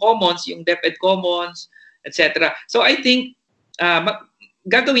 Merong commons, yung DepEd Commons, etc. So I think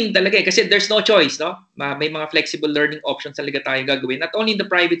gagawin talaga kasi there's no choice, May mga flexible learning options talaga tayo gagawin, not only in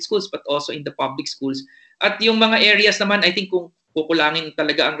the private schools but also in the public schools. At yung mga areas naman, I think kung kukulangin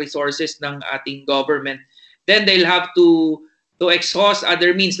talaga ang resources ng ating government, then they'll have to exhaust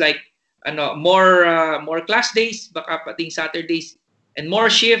other means like more class days, baka pating Saturdays, and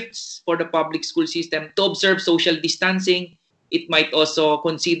more shifts for the public school system to observe social distancing. It might also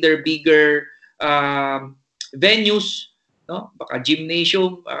consider bigger venues, baka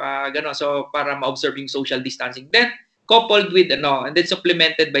gymnasium, gano'n, so para ma-observe yung social distancing. Then coupled with and then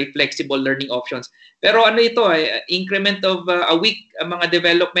supplemented by flexible learning options. Pero ito increment of a week mga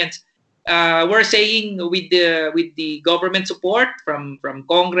developments. We're saying with the government support from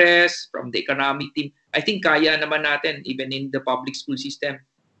Congress, from the economic team, I think kaya naman natin even in the public school system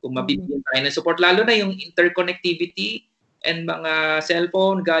kung mabibigyan tayo ng support, lalo na yung interconnectivity and mga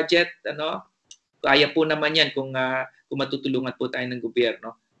cellphone, gadget, kaya po naman yan kung matutulungan po tayo ng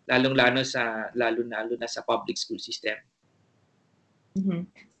gobyerno. lalong-lalo lalo na sa public school system.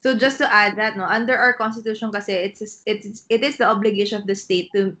 So just to add that, no, under our constitution kasi it is the obligation of the state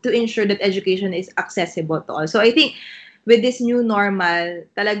to ensure that education is accessible to all. So I think with this new normal,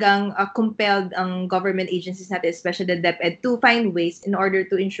 talagang compelled ang government agencies natin, especially the DepEd, to find ways in order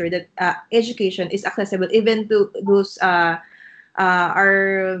to ensure that education is accessible even to those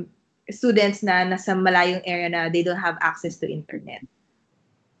our students na nasa malayong area na they don't have access to internet.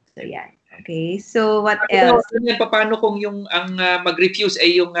 So yeah. Okay. So what else? Paano kung yung ang mag-refuse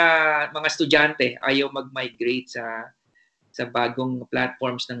ay yung mga estudyante ayaw mag-migrate sa bagong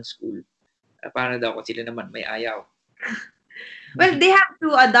platforms ng school? Paano daw kung sila naman may ayaw? Well, they have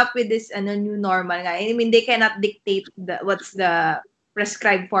to adapt with this new normal. I mean, they cannot dictate what's the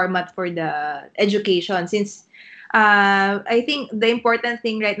prescribed format for the education, since I think the important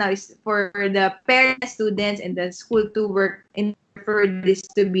thing right now is for the parents, students, and the school to work for this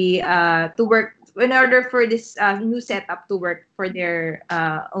to be to work in order for this new setup to work for their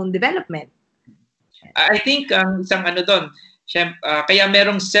own development. I think isang doon, kaya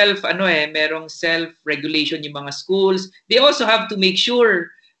merong self-regulation yung mga schools. They also have to make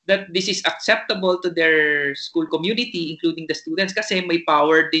sure that this is acceptable to their school community, including the students, kasi may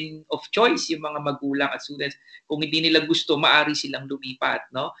power din of choice yung mga magulang at students. Kung hindi nila gusto, maaari silang lumipat,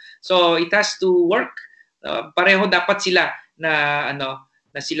 no? So it has to work. Pareho dapat sila na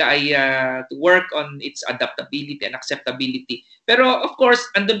sila ay to work on its adaptability and acceptability. Pero of course,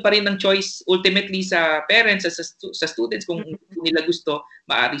 andun pa rin ang choice ultimately sa parents, sa students. Kung nila gusto,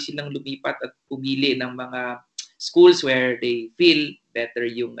 maaari silang lumipat at pumili ng mga schools where they feel better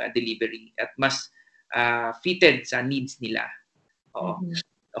yung delivery at mas fitted sa needs nila. Oo.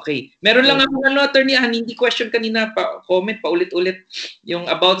 Okay. Meron lang ako Attorney, hindi question kanina, comment pa ulit-ulit yung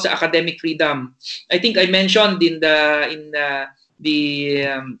about sa academic freedom. I think I mentioned in the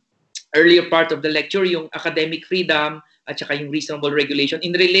earlier part of the lecture yung academic freedom at saka yung reasonable regulation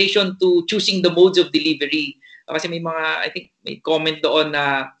in relation to choosing the modes of delivery. Kasi may I think may comment doon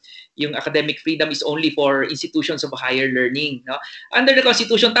na yung academic freedom is only for institutions of higher learning, no? Under the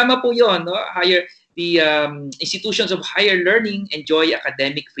Constitution, tama po yun, no? The institutions of higher learning enjoy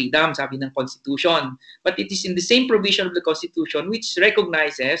academic freedom, sabi ng Constitution. But it is in the same provision of the Constitution which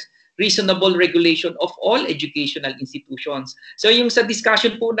recognizes reasonable regulation of all educational institutions. So yung sa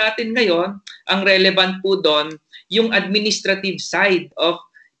discussion po natin ngayon, ang relevant po doon, yung administrative side of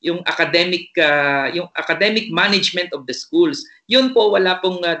yung academic management of the schools. Yun po, wala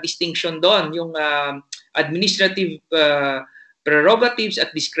pong distinction doon. Yung administrative prerogatives at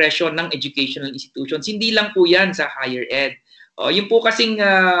discretion ng educational institutions. Hindi lang po yan sa higher ed. Yung po kasing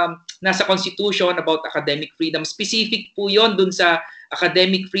nasa Constitution about academic freedom, specific po yon dun sa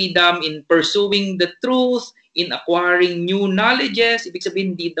academic freedom in pursuing the truth, in acquiring new knowledges. Ibig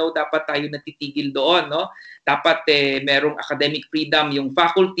sabihin, hindi daw dapat tayo natitigil doon, no? Dapat merong academic freedom yung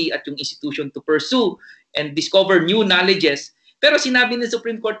faculty at yung institution to pursue and discover new knowledges. Pero sinabi ng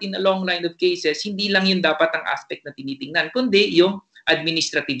Supreme Court in a long line of cases, hindi lang yun dapat ang aspect na tinitingnan, kundi yung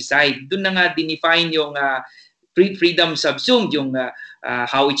administrative side. Doon na nga dinefine yung freedom subsumed, yung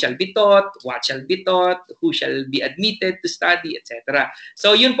how it shall be taught, what shall be taught, who shall be admitted to study, etc.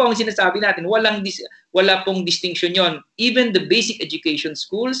 So yun po ang sinasabi natin, wala pong distinction yon. Even the basic education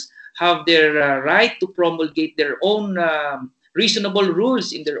schools have their right to promulgate their own reasonable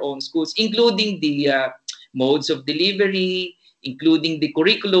rules in their own schools, including the modes of delivery, including the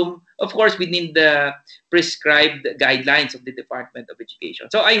curriculum, of course, within the prescribed guidelines of the Department of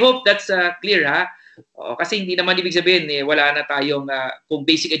Education. So I hope that's clear, ha? Kasi hindi naman ibig sabihin, wala na tayong, kung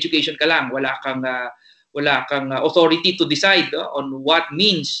basic education ka lang, wala kang authority to decide on what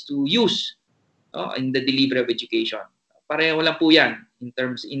means to use in the delivery of education. Pareho lang po yan.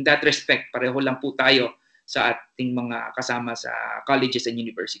 In that respect, pareho lang po tayo sa ating mga kasama sa colleges and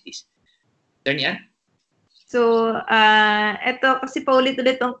universities. Attorney Ann? So, eto kasi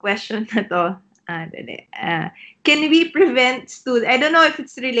paulit-ulit tong question na to. Can we prevent students? I don't know if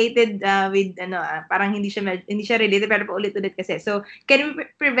it's related with parang hindi siya related pero paulit-ulit kasi. So, can we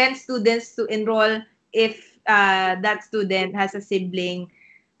prevent students to enroll if that student has a sibling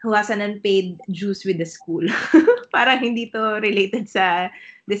who has an unpaid dues with the school? Parang hindi to related sa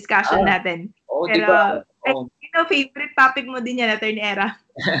discussion natin. Pero, favorite topic mo din yan, Atty. Era.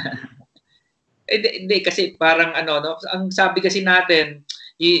 Hindi, kasi parang ang sabi kasi natin,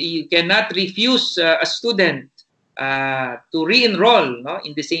 you cannot refuse a student to re-enroll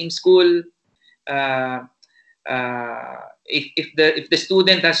in the same school if the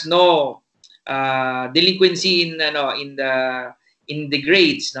student has no delinquency in the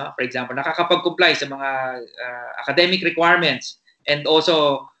grades, no? For example, nakakapag-comply sa mga academic requirements and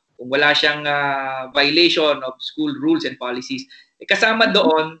also kung wala siyang violation of school rules and policies. Kasama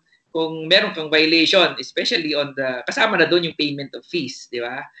doon, kung meron kang violation, especially on kasama na doon yung payment of fees, di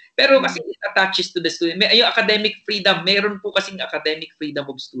ba? Pero kasi it attaches to the student. Yung academic freedom, meron po kasing academic freedom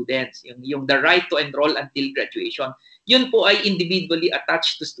of students. Yung the right to enroll until graduation. Yun po ay individually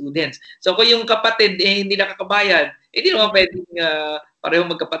attached to students. So kung yung kapatid hindi nakakabayad, hindi naman pwedeng parehong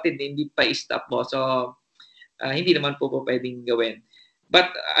magkapatid, hindi pa i-stop mo. So hindi naman po pwedeng gawin. But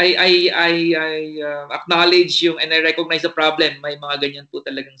I acknowledge and I recognize the problem. May mga ganyan po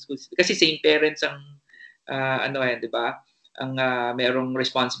talagang schools. Kasi same parents ang di ba? Ang merong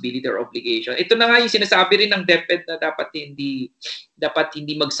responsibility or obligation. Ito na nga yung sinasabi rin ng DepEd na dapat hindi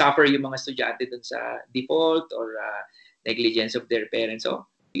mag-suffer yung mga estudyante dun sa default or negligence of their parents. So,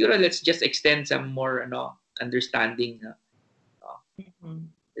 siguro let's just extend some more understanding.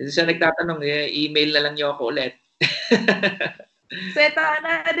 Sa nagtatanong, email na lang niyo ako ulit. So ito,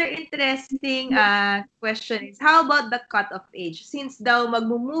 another interesting question is, how about the cut-off age? Since daw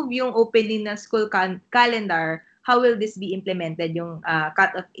mag-move yung opening ng school calendar, how will this be implemented, yung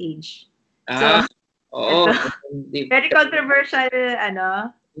cut-off age? So, oo. Very controversial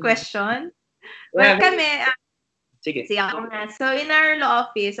question. Well, kami, sige. So in our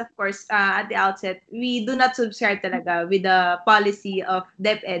law office, of course, at the outset, we do not subscribe talaga with the policy of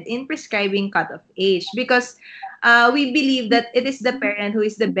DepEd in prescribing cut-off age because we believe that it is the parent who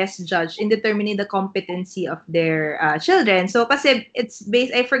is the best judge in determining the competency of their children. So kasi it's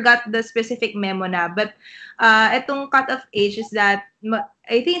based, I forgot the specific memo na, but itong cut-off age is that,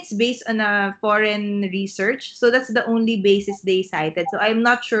 I think it's based on a foreign research. So that's the only basis they cited. So I'm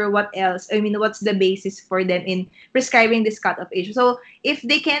not sure what's the basis for them in prescribing this cut-off age. So if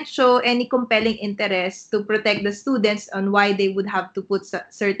they can't show any compelling interest to protect the students on why they would have to put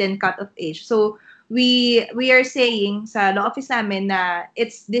certain cut-off age. So we are saying sa law office namin na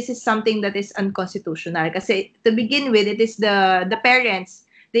this is something that is unconstitutional. Kasi to begin with, it is the parents,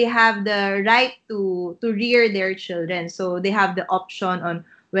 they have the right to rear their children. So they have the option on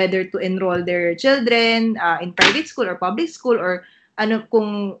whether to enroll their children in private school or public school, or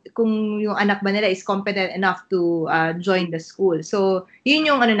kung yung anak ba nila is competent enough to join the school. So yun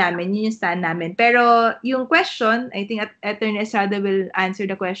yung namin, yun yung stand namin. Pero yung question, I think Atty. Estrada will answer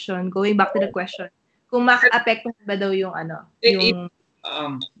the question. Going back to the question, kung maka-apektuhan ba daw yung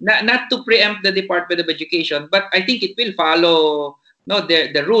not to preempt the Department of Education, but I think it will follow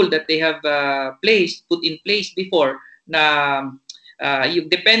the rule that they have put in place before na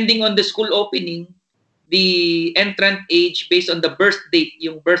depending on the school opening, the entrant age based on the birth date,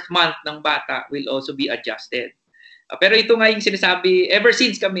 yung birth month ng bata will also be adjusted. Pero ito nga yung sinasabi ever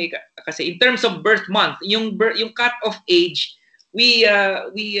since kami, kasi in terms of birth month, yung cut-off age, we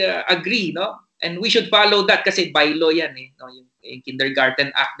agree, no? And we should follow that kasi by law yan, yung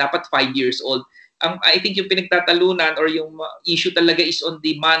Kindergarten Act, dapat 5 years old. I think yung pinagtatalunan or yung issue talaga is on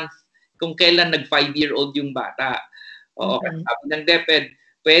the month kung kailan nag 5-year-old yung bata. Oo, kasi sabi ng DepEd,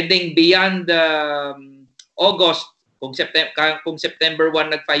 pwedeng beyond August, kung September 1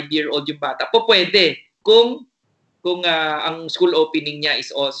 nag 5-year-old yung bata, pwede kung ang school opening niya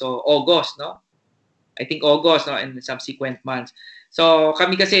is also August, no? I think August, no, and subsequent months. So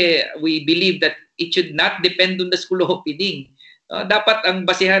kami kasi, we believe that it should not depend on the school opening. Dapat ang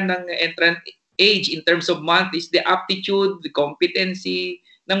basehan ng entrant age in terms of month is the aptitude, the competency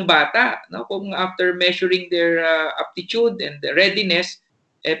ng bata. No? Kung after measuring their aptitude and the readiness,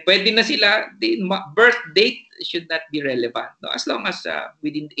 pwede na sila, the birth date should not be relevant. No? As long as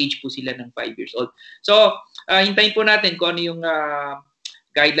within age po sila ng 5 years old. So, hintayin po natin kung ano yung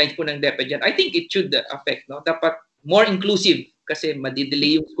guidelines po ng DepEd dyan. I think it should affect. No? Dapat more inclusive kasi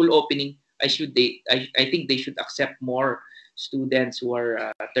madidelay yung school opening. I think they should accept more students who are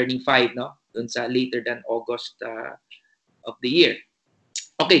turning 5, no? Dun sa later than August of the year.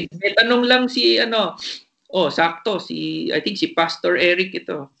 Okay, may tanong lang sakto, I think si Pastor Eric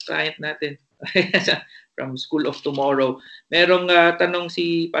ito, client natin from School of Tomorrow. Merong tanong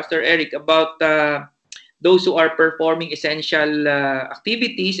si Pastor Eric about those who are performing essential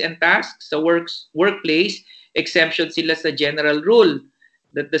activities and tasks sa workplace, exemption sila sa general rule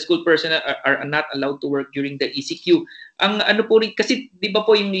that the school personnel are not allowed to work during the ECQ. Ang po rin, kasi di ba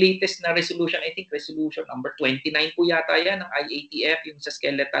po yung latest na resolution, I think resolution number 29 po yata yan ng IATF, yung sa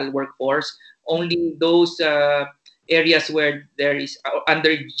skeletal workforce, only those areas where there is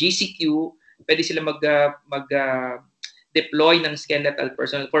under GCQ, pwede sila deploy ng skeletal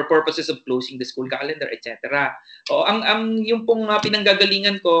personnel for purposes of closing the school calendar, etc. Yung pong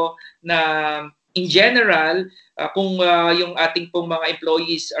pinanggagalingan ko na in general, kung yung ating pong mga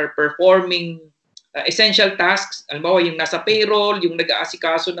employees are performing essential tasks, halimbawa yung nasa payroll, yung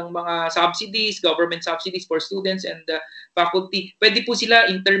nag-aasikaso ng mga subsidies, government subsidies for students and faculty, pwede po sila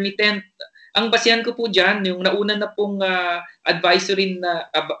intermittent. Ang basehan ko po dyan, yung nauna na pong advisory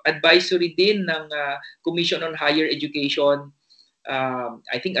din ng Commission on Higher Education,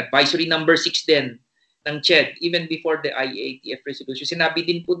 I think advisory number 6 din ng CHED, even before the IATF resolution. Sinabi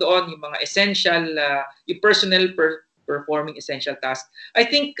din po doon yung mga essential, yung personnel performing essential tasks. I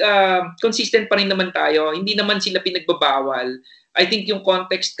think consistent pa rin naman tayo. Hindi naman sila pinagbabawal. I think yung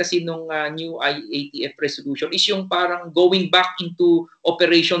context kasi nung new IATF resolution is yung parang going back into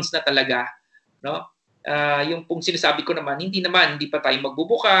operations na talaga. No? Yung pong sinasabi ko naman, hindi pa tayo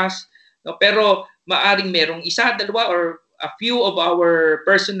magbubukas. No? Pero maaring merong isa, dalawa, or a few of our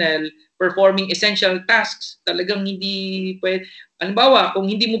personnel performing essential tasks. Talagang hindi pwede. Halimbawa, kung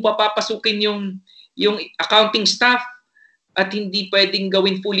hindi mo papapasukin yung accounting staff, at hindi pwedeng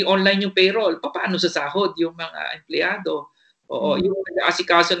gawin fully online yung payroll, paano sa sahod yung mga empleyado? Oo, yung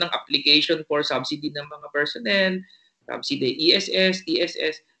nag-aasikaso ng application for subsidy ng mga personnel, subsidy ESS,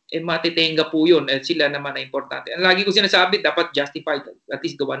 TSS, matitenga po yun. At sila naman na importante. Ang lagi ko sinasabi, dapat justified. At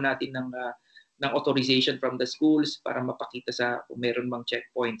least gawan natin ng authorization from the schools para mapakita sa kung meron mang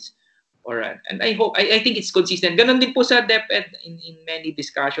checkpoints. Alright. And I think it's consistent. Ganon din po sa DepEd in many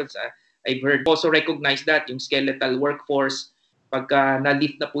discussions. I've heard also recognize that yung skeletal workforce, pagka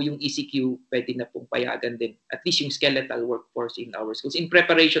na-lift na po yung ECQ, pwede na pong payagan din. At least yung skeletal workforce in our schools in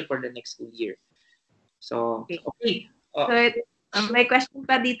preparation for the next school year. So, okay. So, may question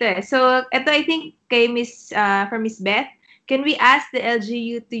pa dito eh. So, ito I think kay from Miss Beth, can we ask the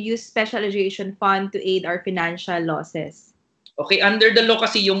LGU to use Special Education Fund to aid our financial losses? Okay, under the law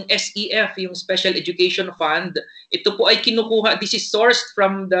kasi yung SEF, yung Special Education Fund, ito po ay kinukuha, this is sourced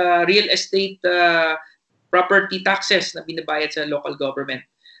from the real estate property taxes na binabayad sa local government.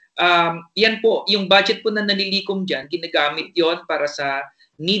 Yan po, yung budget po na nalilikom dyan, ginagamit yon para sa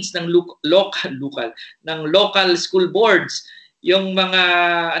needs ng local school boards, yung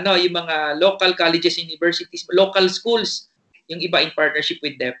mga local colleges, universities, local schools, yung iba in partnership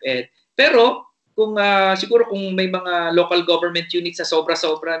with DepEd. Pero kung siguro kung may mga local government units sa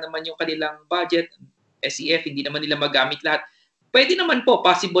sobra-sobra naman yung kanilang budget, SEF, hindi naman nila magamit lahat. Pwede naman po,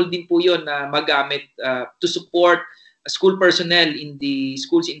 possible din po yun na magamit to support school personnel in the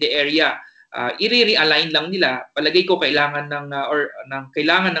schools in the area. I-realign lang nila. Palagay ko kailangan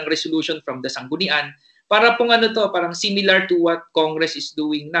ng resolution from the sanggunian para pong parang similar to what Congress is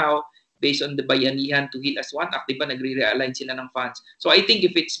doing now based on the Bayanihan to Heal as One Act, diba nagre-realign sila ng funds. So I think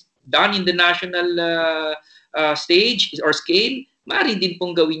if it's done in the national stage or scale, maaari din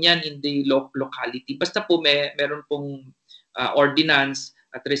pong gawin yan in the locality. Basta po meron pong ordinance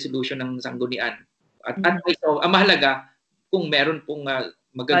at resolution ng sanggunian. At so, ang mahalaga kung meron pong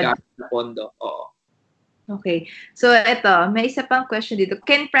magagamit na pondo. Oo. Okay. So, ito, may isa pang question dito.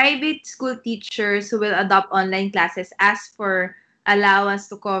 Can private school teachers who will adopt online classes ask for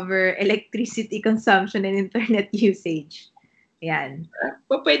allowance to cover electricity consumption and internet usage? Yan.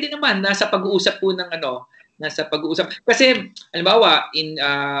 Pwede naman. Nasa pag-uusap po ng nasa pag-uusap. Kasi, halimbawa,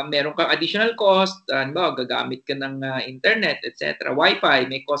 meron kang additional cost, halimbawa, gagamit ka ng internet, etc. Wi-Fi,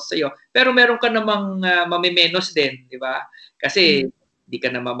 may cost sa'yo. Pero meron ka namang mamimenos din, di ba? Kasi, di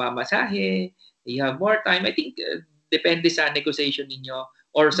ka na mamamasahe, you have more time. I think, depende sa negotiation ninyo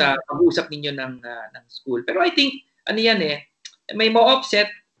or sa pag-uusap ninyo ng school. Pero I think, may ma-offset.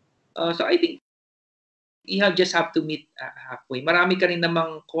 So, I think, you just have to meet halfway. Marami ka rin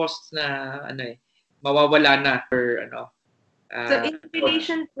namang costs na, mawawala na for so in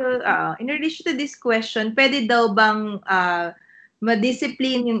relation to this question, pwede daw bang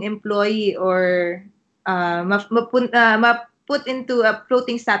ma-discipline yung employee or ma-put into a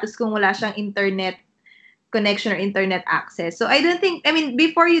floating status kung wala siyang internet connection or internet access? So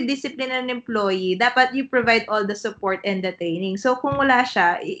before you discipline an employee, dapat you provide all the support and the training. So kung wala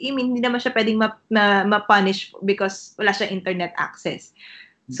siya, hindi naman siya pwedeng ma-punish because wala siyang internet access.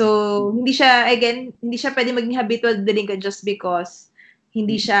 So, hindi siya pwede maging habitual delinquent just because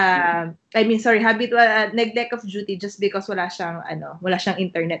habitual neglect of duty just because wala siyang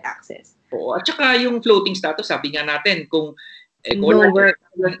internet access. Oo, at saka yung floating status, sabi nga natin, kung no work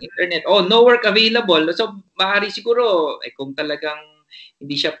internet, no work available. So, maaari siguro, kung talagang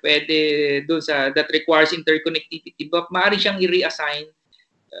hindi siya pwede doon that requires interconnectivity, but maaari siyang i-reassign.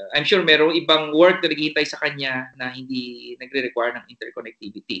 I'm sure merong ibang work na naghihintay sa kanya na hindi nagre-require ng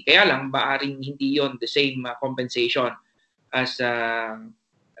interconnectivity. Kaya lang, maaring hindi yon the same compensation as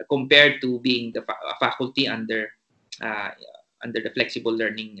compared to being the faculty under the flexible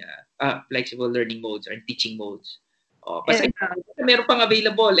learning modes or teaching modes. Basta meron pang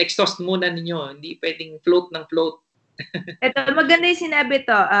available, exhaust muna ninyo. Hindi pwedeng float ng float. Ito, maganda yung sinabi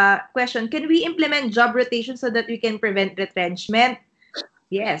to. Question, can we implement job rotation so that we can prevent retrenchment?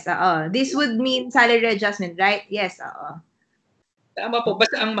 Yes, This would mean salary adjustment, right? Yes, Tama po.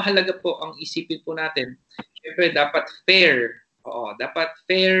 Basta ang mahalaga po, ang isipin po natin, syempre dapat fair. Dapat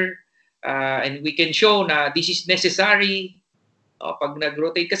fair. And we can show na this is necessary pag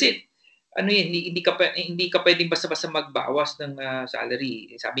nag-rotate. Kasi hindi ka pwedeng basta-basta magbawas ng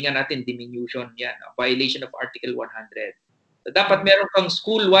salary. Sabi nga natin, diminution yan. Violation of Article 100. So, dapat meron kang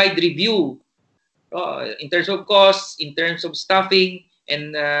school-wide review in terms of costs, in terms of staffing,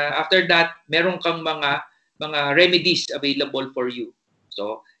 and after that, meron kang mga remedies available for you.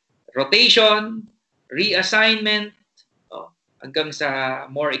 So, rotation, reassignment, hanggang sa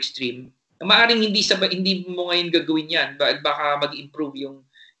more extreme. Maaring hindi mo ngayon gagawin yan. Baka mag-improve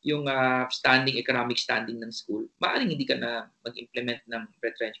yung economic standing ng school. Maaring hindi ka na mag-implement ng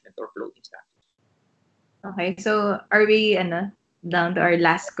retrenchment or floating status. Okay, so are we down to our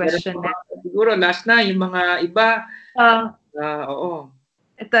last question? Siguro last na, yung mga iba. Oo.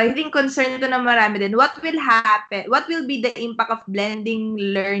 Ito, I think concern ito na marami din. What will happen? What will be the impact of blended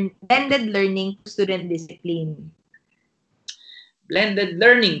learning to student discipline? Blended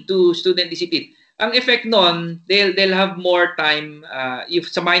learning to student discipline. Ang effect nun, they'll have more time, if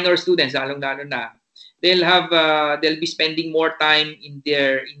sa minor students, lalong-lalo na, they'll be spending more time in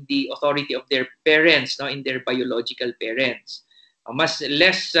the authority of their parents, in their biological parents. Mas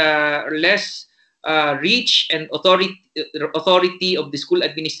less reach and authority of the school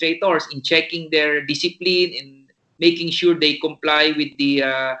administrators in checking their discipline and making sure they comply with the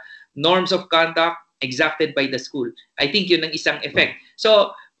norms of conduct exacted by the school. I think yun ang isang effect.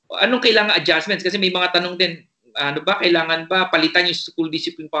 So, anong kailangan adjustments? Kasi may mga tanong din, kailangan ba palitan yung school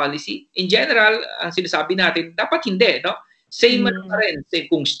discipline policy? In general, ang sinasabi natin, dapat hindi, no? Same pa rin.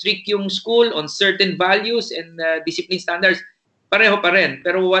 Kung strict yung school on certain values and discipline standards, pareho pa rin.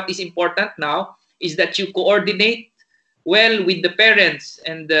 Pero what is important now is that you coordinate well with the parents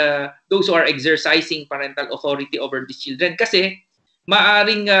and those who are exercising parental authority over these children. Kasi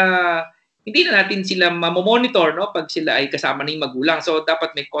maaring hindi na natin sila mamomonitor, no, pag sila ay kasama ng magulang. So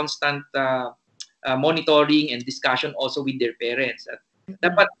dapat may constant monitoring and discussion also with their parents. At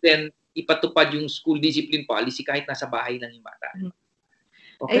dapat din ipatupad yung school discipline policy kahit nasa bahay lang yung bata.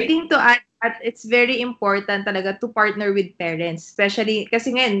 I Okay? think to add, it's very important talaga to partner with parents. Especially,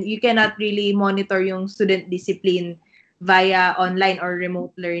 kasi ngayon, you cannot really monitor yung student discipline via online or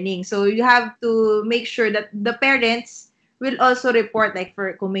remote learning. So, you have to make sure that the parents will also report, like,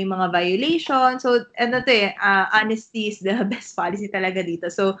 for kung may mga violations. So, honesty is the best policy talaga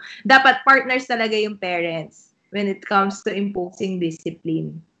dito. So, dapat partners talaga yung parents when it comes to imposing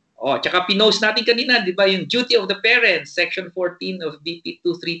discipline. Tsaka pinost natin kanina, di ba, yung duty of the parents, Section 14 of BP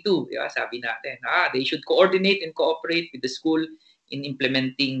 232, diba? Sabi natin, they should coordinate and cooperate with the school in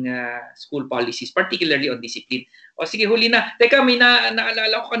implementing school policies, particularly on discipline. Sige, huli na. Teka, may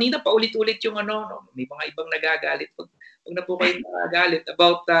naalala ko kanina, paulit-ulit yung may mga ibang nagagalit. Huwag na po kayo nagagalit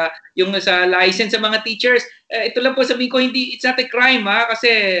about yung sa license sa mga teachers. Ito lang po sabihin ko, it's not a crime,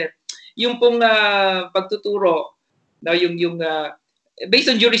 kasi yung pong pagtuturo, yung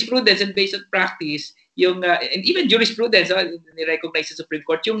based on jurisprudence and based on practice, and even jurisprudence, ni-recognize sa Supreme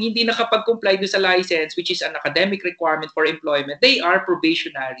Court, yung hindi nakapag-comply do sa license, which is an academic requirement for employment, they are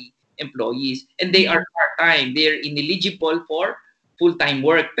probationary employees and they are part-time. They're ineligible for full-time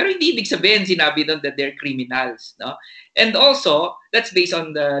work. Pero hindi ibig sabihin, sinabi doon that they're criminals. No? And also, that's based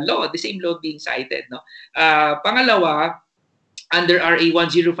on the law, the same law being cited. No? Pangalawa, under RA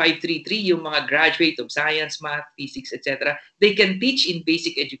 10533, yung mga graduate of science, math, physics, etc., they can teach in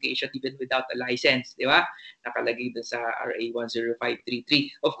basic education even without a license, di ba? Nakalagay dun sa RA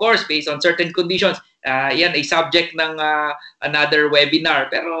 10533. Of course, based on certain conditions, yan ay subject ng another webinar.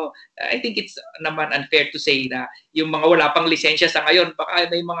 Pero I think it's naman unfair to say na yung mga wala pang lisensya sa ngayon,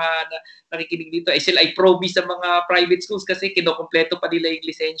 baka may mga nakikinig dito, sila ay probi sa mga private schools kasi kinokompleto pa nila yung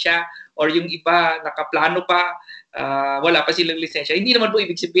lisensya, or yung iba nakaplano pa, wala pa silang lisensya. Hindi naman po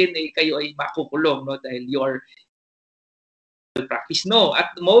ibig sabihin kayo ay makukulong, no, dahil your practice. No,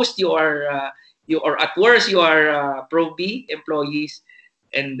 at most you are at worst you are pro-B employees,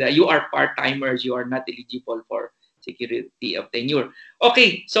 and you are part-timers. You are not eligible for security of tenure.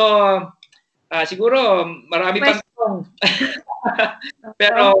 Okay, so siguro marami pang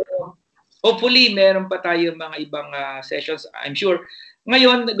pero hopefully meron pa tayo mga ibang sessions, I'm sure.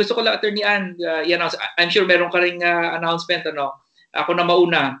 Ngayon, gusto ko lang, Atty. Ann, I'm sure meron ka ring announcement, ako na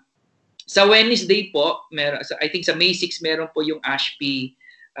mauna. Sa Wednesday po, I think sa May 6, meron po yung ASHP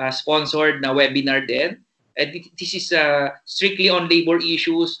sponsored na webinar din. This is strictly on labor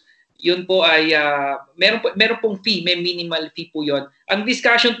issues. Yun po ay meron pong fee, may minimal fee po yon. Ang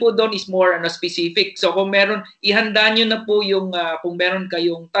discussion po doon is more specific. So kung meron, ihanda nyo na po yung kung meron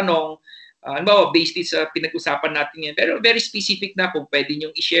kayong tanong, based sa pinag-usapan natin yan, pero very specific na kung pwede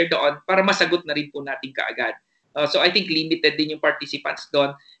nyo i-share doon para masagot na rin po natin kaagad. So I think limited din yung participants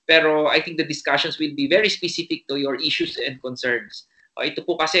doon, pero I think the discussions will be very specific to your issues and concerns. Ito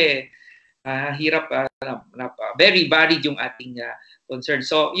po kasi hirap, very varied yung ating concern.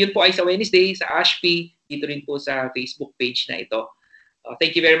 So, yun po ay sa Wednesday, sa Ashby, dito rin po sa Facebook page na ito.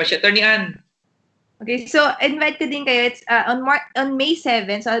 Thank you very much, Attorney Ann. Okay, so invite ko din kayo. It's on May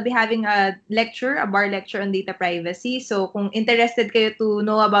 7, so I'll be having a bar lecture on data privacy. So kung interested kayo to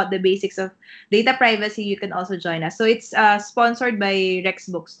know about the basics of data privacy, you can also join us. So it's sponsored by Rex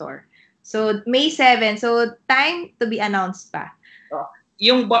Bookstore. So May 7, so time to be announced pa.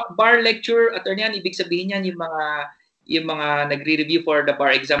 Yung bar lecture, Attorney Ann, ibig sabihin yan yung mga nagre-review for the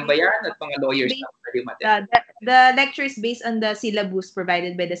bar exam ba yan at mga lawyers na the lecture is based on the syllabus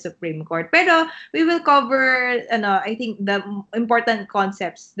provided by the Supreme Court. Pero we will cover I think the important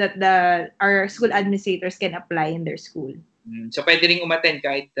concepts that our school administrators can apply in their school. So pwede ring umattend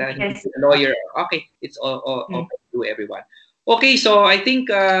kahit hindi a lawyer. Okay, it's all open to everyone. Okay, so I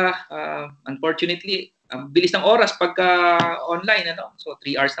think unfortunately bilis ng oras pagka online So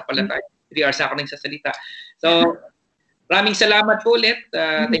 3 hours na pala tayo. 3 hours na ako nagsasalita. So maraming salamat po ulit.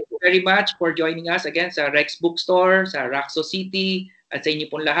 Thank you very much for joining us again sa Rex Bookstore, sa Raxo City, at sa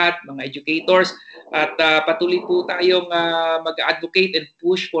inyo pong lahat, mga educators. At patuloy po tayong mag-advocate and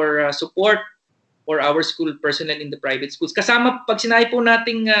push for support for our school personnel in the private schools. Kasama, pag sinabi po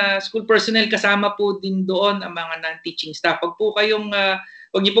nating school personnel, kasama po din doon ang mga non-teaching staff. Pag po kayong,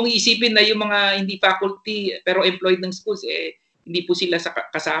 huwag niyo pong isipin na yung mga hindi faculty pero employed ng schools, hindi po sila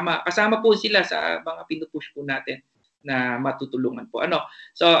kasama. Kasama po sila sa mga pinupush po natin na matutulungan po.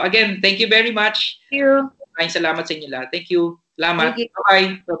 So again, thank you very much. Thank you. Maraming salamat sa inyo lahat. Thank you. Salamat. Thank you.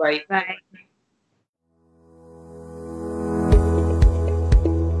 Bye-bye. Bye.